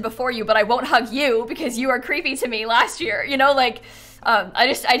person before you, but I won't hug you because you were creepy to me last year. You know, like,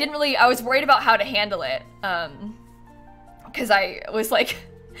 I was worried about how to handle it. Because I was like,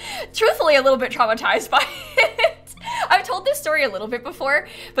 truthfully a little bit traumatized by it. I've told this story a little bit before,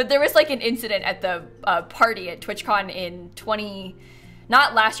 but there was like an incident at the party at TwitchCon in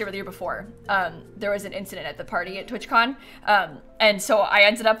not last year, but the year before. There was an incident at the party at TwitchCon. And so I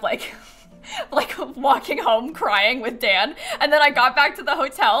ended up like walking home crying with Dan, and then I got back to the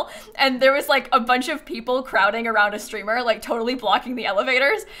hotel and there was like a bunch of people crowding around a streamer, like totally blocking the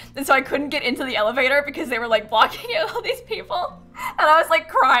elevators, and so I couldn't get into the elevator because they were like blocking all these people, and I was like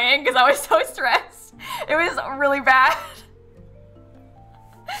crying because I was so stressed. It was really bad.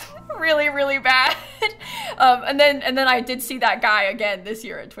 really bad. And then I did see that guy again this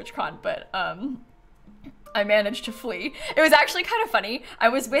year at TwitchCon, but I managed to flee. It was actually kind of funny. I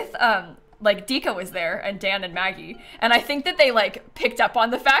was with like Dika was there and Dan and Maggie, and I think that they like picked up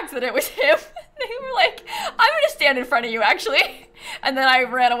on the fact that it was him. They were like, I'm gonna stand in front of you actually. And then I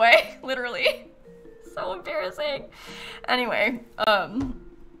ran away, literally. So embarrassing. Anyway,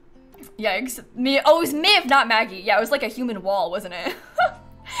 yeah, it was Miv, not Maggie. Yeah, it was like a human wall, wasn't it?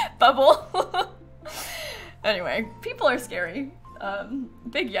 Bubble. Anyway, people are scary.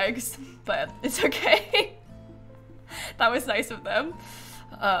 Big yikes, but it's okay. That was nice of them.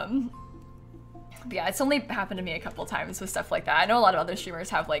 But yeah, it's only happened to me a couple times with stuff like that. I know a lot of other streamers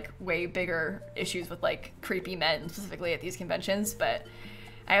have like way bigger issues with like creepy men specifically at these conventions, but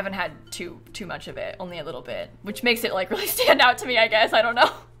I haven't had too much of it, only a little bit, which makes it like really stand out to me, I guess. I don't know.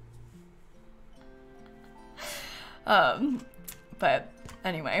 But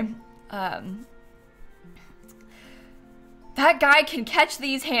anyway, that guy can catch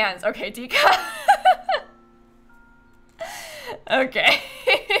these hands. Okay, Dika. Okay.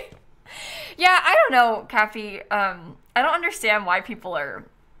 Yeah, I don't know, Kathy. I don't understand why people are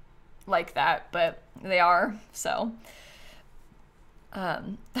like that, but they are, so.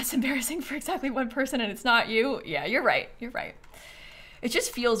 That's embarrassing for exactly one person and it's not you. Yeah, you're right. You're right. It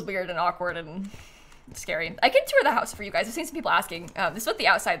just feels weird and awkward and scary. I can tour the house for you guys. I've seen some people asking. This is what the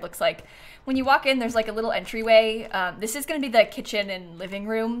outside looks like. When you walk in, there's like a little entryway. This is going to be the kitchen and living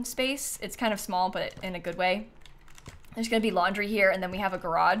room space. It's kind of small, but in a good way. There's going to be laundry here, and then we have a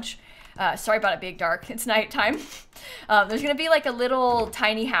garage. Sorry about it being dark. It's nighttime. There's going to be like a little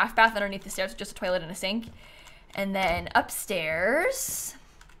tiny half bath underneath the stairs with just a toilet and a sink. And then upstairs,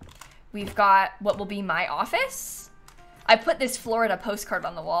 we've got what will be my office. I put this Florida postcard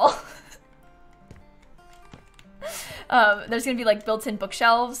on the wall. There's gonna be like built-in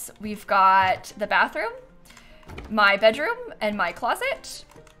bookshelves. We've got the bathroom, my bedroom, and my closet.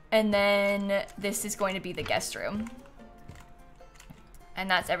 And then this is going to be the guest room. And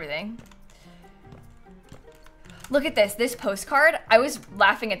that's everything. Look at this postcard. I was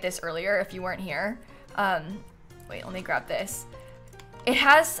laughing at this earlier if you weren't here. Wait, let me grab this. It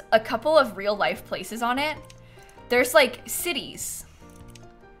has a couple of real life places on it. There's like cities.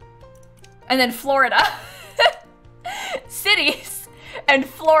 And then Florida. Cities and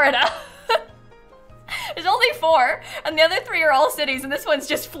Florida. There's only 4, and the other 3 are all cities, and this one's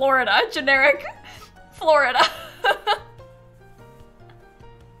just Florida, generic Florida.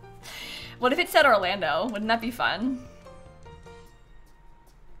 What if it said Orlando? Wouldn't that be fun?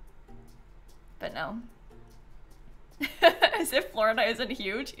 But no. As if Florida isn't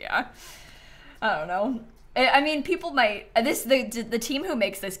huge, yeah. I don't know. I mean, people might, the team who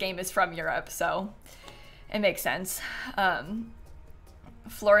makes this game is from Europe, so it makes sense.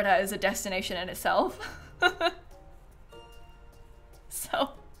 Florida is a destination in itself.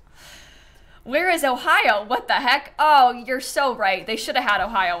 So, where is Ohio? What the heck? Oh, you're so right. They should have had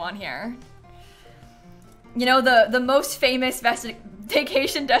Ohio on here. You know, the most famous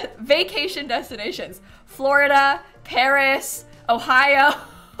vacation destinations. Florida, Paris, Ohio.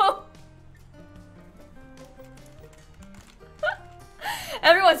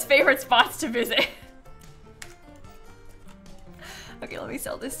 Everyone's favorite spots to visit. Okay, let me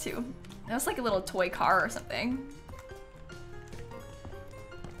sell this too. That's like a little toy car or something.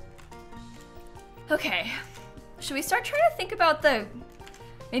 Okay, should we start trying to think about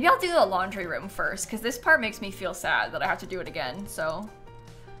maybe I'll do the laundry room first, because this part makes me feel sad that I have to do it again, so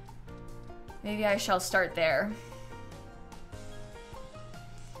maybe I shall start there.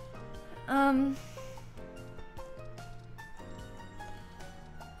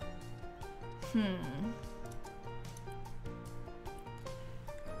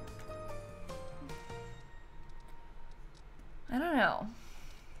 I don't know.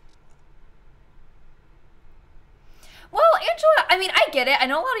 Well, Angela, I mean, I get it. I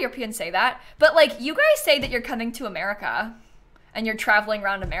know a lot of Europeans say that, but like you guys say that you're coming to America and you're traveling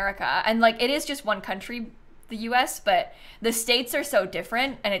around America, and like it is just one country, the US, but the states are so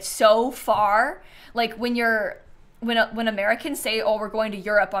different and it's so far. Like when Americans say, oh, we're going to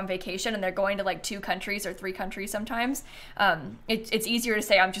Europe on vacation, and they're going to like 2 countries or 3 countries sometimes, it's easier to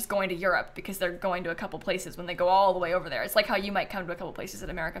say I'm just going to Europe because they're going to a couple places when they go all the way over there. It's like how you might come to a couple places in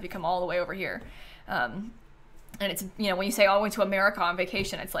America if you come all the way over here. And it's, you know, when you say, oh, I went to America on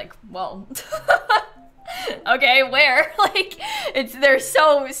vacation, it's like, well, okay, where? Like, they're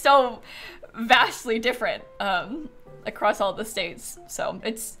so vastly different across all the states. So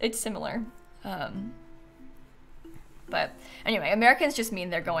it's similar. But anyway, Americans just mean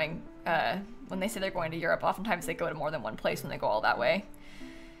they're going, when they say they're going to Europe, oftentimes they go to more than one place when they go all that way.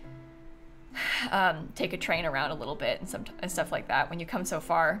 Take a train around a little bit and stuff like that when you come so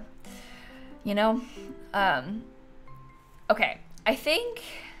far, you know? Okay, I think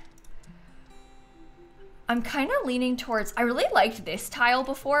I'm kind of leaning towards, I really liked this tile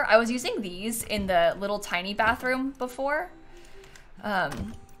before. I was using these in the little tiny bathroom before.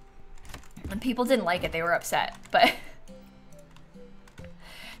 And people didn't like it, they were upset, but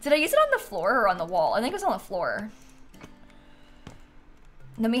did I use it on the floor or on the wall? I think it was on the floor.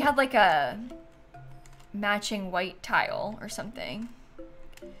 And then we had like a matching white tile or something.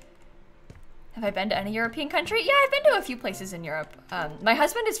 Have I been to any European country? Yeah, I've been to a few places in Europe. My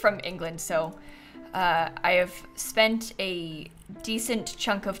husband is from England, so I have spent a decent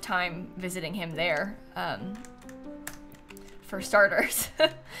chunk of time visiting him there, for starters.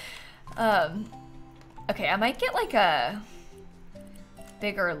 Okay, I might get like a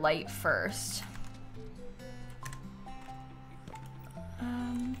bigger light first.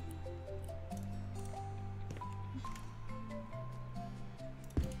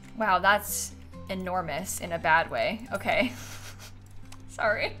 Wow, that's enormous in a bad way. Okay.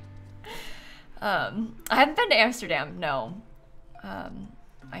 Sorry. I haven't been to Amsterdam, no.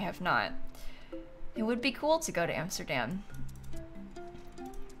 I have not. It would be cool to go to Amsterdam,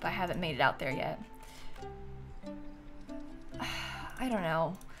 but I haven't made it out there yet. I don't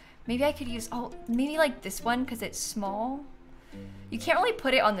know. Maybe I could use, oh, maybe like this one because it's small. You can't really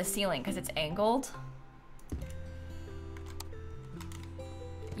put it on the ceiling because it's angled.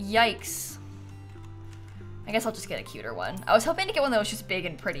 Yikes. I guess I'll just get a cuter one. I was hoping to get one that was just big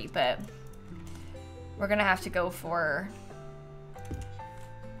and pretty, but we're gonna have to go for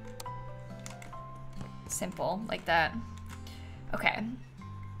simple, like that. Okay.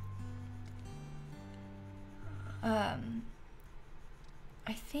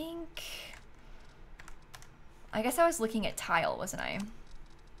 I think, I guess I was looking at tile, wasn't I?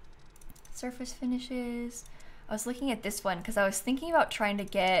 Surface finishes. I was looking at this one because I was thinking about trying to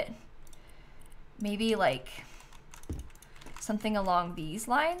get maybe like something along these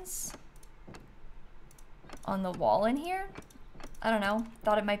lines on the wall in here. I don't know,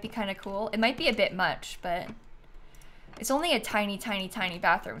 thought it might be kind of cool. It might be a bit much, but it's only a tiny, tiny, tiny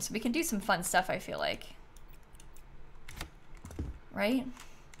bathroom, so we can do some fun stuff, I feel like. Right?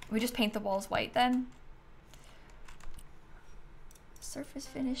 We just paint the walls white then? Surface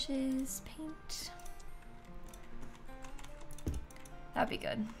finishes, paint. That'd be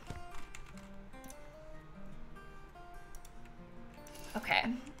good. Okay.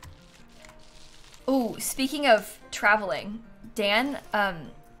 Oh, speaking of traveling, Dan,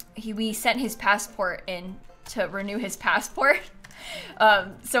 we sent his passport in to renew his passport.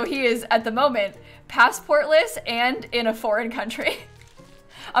 So he is, at the moment, passportless and in a foreign country.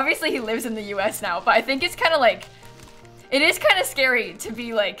 Obviously, he lives in the US now, but I think it's kind of like, it is kind of scary to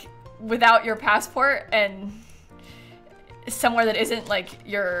be like without your passport and somewhere that isn't like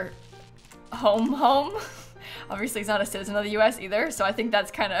your home. Obviously, he's not a citizen of the US either, so I think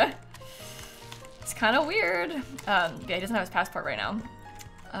that's kind of, it's kind of weird. Yeah, he doesn't have his passport right now.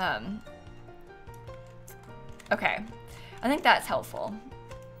 Okay, I think that's helpful.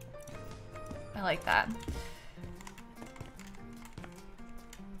 I like that.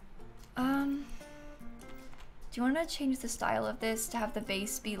 Do you want to change the style of this to have the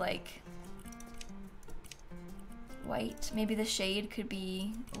base be like white? Maybe the shade could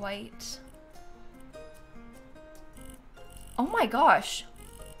be white. Oh my gosh.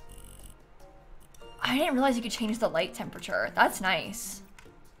 I didn't realize you could change the light temperature. That's nice.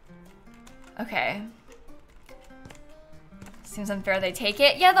 Okay. Seems unfair they take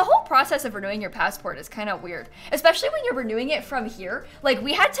it. Yeah, the whole process of renewing your passport is kind of weird. Especially when you're renewing it from here. Like,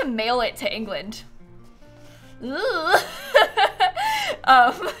 we had to mail it to England.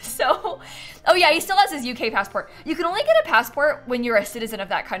 So, oh yeah, he still has his UK passport. You can only get a passport when you're a citizen of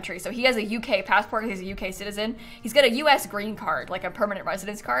that country. So he has a UK passport because he's a UK citizen. He's got a US green card, like a permanent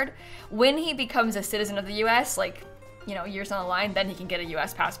residence card. When he becomes a citizen of the US, like, you know, years down the line, then he can get a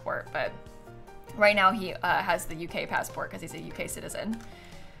US passport. But right now he has the UK passport because he's a UK citizen.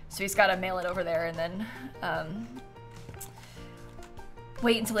 So he's got to mail it over there and then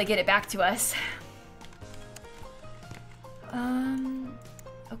wait until they get it back to us.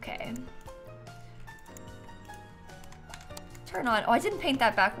 Okay. Turn on. Oh, I didn't paint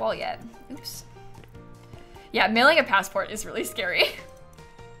that back wall yet. Oops. Yeah, mailing a passport is really scary.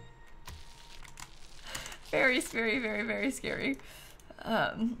 Very scary, very, very scary.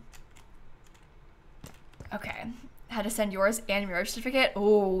 Okay. How to send yours and your marriage certificate?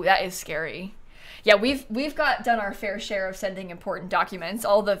 Oh, that is scary. Yeah, we've got done our fair share of sending important documents.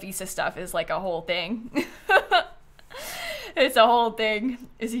 All the visa stuff is like a whole thing. It's a whole thing.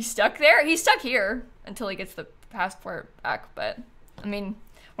 Is he stuck there? He's stuck here until he gets the passport back, but I mean,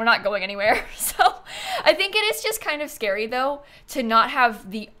 we're not going anywhere. So I think it is just kind of scary though to not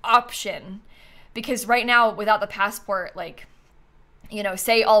have the option, because right now without the passport, like, you know,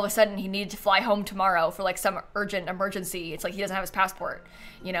 say all of a sudden he needed to fly home tomorrow for like some urgent emergency. It's like he doesn't have his passport,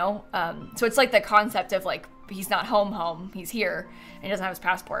 you know? So it's like the concept of like, he's not home, he's here, and he doesn't have his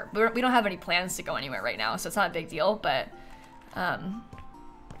passport. We don't have any plans to go anywhere right now, so it's not a big deal, but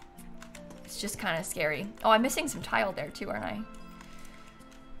it's just kind of scary. Oh, I'm missing some tile there too, aren't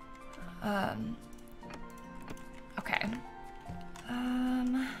I? Okay.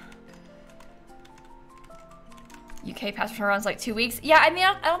 UK passport runs like 2 weeks. Yeah, I mean,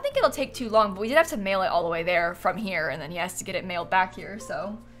 I don't think it'll take too long, but we did have to mail it all the way there from here, and then he has to get it mailed back here,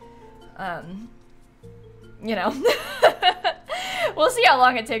 so, you know. We'll see how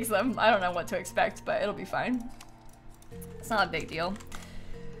long it takes them. I don't know what to expect, but it'll be fine. It's not a big deal.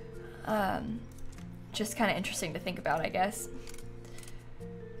 Just kind of interesting to think about, I guess.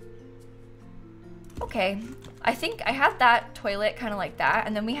 Okay, I think I had that toilet kind of like that,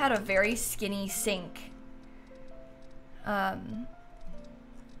 and then we had a very skinny sink.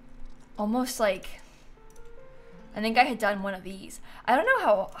 Almost like, I think I had done one of these. I don't know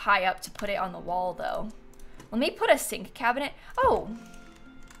how high up to put it on the wall though. Let me put a sink cabinet. Oh.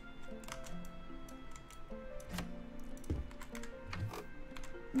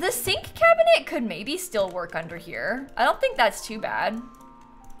 The sink cabinet could maybe still work under here. I don't think that's too bad.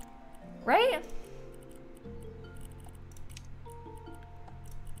 Right?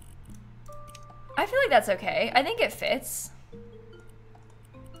 I feel like that's okay. I think it fits.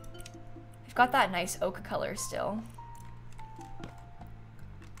 We've got that nice oak color still.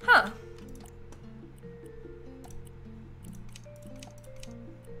 Huh.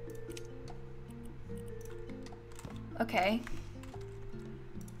 Okay.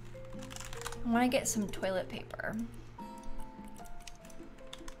 I want to get some toilet paper.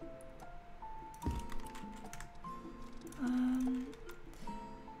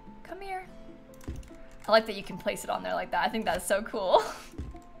 Come here. I like that you can place it on there like that. I think that's so cool.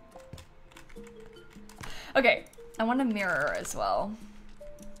 Okay, I want a mirror as well.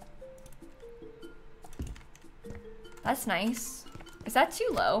 That's nice. Is that too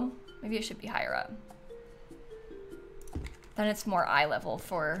low? Maybe it should be higher up. Then it's more eye level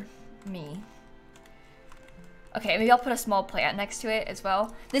for me. Okay, maybe I'll put a small plant next to it as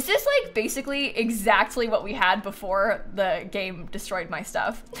well. This is like basically exactly what we had before the game destroyed my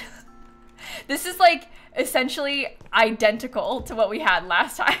stuff. This is like essentially identical to what we had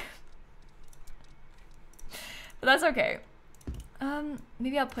last time. But that's okay.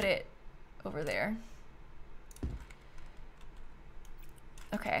 Maybe I'll put it over there.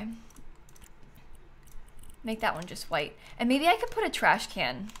 Okay. Make that one just white. And maybe I could put a trash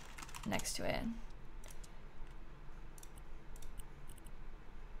can next to it.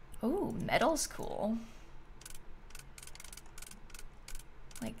 Ooh, metal's cool.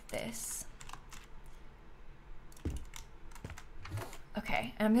 Like this.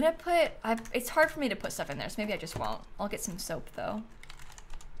 Okay, and I'm gonna put, it's hard for me to put stuff in there, so maybe I just won't. I'll get some soap though.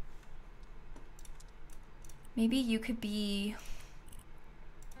 Maybe you could be,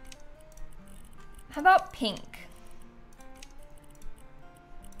 how about pink?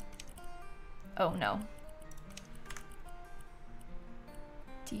 Oh no.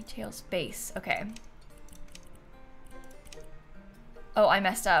 Details base, okay. Oh, I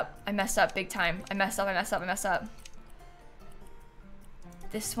messed up. I messed up big time. I messed up.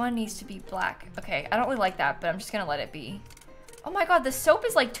 This one needs to be black. Okay, I don't really like that, but I'm just gonna let it be. Oh my god, the soap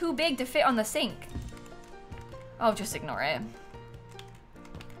is like too big to fit on the sink. Oh, just ignore it.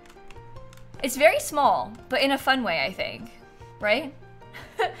 It's very small, but in a fun way, I think. Right?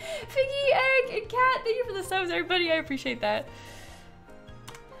 Figgy, Egg, and Cat, thank you for the subs, everybody. I appreciate that.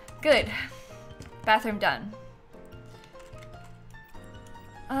 Good. Bathroom done.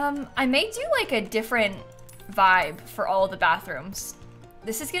 I may do like a different vibe for all the bathrooms.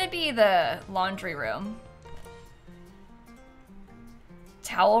 This is gonna be the laundry room.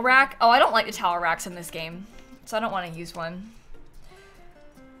 Towel rack? Oh, I don't like the towel racks in this game, so I don't want to use one.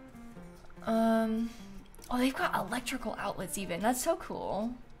 Oh, they've got electrical outlets even. That's so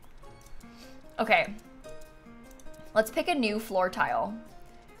cool. Okay. Let's pick a new floor tile.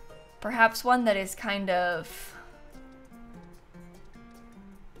 Perhaps one that is kind of...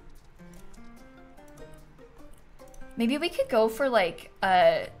 Maybe we could go for like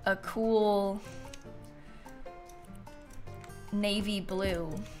a cool navy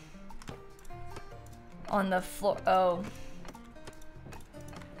blue on the floor. Oh.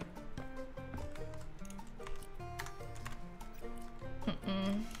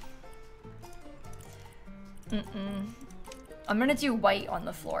 I'm gonna do white on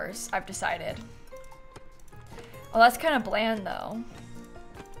the floors, I've decided. Oh, that's kind of bland though.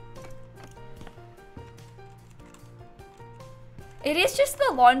 It is just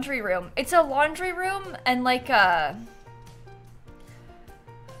the laundry room. It's a laundry room and like a...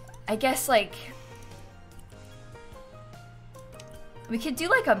 I guess like... We could do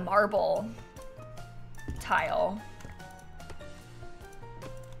like a marble tile.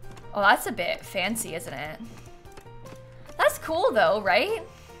 Oh, that's a bit fancy, isn't it? That's cool though, right?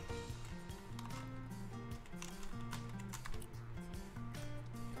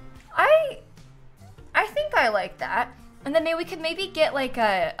 I think I like that. And then maybe we could maybe get like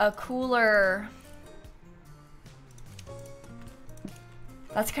a cooler...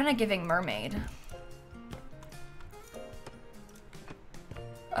 That's kind of giving mermaid.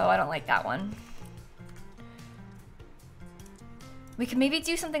 Oh, I don't like that one. We could maybe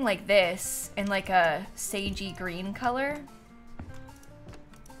do something like this in like a sagey green color.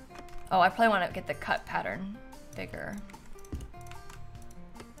 Oh, I probably want to get the cut pattern bigger.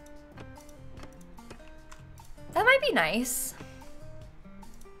 That might be nice.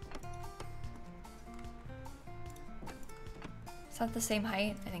 Is that the same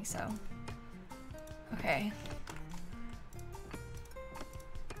height? I think so. Okay.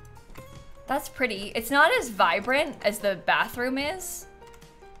 That's pretty. It's not as vibrant as the bathroom is,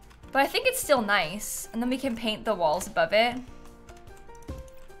 but I think it's still nice. And then we can paint the walls above it.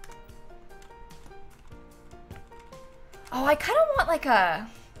 Oh, I kind of want like a...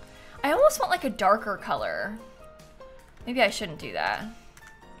 I almost want like a darker color. Maybe I shouldn't do that.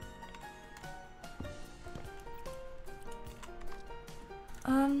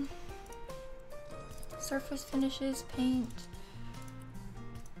 Surface finishes, paint.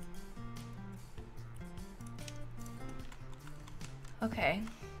 Okay.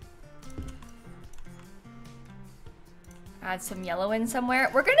 Add some yellow in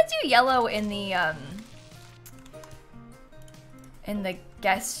somewhere. We're gonna do yellow in the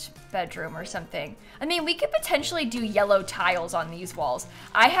guest bedroom or something. I mean, we could potentially do yellow tiles on these walls.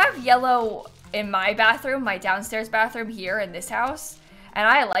 I have yellow in my bathroom, my downstairs bathroom here in this house, and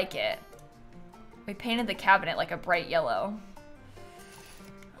I like it. We painted the cabinet like a bright yellow.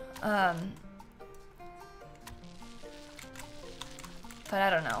 But I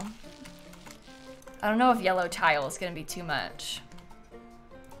don't know. I don't know if yellow tile is gonna be too much.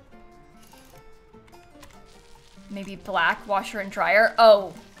 Maybe black washer and dryer.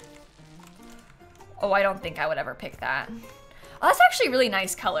 Oh. Oh, I don't think I would ever pick that. Oh, that's actually a really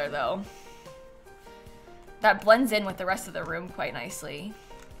nice color though. That blends in with the rest of the room quite nicely.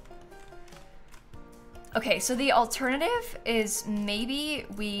 Okay, so the alternative is maybe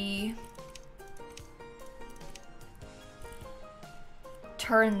we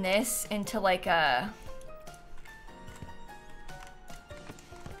turn this into like a...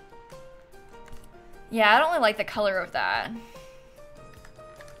 Yeah, I don't really like the color of that.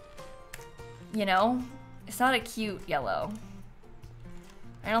 You know? It's not a cute yellow.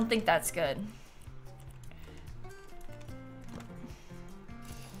 I don't think that's good.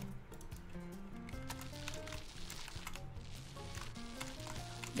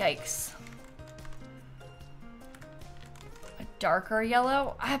 Yikes. A darker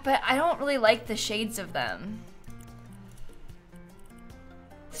yellow? But I don't really like the shades of them.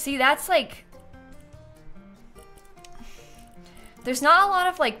 See, that's like... There's not a lot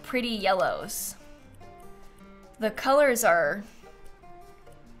of like pretty yellows. The colors are...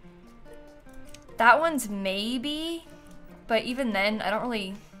 That one's maybe, but even then, I don't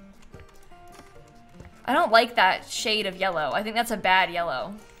really... I don't like that shade of yellow. I think that's a bad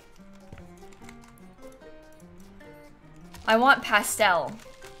yellow. I want pastel.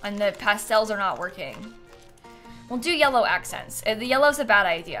 And the pastels are not working. We'll do yellow accents. The yellow's a bad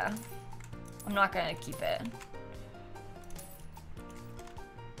idea. I'm not gonna keep it.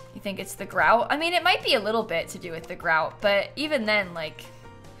 You think it's the grout? I mean, it might be a little bit to do with the grout, but even then, like,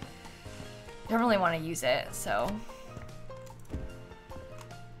 I don't really want to use it, so.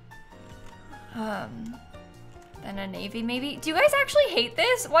 Then a navy, maybe? Do you guys actually hate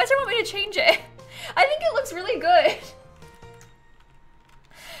this? Why does everyone want me to change it? I think it looks really good.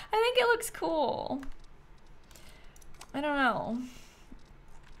 I think it looks cool. I don't know.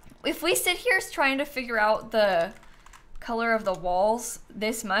 If we sit here trying to figure out the color of the walls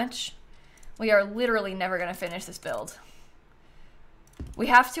this much, we are literally never gonna finish this build. We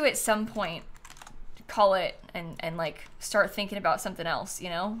have to at some point call it and like start thinking about something else, you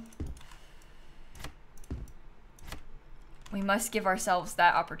know? We must give ourselves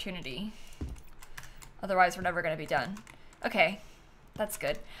that opportunity. Otherwise we're never gonna be done. Okay, that's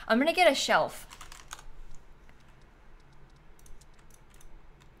good. I'm gonna get a shelf.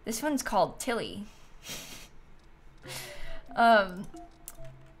 This one's called Tilly.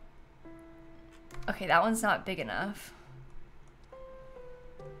 Okay, that one's not big enough.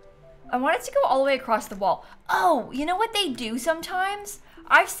 I want it to go all the way across the wall. Oh, you know what they do sometimes?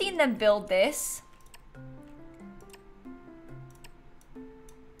 I've seen them build this.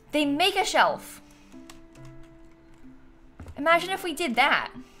 They make a shelf. Imagine if we did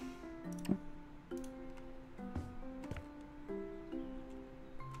that.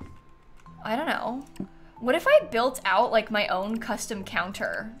 I don't know. What if I built out like my own custom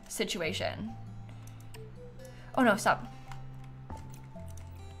counter situation? Oh no, stop.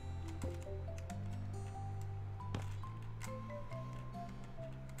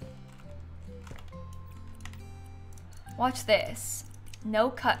 Watch this. No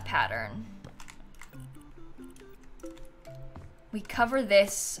cut pattern. We cover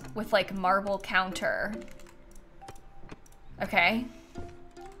this with like marble counter. Okay.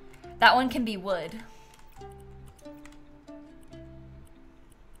 That one can be wood.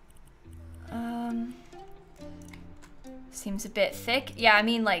 Seems a bit thick. Yeah, I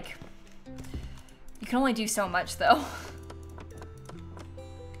mean, like, you can only do so much though.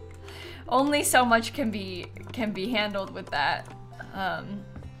 Only so much can be handled with that.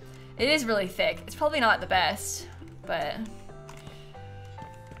 It is really thick. It's probably not the best, but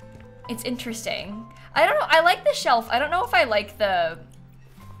it's interesting. I don't know. I like the shelf. I don't know if I like the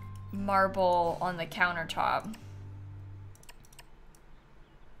marble on the countertop.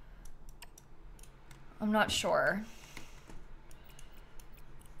 I'm not sure.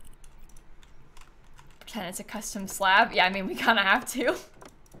 Pretend it's a custom slab. Yeah, I mean, we kind of have to.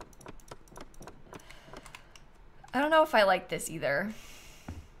 I don't know if I like this either.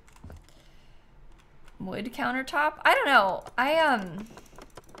 Wood countertop? I don't know. I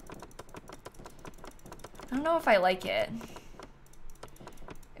don't know if I like it.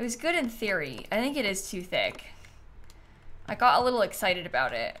 It was good in theory. I think it is too thick. I got a little excited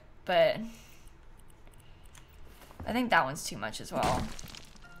about it, but I think that one's too much as well.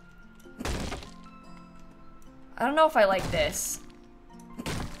 I don't know if I like this.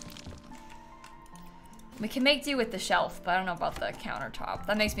 We can make do with the shelf, but I don't know about the countertop.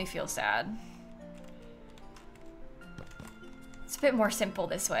 That makes me feel sad. It's a bit more simple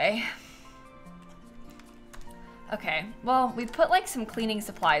this way. Okay, well, we put like some cleaning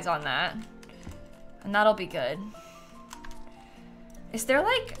supplies on that, and that'll be good. Is there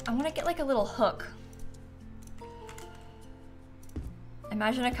like, I want to get like a little hook.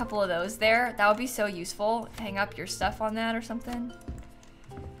 Imagine a couple of those there. That would be so useful. Hang up your stuff on that or something.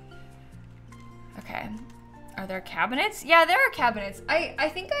 Okay. Are there cabinets? Yeah, there are cabinets. I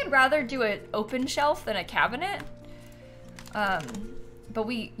think I'd rather do an open shelf than a cabinet. But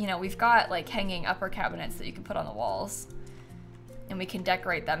we've got like hanging upper cabinets that you can put on the walls. And we can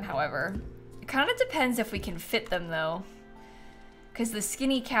decorate them, however. It kind of depends if we can fit them though. Because the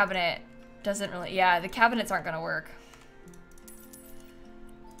skinny cabinet doesn't really, yeah, the cabinets aren't gonna work.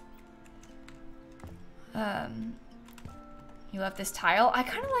 You love this tile? I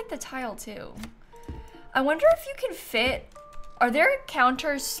kind of like the tile too. I wonder if you can fit, are there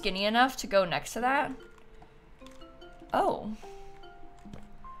counters skinny enough to go next to that? Oh.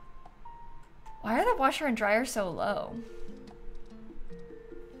 Why are the washer and dryer so low?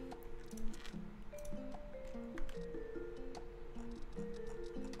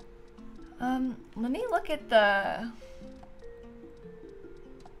 Let me look at the,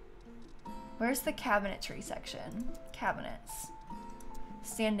 where's the cabinetry section? Cabinets.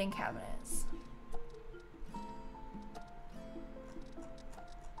 Standing cabinets.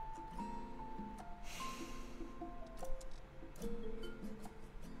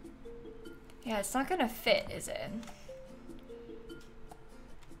 Yeah, it's not gonna fit, is it?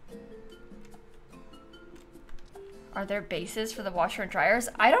 Are there bases for the washer and dryers?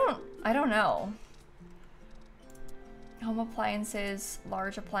 I don't know. Home appliances,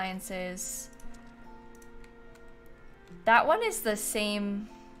 large appliances. That one is the same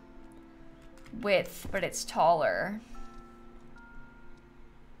width, but it's taller.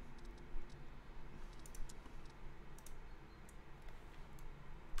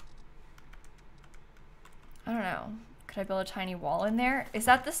 I don't know. Could I build a tiny wall in there? Is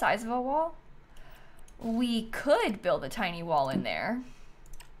that the size of a wall? We could build a tiny wall in there.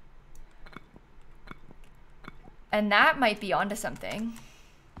 And that might be onto something.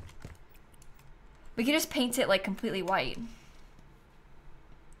 We could just paint it like completely white.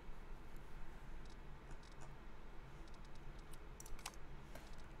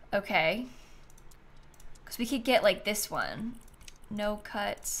 Okay. Because we could get like this one. No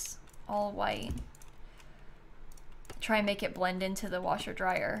cuts, all white. Try and make it blend into the washer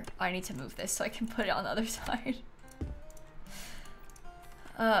dryer. I need to move this so I can put it on the other side.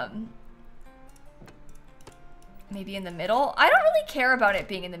 Maybe in the middle. I don't really care about it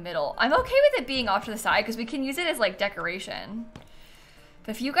being in the middle. I'm okay with it being off to the side because we can use it as like decoration.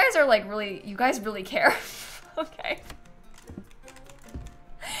 But if you guys are like you guys really care. Okay.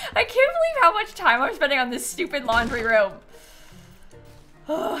 I can't believe how much time I'm spending on this stupid laundry room.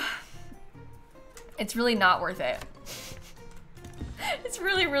 It's really not worth it. It's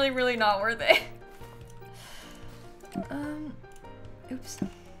really, really, really not worth it. Oops.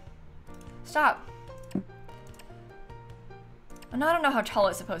 Stop. I don't know how tall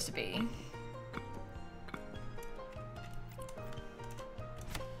it's supposed to be.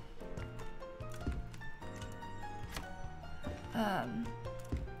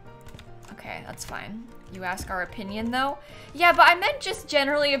 Okay, that's fine. You ask our opinion though? Yeah, but I meant just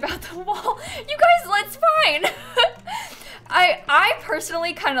generally about the wall. You guys, it's fine. I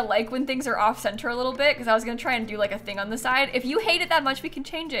personally kind of like when things are off center a little bit because I was gonna try and do like a thing on the side. If you hate it that much, we can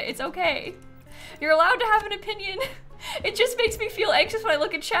change it. It's okay. You're allowed to have an opinion. It just makes me feel anxious when I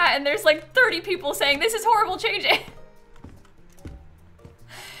look at chat and there's like 30 people saying this is horrible, change it.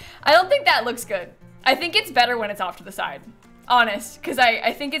 I don't think that looks good. I think it's better when it's off to the side. Honest, because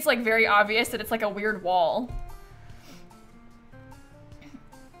I think it's like very obvious that it's like a weird wall.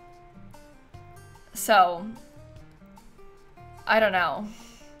 So, I don't know.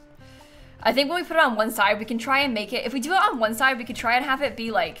 I think when we put it on one side, we can try and make it, if we do it on one side, we could try and have it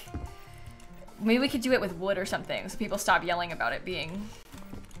be like, maybe we could do it with wood or something so people stop yelling about it being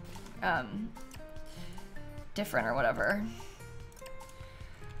different or whatever.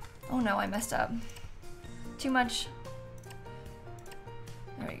 Oh no, I messed up. Too much.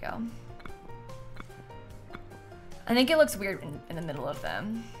 There we go. I think it looks weird in the middle of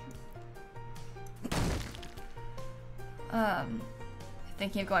them.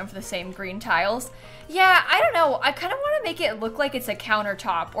 Thinking of going for the same green tiles. Yeah, I don't know. I kind of want to make it look like it's a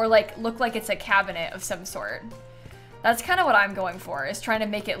countertop or like look like it's a cabinet of some sort. That's kind of what I'm going for, is trying to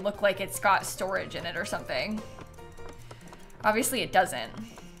make it look like it's got storage in it or something. Obviously it doesn't,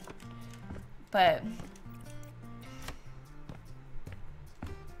 but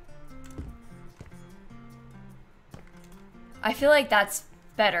I feel like that's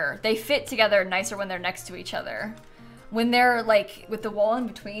better. They fit together nicer when they're next to each other. When they're like with the wall in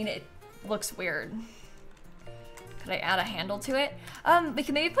between, it looks weird. Could I add a handle to it? We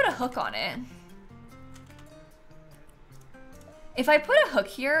can maybe put a hook on it. If I put a hook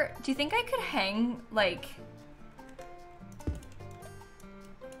here, do you think I could hang like,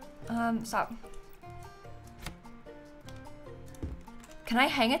 stop. Can I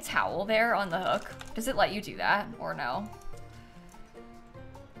hang a towel there on the hook? Does it let you do that or no?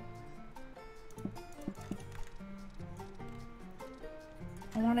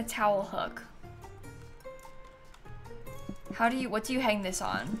 I want a towel hook. What do you hang this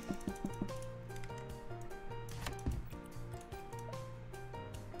on?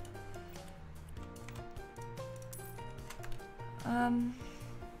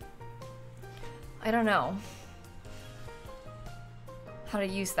 I don't know how to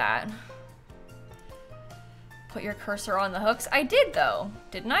use that. Put your cursor on the hooks. I did though,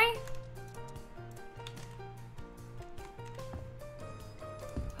 didn't I?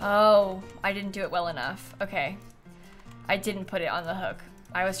 Oh, I didn't do it well enough. Okay. I didn't put it on the hook.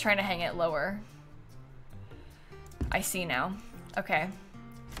 I was trying to hang it lower. I see now. Okay.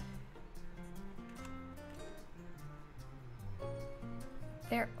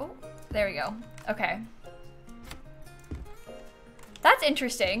 There, oh, there we go. Okay. That's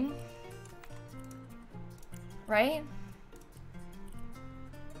interesting. Right?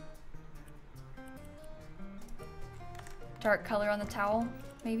 dark color on the towel,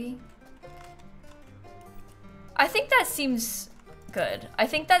 maybe. I think that seems good. I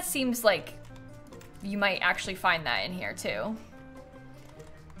think that seems like you might actually find that in here too.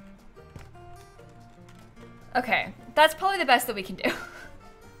 Okay, that's probably the best that we can do.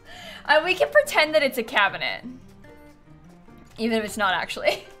 We can pretend that it's a cabinet, even if it's not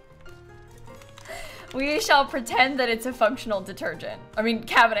actually. We shall pretend that it's a functional detergent. I mean,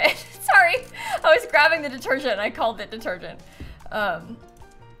 cabinet. Sorry, I was grabbing the detergent and I called it detergent.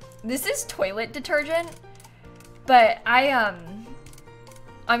 This is toilet detergent, but I'm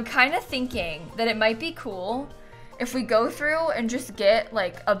kind of thinking that it might be cool if we go through and just get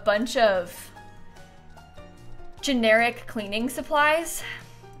like a bunch of generic cleaning supplies.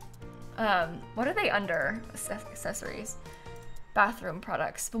 What are they under? Accessories. Bathroom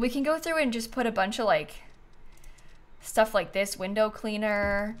products. But we can go through and just put a bunch of like stuff like this. Window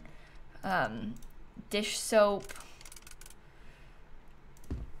cleaner, dish soap.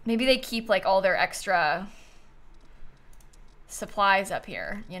 Maybe they keep like all their extra supplies up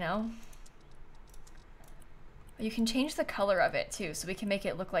here, you know? You can change the color of it too, so we can make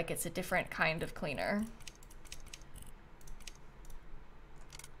it look like it's a different kind of cleaner.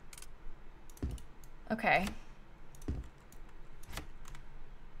 Okay.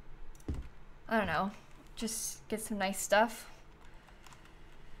 I don't know. Just get some nice stuff.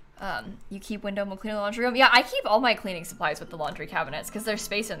 You keep window will clean the laundry room. Yeah, I keep all my cleaning supplies with the laundry cabinets because there's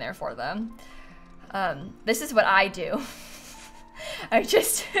space in there for them. This is what I do. I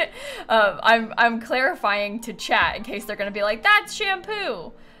just, I'm clarifying to chat in case they're gonna be like, that's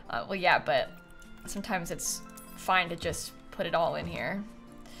shampoo. Well, yeah, but sometimes it's fine to just put it all in here.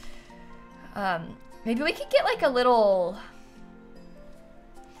 Maybe we could get like a little,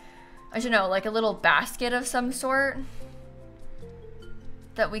 I don't know, like a little basket of some sort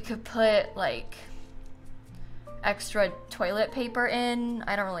that we could put like extra toilet paper in.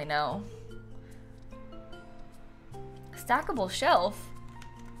 I don't really know. Stackable shelf.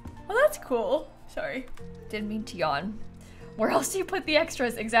 Well, that's cool. Sorry, didn't mean to yawn. Where else do you put the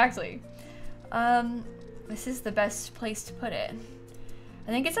extras exactly? This is the best place to put it. I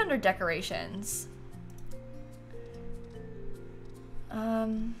think it's under decorations.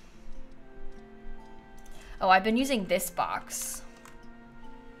 Oh, I've been using this box.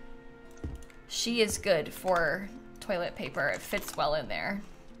 She is good for toilet paper. It fits well in there.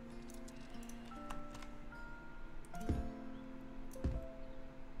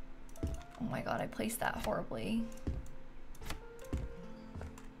 Oh my god, I placed that horribly.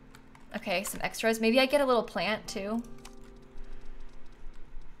 Okay, some extras. Maybe I get a little plant too.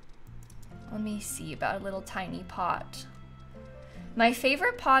 Let me see about a little tiny pot. My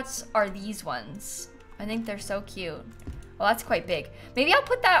favorite pots are these ones. I think they're so cute. Well, that's quite big. Maybe I'll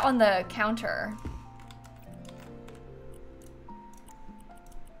put that on the counter.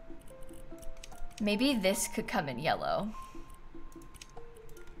 Maybe this could come in yellow.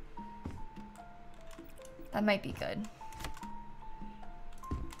 That might be good.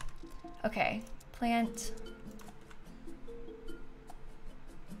 Okay, plant.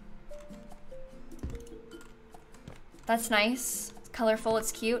 That's nice. It's colorful,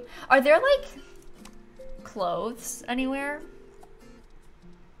 it's cute. Are there like clothes anywhere?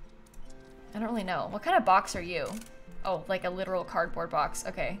 I don't really know. What kind of box are you? Oh, like a literal cardboard box.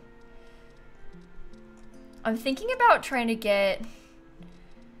 Okay. I'm thinking about trying to get,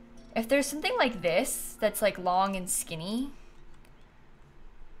 if there's something like this that's like long and skinny,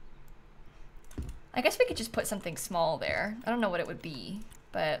 I guess we could just put something small there. I don't know what it would be,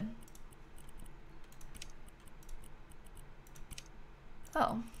 but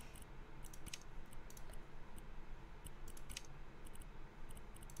oh.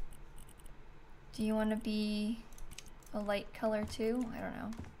 Do you want to be a light color too? I don't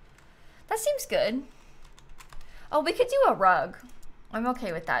know. That seems good. Oh, we could do a rug. I'm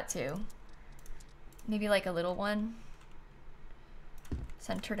okay with that too. Maybe like a little one.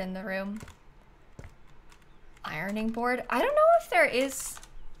 Centered in the room. Ironing board. I don't know if there is.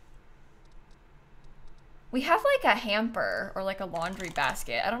 We have like a hamper or like a laundry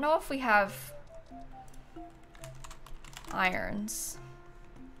basket. I don't know if we have irons.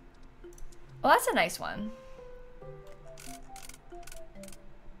 Well, that's a nice one.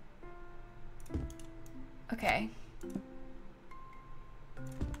 Okay.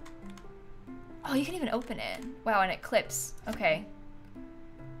 Oh, you can even open it. Wow, and it clips. Okay.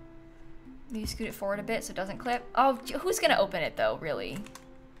 Maybe scoot it forward a bit so it doesn't clip. Oh, who's gonna open it though, really?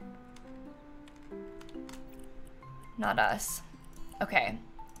 Not us. Okay.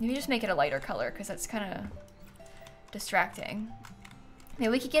 Maybe just make it a lighter color because that's kind of distracting. Maybe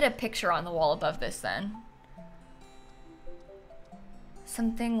we could get a picture on the wall above this then.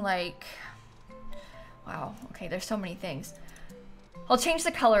 Something like, wow, okay, there's so many things. I'll change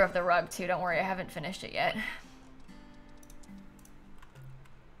the color of the rug too, don't worry, I haven't finished it yet.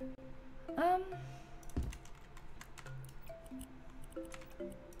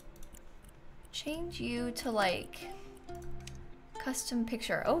 Change you to like custom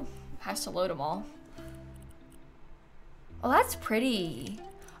picture. Oh, has to load them all. Oh, that's pretty.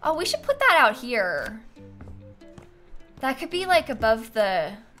 Oh, we should put that out here. That could be like above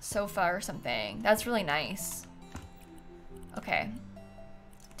the sofa or something. That's really nice. Okay.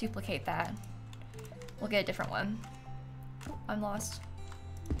 Duplicate that. We'll get a different one. Oh, I'm lost.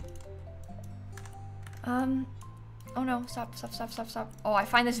 Oh no, stop. Oh, I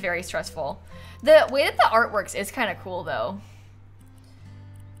find this very stressful. The way that the art works is kind of cool though.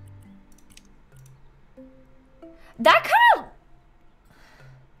 That kind of...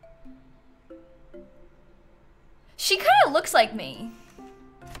 She kind of looks like me.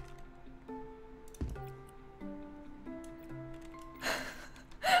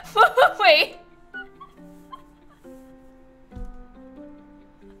 Wait.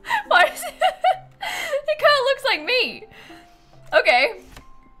 Why is it? It kind of looks like me. Okay.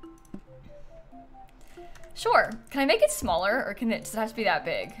 Sure. Can I make it smaller, or can it just have to be that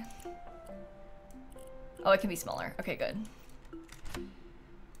big? Oh, it can be smaller. Okay, good.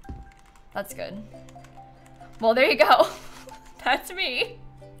 That's good. Well, there you go. That's me.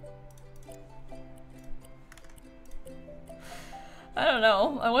 I don't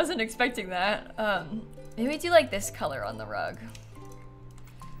know. I wasn't expecting that. Maybe do like this color on the rug.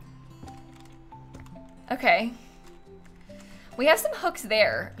 Okay. We have some hooks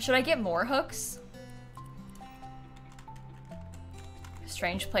there. Should I get more hooks?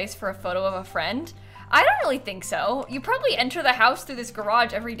 Strange place for a photo of a friend? I don't really think so. You probably enter the house through this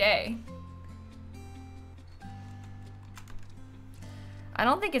garage every day. I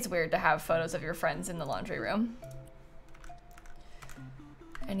don't think it's weird to have photos of your friends in the laundry room.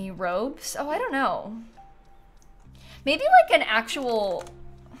 Any robes? Oh, I don't know. Maybe like an actual...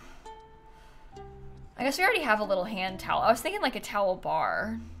 I guess we already have a little hand towel. I was thinking like a towel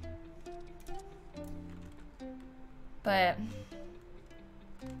bar. But...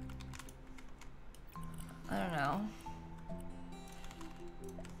 I don't know.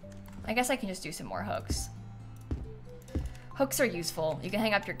 I guess I can just do some more hooks. Hooks are useful. You can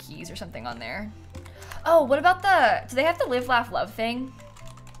hang up your keys or something on there. Oh, what about the... Do they have the live, laugh, love thing?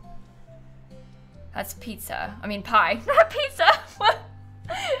 That's pizza. I mean pie. Not pizza! What?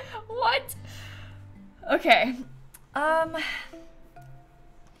 What? Okay. I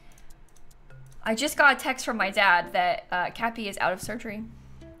just got a text from my dad that Cappy is out of surgery.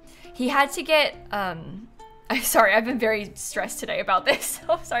 He had to get... Sorry, I've been very stressed today about this,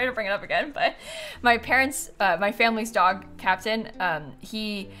 so sorry to bring it up again, but my parents, my family's dog, Captain,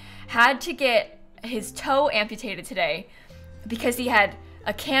 he had to get his toe amputated today because he had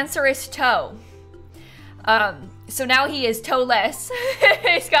a cancerous toe. So now he is toe-less.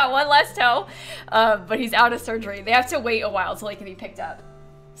 He's got one less toe, but he's out of surgery. They have to wait a while till he can be picked up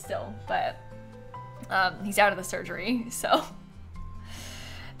still, but he's out of the surgery, so...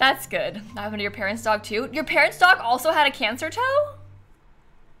 That's good. That happened to your parents' dog too? Your parents' dog also had a cancer toe?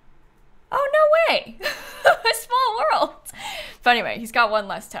 Oh, no way. A small world. But anyway, he's got one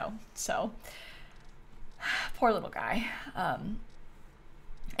less toe. So, poor little guy.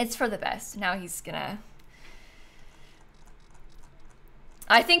 It's for the best. Now he's gonna...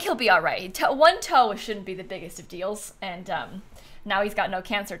 I think he'll be all right. One toe shouldn't be the biggest of deals. And now he's got no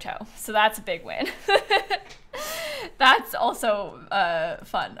cancer toe. So that's a big win. That's also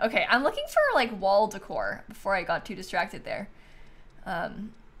fun. Okay, I'm looking for like wall decor before I got too distracted there.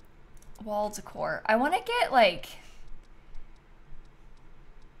 Wall decor. I want to get like...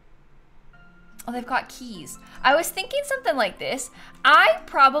 Oh, they've got keys. I was thinking something like this. I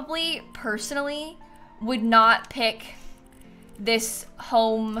probably, personally, would not pick this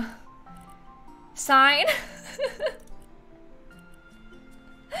home sign.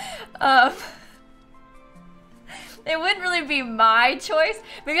 It wouldn't really be my choice.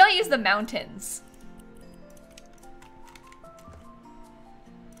 Maybe I'll use the mountains.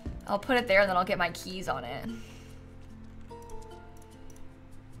 I'll put it there and then I'll get my keys on it.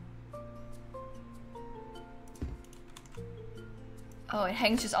 Oh, it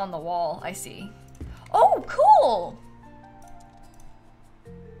hangs just on the wall. I see. Oh, cool!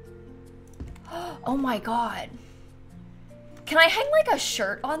 Oh my god. Can I hang like a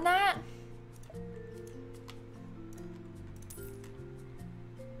shirt on that?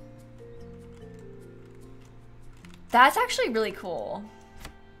 That's actually really cool.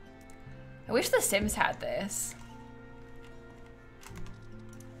 I wish The Sims had this.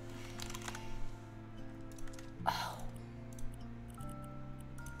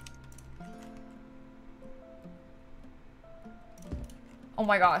 Oh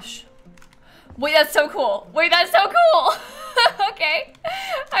my gosh. Wait, that's so cool. Wait, that's so cool. Okay.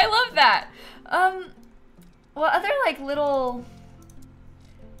 I love that. What other like little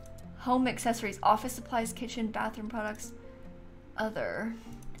home accessories, office supplies, kitchen, bathroom products, other.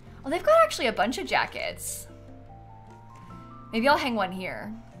 Oh, they've got actually a bunch of jackets. Maybe I'll hang one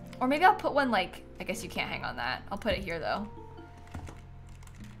here. Or maybe I'll put one like, I guess you can't hang on that. I'll put it here though.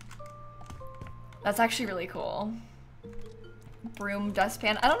 That's actually really cool. Broom,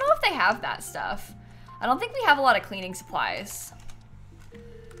 dustpan. I don't know if they have that stuff. I don't think we have a lot of cleaning supplies,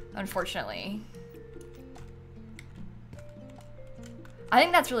 unfortunately. I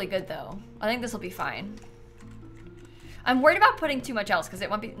think that's really good though. I think this will be fine. I'm worried about putting too much else because it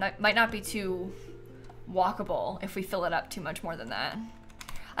might not be too walkable if we fill it up too much more than that.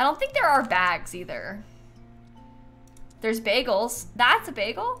 I don't think there are bags either. There's bagels. That's a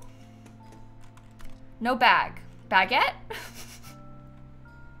bagel? No bag. Baguette?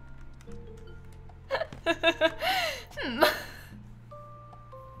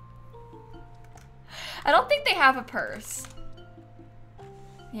 I don't think they have a purse.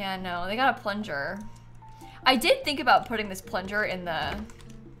 Yeah, no, they got a plunger. I did think about putting this plunger in the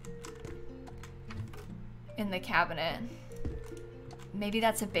cabinet. Maybe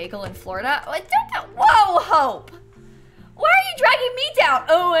that's a bagel in Florida. Oh, I don't know. Whoa, Hope! Why are you dragging me down?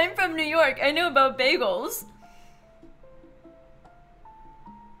 Oh, I'm from New York. I know about bagels.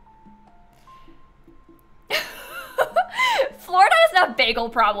 Florida doesn't have bagel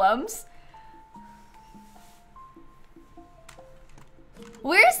problems.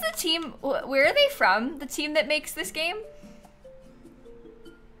 Where's the team? Where are they from? The team that makes this game?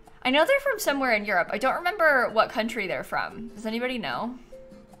 I know they're from somewhere in Europe. I don't remember what country they're from. Does anybody know?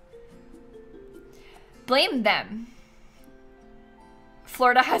 Blame them.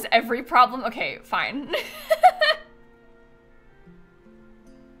 Florida has every problem. Okay, fine.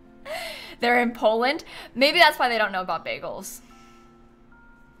 They're in Poland. Maybe that's why they don't know about bagels.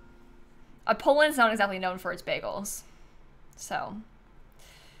 Poland's not exactly known for its bagels. So,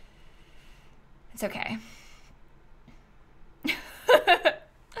 it's okay.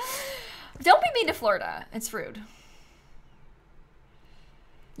 Don't be mean to Florida. It's rude.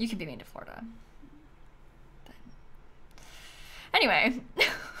 You can be mean to Florida. But anyway.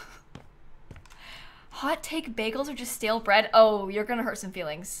 Hot take, bagels are just stale bread. Oh, you're gonna hurt some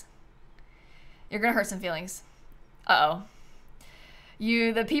feelings. You're gonna hurt some feelings. Uh-oh.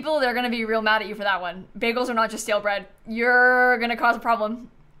 The people, they're gonna be real mad at you for that one. Bagels are not just stale bread. You're gonna cause a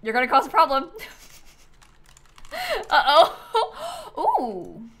problem. You're gonna cause a problem. Uh-oh.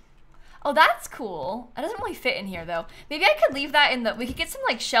 Ooh. Oh, that's cool. It doesn't really fit in here though. Maybe I could leave that in we could get some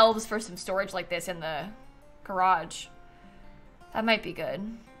like shelves for some storage like this in the garage. That might be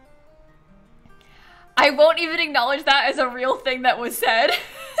good. I won't even acknowledge that as a real thing that was said.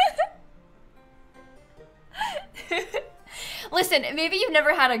 Listen, maybe you've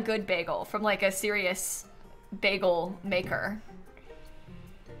never had a good bagel from like a serious bagel maker.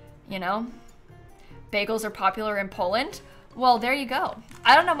 You know? Bagels are popular in Poland. Well, there you go.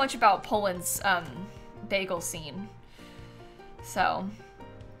 I don't know much about Poland's bagel scene. So,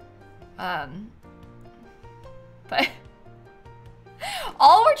 but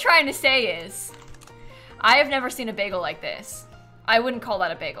all we're trying to say is I have never seen a bagel like this. I wouldn't call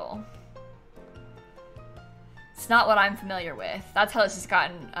that a bagel. It's not what I'm familiar with. That's how this has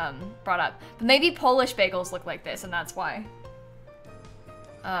gotten brought up. But maybe Polish bagels look like this, and that's why.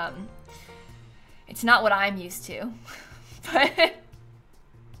 It's not what I'm used to. But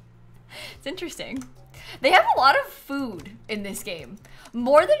it's interesting. They have a lot of food in this game.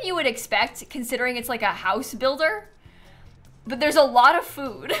 More than you would expect, considering it's like a house builder. But there's a lot of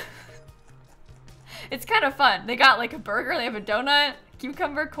food. It's kind of fun. They got like a burger, they have a donut,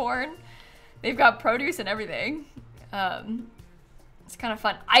 cucumber, corn. They've got produce and everything. It's kind of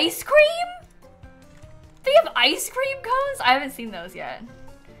fun. Ice cream? They have ice cream cones? I haven't seen those yet.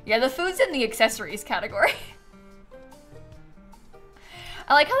 Yeah, the food's in the accessories category.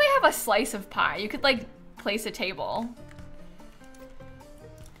 I like how they have a slice of pie. You could like place a table.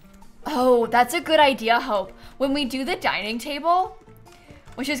 Oh, that's a good idea, Hope. When we do the dining table,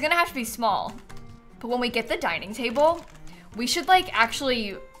 which is gonna have to be small, but when we get the dining table, we should like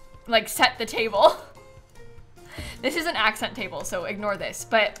actually like set the table. This is an accent table, so ignore this,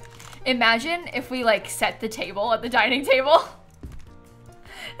 but imagine if we like set the table at the dining table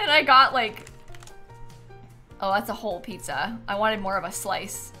and I got like, oh, that's a whole pizza. I wanted more of a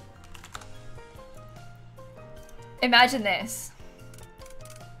slice. Imagine this.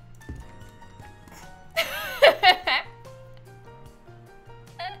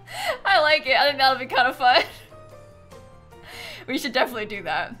 I like it. I think that'll be kind of fun. We should definitely do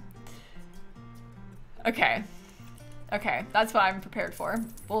that. Okay. Okay, that's what I'm prepared for.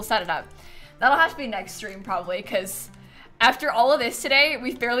 We'll set it up. That'll have to be next stream probably, because after all of this today,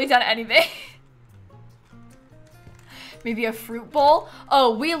 we've barely done anything. Maybe a fruit bowl?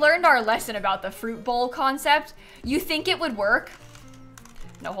 Oh, we learned our lesson about the fruit bowl concept. You think it would work?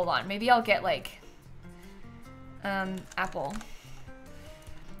 No, hold on. Maybe I'll get like, apple.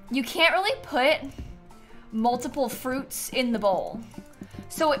 You can't really put multiple fruits in the bowl.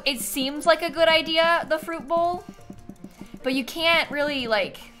 So it seems like a good idea, the fruit bowl, but you can't really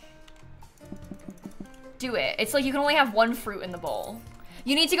like do it. It's like you can only have one fruit in the bowl.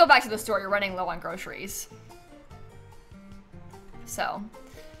 You need to go back to the store. You're running low on groceries. So,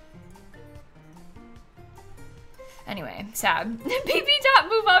 anyway, sad. PP tap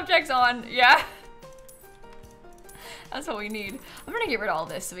move objects on. Yeah. That's what we need. I'm gonna get rid of all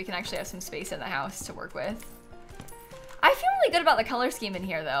this so we can actually have some space in the house to work with. I feel really good about the color scheme in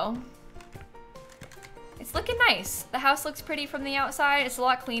here though. It's looking nice. The house looks pretty from the outside. It's a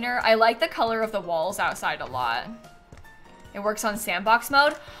lot cleaner. I like the color of the walls outside a lot. It works on sandbox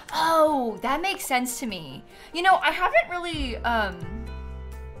mode. Oh, that makes sense to me. You know, I haven't really,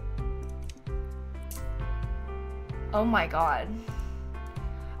 oh my God.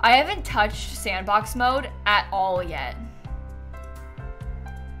 I haven't touched sandbox mode at all yet.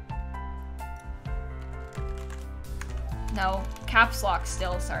 No, caps lock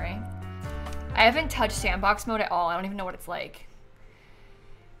still, sorry. I haven't touched sandbox mode at all. I don't even know what it's like.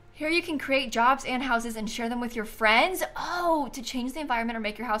 Here you can create jobs and houses and share them with your friends. Oh, to change the environment or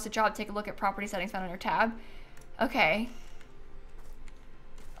make your house a job, take a look at property settings found on your tab. Okay.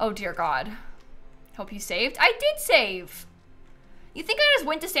 Oh dear God. Hope you saved. I did save. You think I just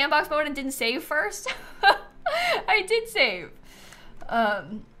went to sandbox mode and didn't save first? I did save.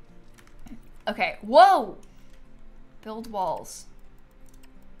 Okay, whoa. Build walls.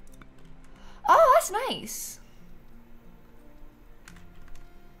 Oh, that's nice.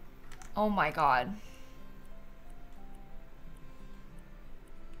 Oh my God.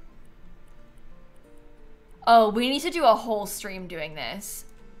 Oh, we need to do a whole stream doing this.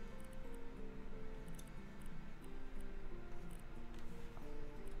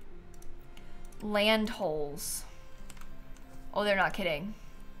 Land holes. Oh, they're not kidding.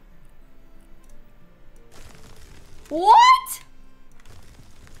 What?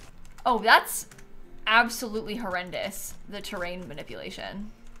 Oh, that's absolutely horrendous, the terrain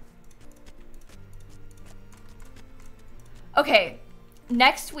manipulation. Okay,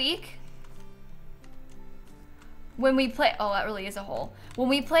 next week, when we play, oh, that really is a hole. When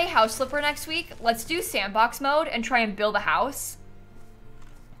we play House Flipper next week, let's do sandbox mode and try and build a house.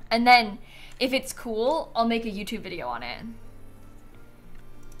 And then, if it's cool, I'll make a YouTube video on it.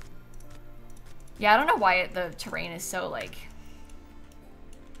 Yeah, I don't know why the terrain is so, like...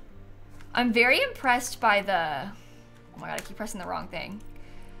 I'm very impressed by the... Oh my God, I keep pressing the wrong thing.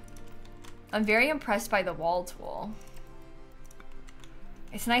 I'm very impressed by the wall tool.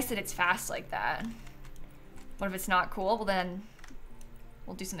 It's nice that it's fast like that. What if it's not cool? Well then,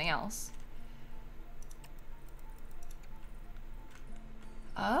 we'll do something else.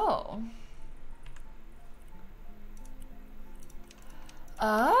 Oh.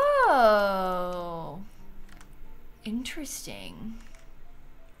 Oh. Interesting.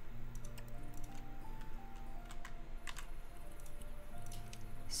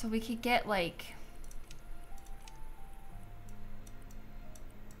 So we could get like...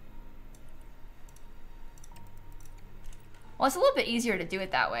 Well, it's a little bit easier to do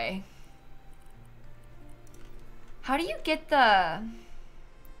it that way. How do you get the...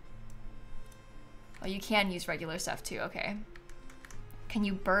 Oh, you can use regular stuff too, okay. Can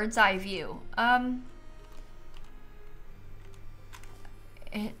you bird's eye view? I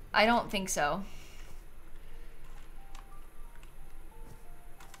don't think so.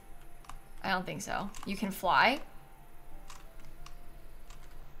 I don't think so. You can fly?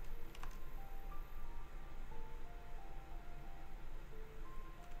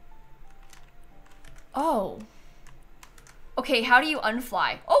 Oh. Okay, how do you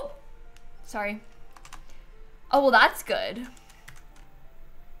unfly? Oh! Sorry. Oh, well, that's good.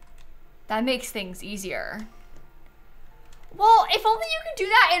 That makes things easier. Well, if only you could do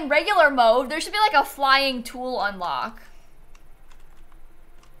that in regular mode. There should be like a flying tool unlock.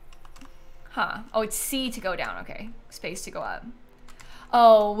 Huh. Oh, it's C to go down. Okay. Space to go up.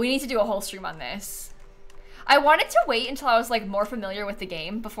 Oh, we need to do a whole stream on this. I wanted to wait until I was like more familiar with the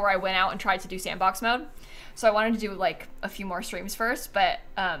game before I went out and tried to do sandbox mode. So I wanted to do like a few more streams first, but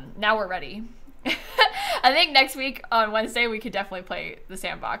now we're ready. I think next week on Wednesday we could definitely play the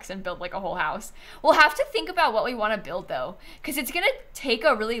sandbox and build like a whole house. We'll have to think about what we want to build though, because it's gonna take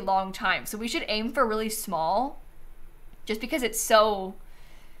a really long time. So we should aim for really small, just because it's so,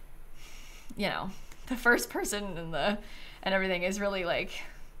 you know, the first person and everything is really like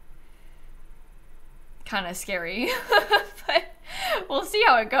kind of scary. But we'll see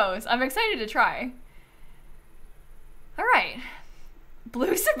how it goes. I'm excited to try. All right.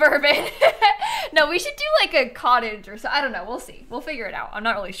 Blue suburban. No, we should do like a cottage or so. I don't know. We'll see. We'll figure it out. I'm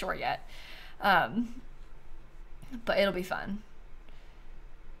not really sure yet. But it'll be fun.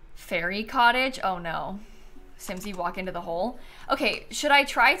 Fairy cottage. Oh no. Simsie walk into the hole. Okay, should I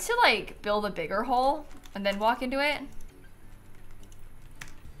try to like build a bigger hole and then walk into it?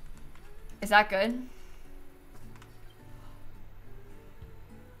 Is that good?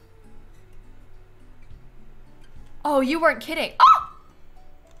 Oh, you weren't kidding. Oh!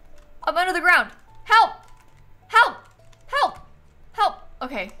 I'm under the ground. Help! Help! Help! Help!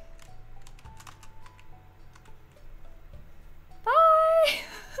 Okay. Bye!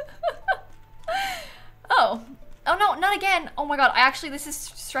 Oh. Oh no, not again. Oh my god, this is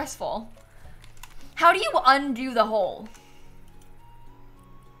stressful. How do you undo the hole?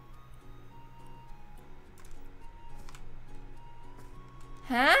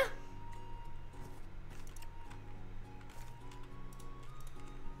 Huh?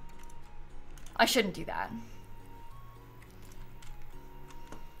 I shouldn't do that.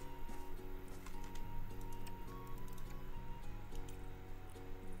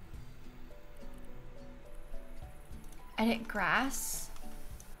 Edit grass.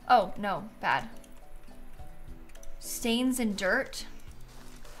 Oh, no, bad. Stains and dirt.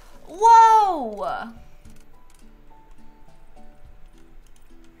 Whoa!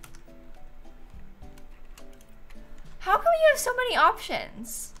 How come you have so many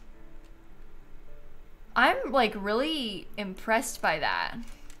options? I'm like really impressed by that.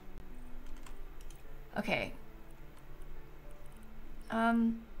 Okay.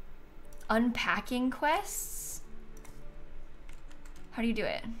 Unpacking quests? How do you do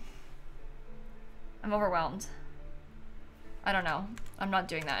it? I'm overwhelmed. I don't know. I'm not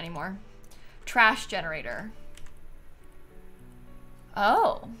doing that anymore. Trash generator.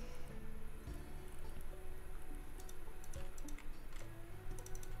 Oh.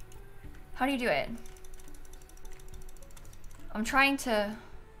 How do you do it? I'm trying to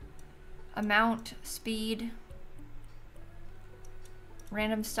amount, speed,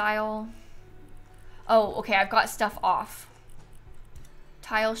 random style. Oh, okay, I've got stuff off.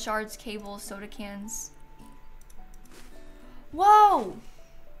 Tile shards, cables, soda cans. Whoa!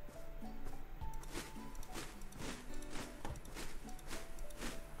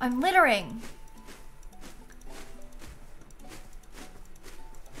 I'm littering.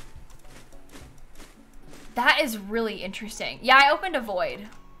 That is really interesting. Yeah, I opened a void.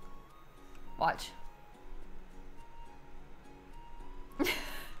 Watch.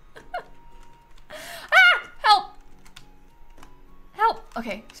 Ah! Help! Help!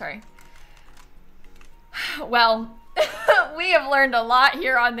 Okay, sorry. Well, we have learned a lot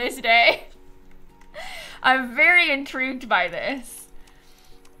here on this day. I'm very intrigued by this.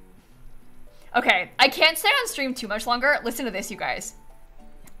 Okay, I can't stay on stream too much longer. Listen to this, you guys.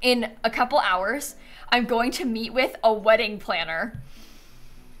 In a couple hours, I'm going to meet with a wedding planner.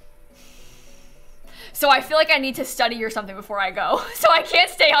 So I feel like I need to study or something before I go. So I can't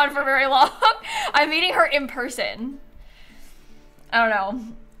stay on for very long. I'm meeting her in person. I don't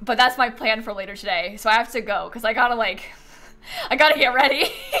know. But that's my plan for later today. So I have to go because I gotta get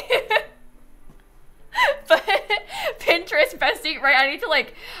ready. But Pinterest bestie, right? I need to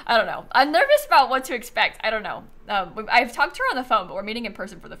I don't know. I'm nervous about what to expect. I don't know. I've talked to her on the phone, but we're meeting in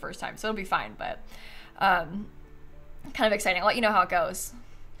person for the first time, so it'll be fine. But kind of exciting. I'll let you know how it goes.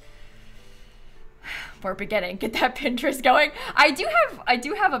 We're beginning. Get that Pinterest going. I do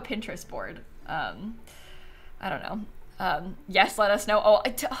have a Pinterest board. I don't know. Yes, let us know. Oh,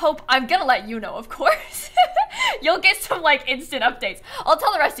 Hope, I'm gonna let you know, of course. You'll get some instant updates. I'll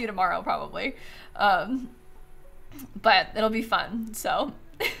tell the rest of you tomorrow, probably. But it'll be fun, so.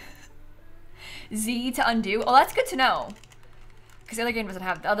 Z to undo. Oh, that's good to know. Because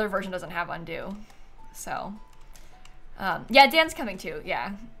the other version doesn't have undo. So. Yeah, Dan's coming too,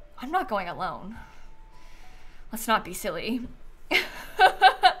 yeah. I'm not going alone. Let's not be silly.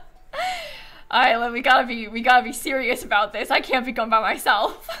 Alright, we gotta be serious about this. I can't be going by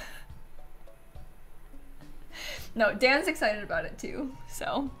myself. No, Dan's excited about it too,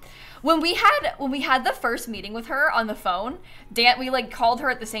 so. When we had the first meeting with her on the phone, we called her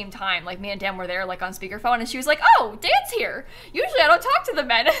at the same time. Me and Dan were there on speakerphone, and she was like, "Oh, Dan's here. Usually I don't talk to the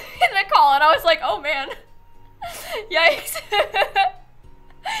men in the call." And I was like, "Oh man." Yikes.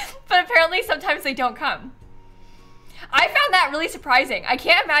 But apparently sometimes they don't come. I found that really surprising. I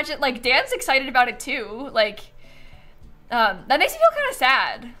can't imagine, like, Dan's excited about it too. Like, that makes me feel kind of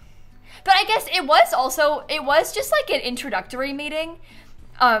sad. But I guess it was just like an introductory meeting.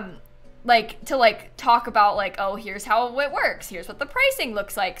 Like, to like talk about like, oh, here's how it works. Here's what the pricing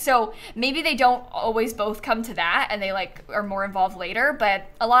looks like. So maybe they don't always both come to that and they like are more involved later. But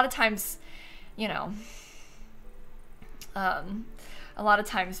a lot of times, you know, a lot of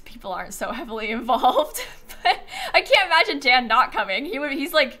times people aren't so heavily involved. But I can't imagine Dan not coming.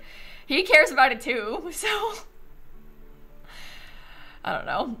 He's like, he cares about it too. So I don't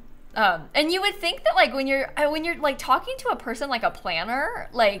know. And you would think that like when you're like talking to a person like a planner,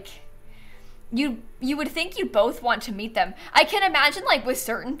 like you would think you both want to meet them. I can imagine like with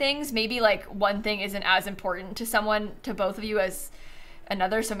certain things, maybe like one thing isn't as important to both of you as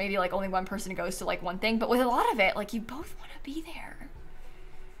another. So maybe like only one person goes to like one thing, but with a lot of it, like you both want to be there.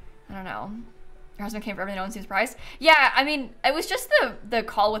 I don't know. Your husband came for everything, no one seemed surprised. Yeah, I mean, it was just the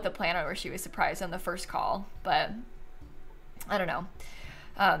call with the planner where she was surprised on the first call, but I don't know.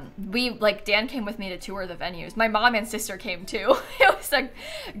 Dan came with me to tour the venues. My mom and sister came too. It was a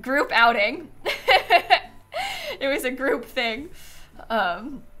group outing. It was a group thing.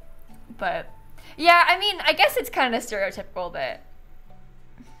 But yeah, I mean, I guess it's kind of stereotypical, but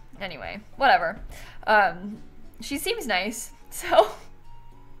anyway, whatever. She seems nice, so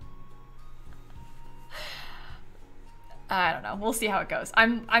I don't know. We'll see how it goes.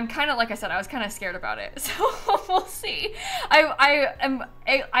 I'm kind of, like I said, I was kind of scared about it. So we'll see.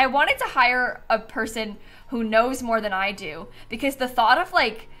 I wanted to hire a person who knows more than I do, because the thought of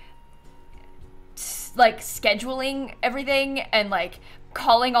like scheduling everything and like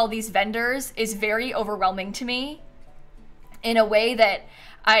calling all these vendors is very overwhelming to me in a way that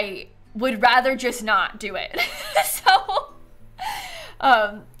I would rather just not do it. So,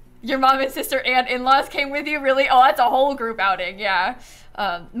 your mom and sister and in-laws came with you? Really? Oh, that's a whole group outing. Yeah.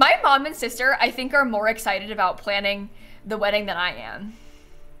 My mom and sister, I think, are more excited about planning the wedding than I am.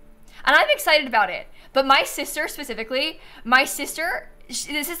 And I'm excited about it. But my sister specifically, this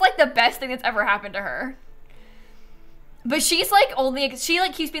is like the best thing that's ever happened to her. But she's like she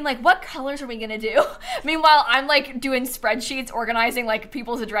like keeps being like, what colors are we gonna do? Meanwhile, I'm like doing spreadsheets, organizing like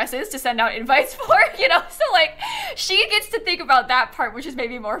people's addresses to send out invites for, you know? So like she gets to think about that part, which is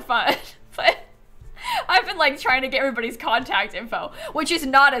maybe more fun. But I've been like trying to get everybody's contact info, which is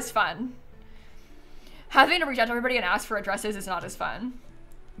not as fun. Having to reach out to everybody and ask for addresses is not as fun.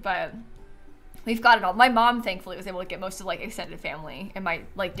 But we've got it all. My mom, thankfully, was able to get most of like extended family, and my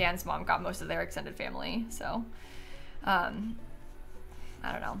like Dan's mom got most of their extended family. So I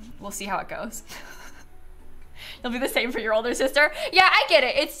don't know. We'll see how it goes. It'll be the same for your older sister. Yeah, I get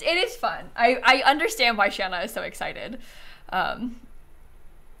it. It is fun. I understand why Shanna is so excited. But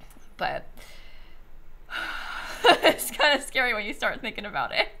it's kind of scary when you start thinking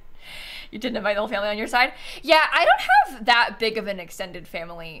about it. You didn't invite the whole family on your side? Yeah, I don't have that big of an extended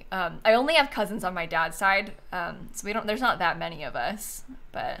family. I only have cousins on my dad's side. So there's not that many of us,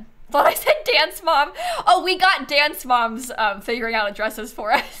 but thought I said Dan's mom. Oh, we got Dan's mom's figuring out addresses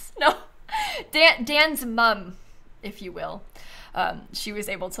for us. No, Dan's mom, if you will. She was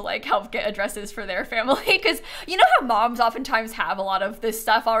able to like help get addresses for their family, because you know how moms oftentimes have a lot of this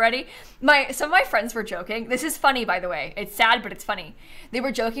stuff already. Some of my friends were joking. This is funny, by the way. It's sad, but it's funny. They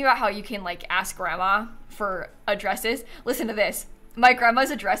were joking about how you can like ask grandma for addresses. Listen to this. My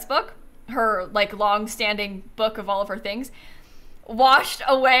grandma's address book, her like long-standing book of all of her things, washed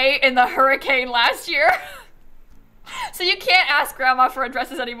away in the hurricane last year. So you can't ask grandma for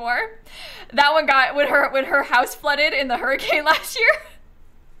addresses anymore. That one got, when her house flooded in the hurricane last year,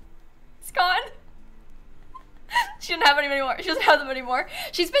 it's gone. She didn't have any anymore. She doesn't have them anymore.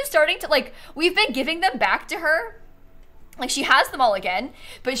 She's been starting to like, we've been giving them back to her. Like she has them all again,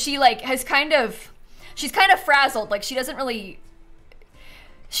 but she like she's kind of frazzled. Like she doesn't really,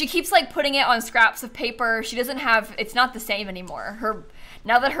 she keeps like putting it on scraps of paper. She doesn't have, it's not the same anymore.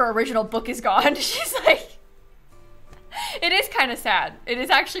 Now that her original book is gone, she's like, it is kind of sad. It is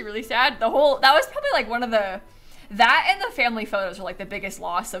actually really sad. That was probably like one of that and the family photos are like the biggest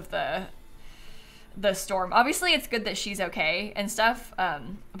loss of the storm. Obviously it's good that she's okay and stuff,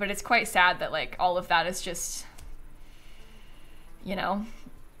 but it's quite sad that like all of that is just, you know,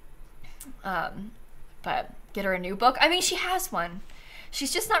 but get her a new book. I mean, she has one.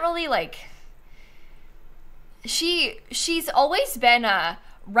 She's just not really like, she's always been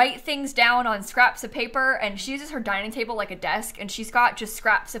write things down on scraps of paper, and she uses her dining table like a desk, and she's got just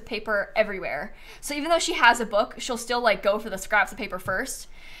scraps of paper everywhere. So even though she has a book, she'll still like go for the scraps of paper first.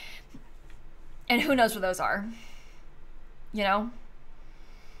 And who knows where those are. you know?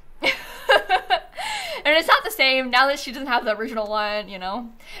 And it's not the same now that she doesn't have the original one, you know?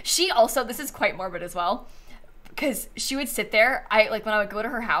 She also, this is quite morbid as well, because she would sit there, like when I would go to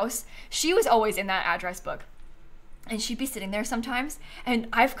her house, she was always in that address book. And she'd be sitting there sometimes, and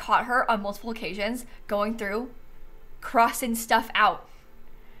I've caught her on multiple occasions going through, crossing stuff out.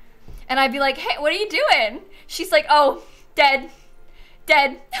 And I'd be like, hey, what are you doing? She's like, oh, dead.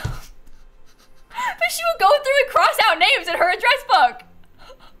 But she would go through and cross out names in her address book.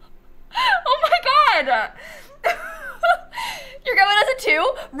 Oh my god. Your grandma does it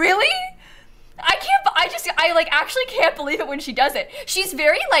too? Really? I like actually can't believe it when she does it. She's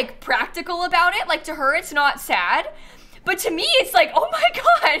very like practical about it. Like to her, it's not sad. But to me, it's like, oh my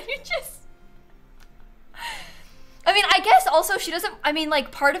god, you just... I mean, I guess also she doesn't, I mean,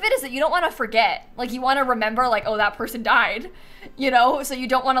 like, part of it is that you don't want to forget. Like, you want to remember, like, oh, that person died, you know? So you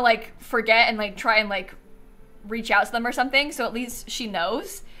don't want to, like, forget and, like, try and, like, reach out to them or something. So at least she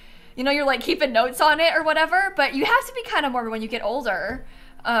knows. You know, you're, like, keeping notes on it or whatever. But you have to be kind of morbid when you get older.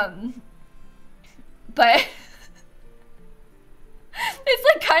 But it's,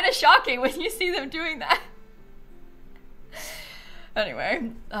 like, kind of shocking when you see them doing that. Anyway,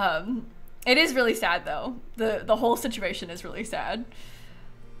 it is really sad, though. The whole situation is really sad.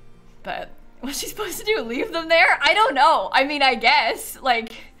 But what's she supposed to do? Leave them there? I don't know. I mean, I guess.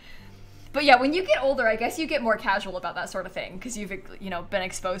 Like, but yeah, when you get older, I guess you get more casual about that sort of thing because you've, you know, been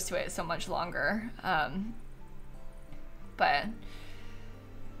exposed to it so much longer. But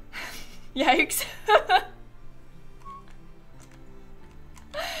yikes.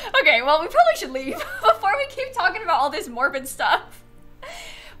 Okay, well, we probably should leave before we keep talking about all this morbid stuff.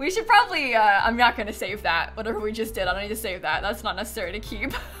 We should probably, I'm not going to save that. Whatever we just did, I don't need to save that. That's not necessary to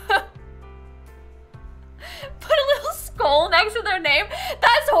keep. Put a little skull next to their name?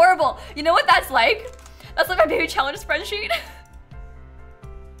 That's horrible. You know what that's like? That's like my baby challenge spreadsheet.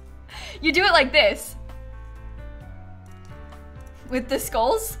 You do it like this. With the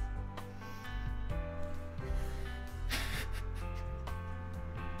skulls.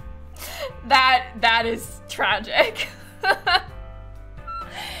 That is tragic.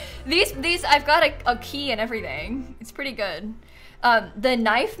 These I've got a key and everything. It's pretty good. The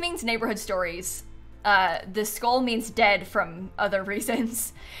knife means neighborhood stories. The skull means dead from other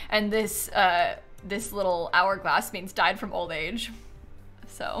reasons, and this little hourglass means died from old age.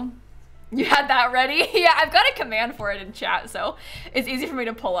 So you had that ready? Yeah, I've got a command for it in chat, so it's easy for me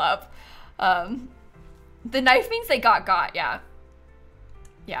to pull up. The knife means they got, yeah.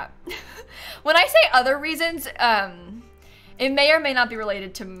 Yeah. When I say other reasons, it may or may not be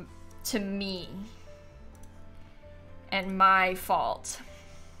related to me and my fault.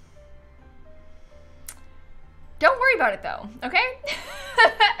 Don't worry about it though, okay?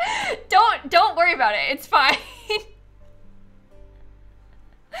 Don't worry about it. It's fine.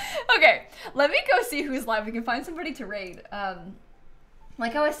 Okay, let me go see who's live. We can find somebody to raid.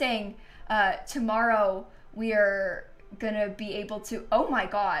 Like I was saying, tomorrow we are gonna be able to, oh my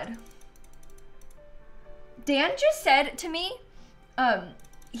god. Dan just said to me,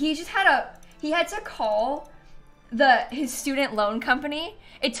 he had to call his student loan company.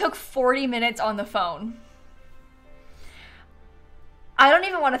 It took 40 minutes on the phone. I don't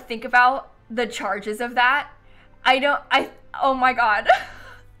even want to think about the charges of that. Oh my god.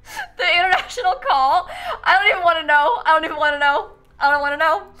 The international call. I don't even want to know. I don't want to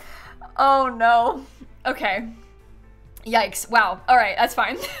know. Oh no. Okay. Yikes. Wow. All right. That's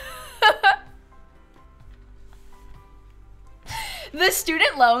fine. The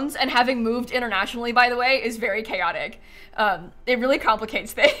student loans and having moved internationally, by the way, is very chaotic. It really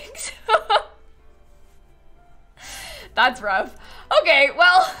complicates things. That's rough. Okay,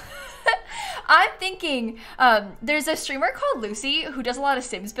 well, I'm thinking there's a streamer called Lucy who does a lot of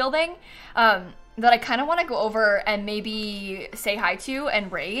Sims building that I kind of want to go over and maybe say hi to and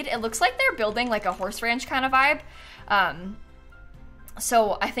raid. It looks like they're building like a horse ranch kind of vibe.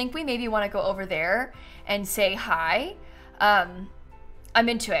 So I think we maybe want to go over there and say hi. I'm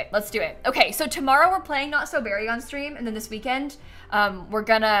into it. Let's do it. Okay, so tomorrow we're playing Not So Berry on stream, and then this weekend we're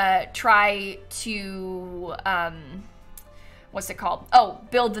gonna try to what's it called? Oh,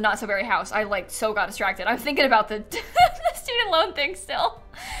 build the Not So Berry house. I like so got distracted. I'm thinking about the, the student loan thing still.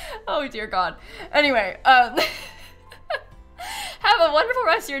 Oh dear God. Anyway, have a wonderful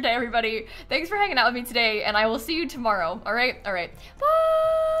rest of your day, everybody. Thanks for hanging out with me today, and I will see you tomorrow. All right? All right. Bye.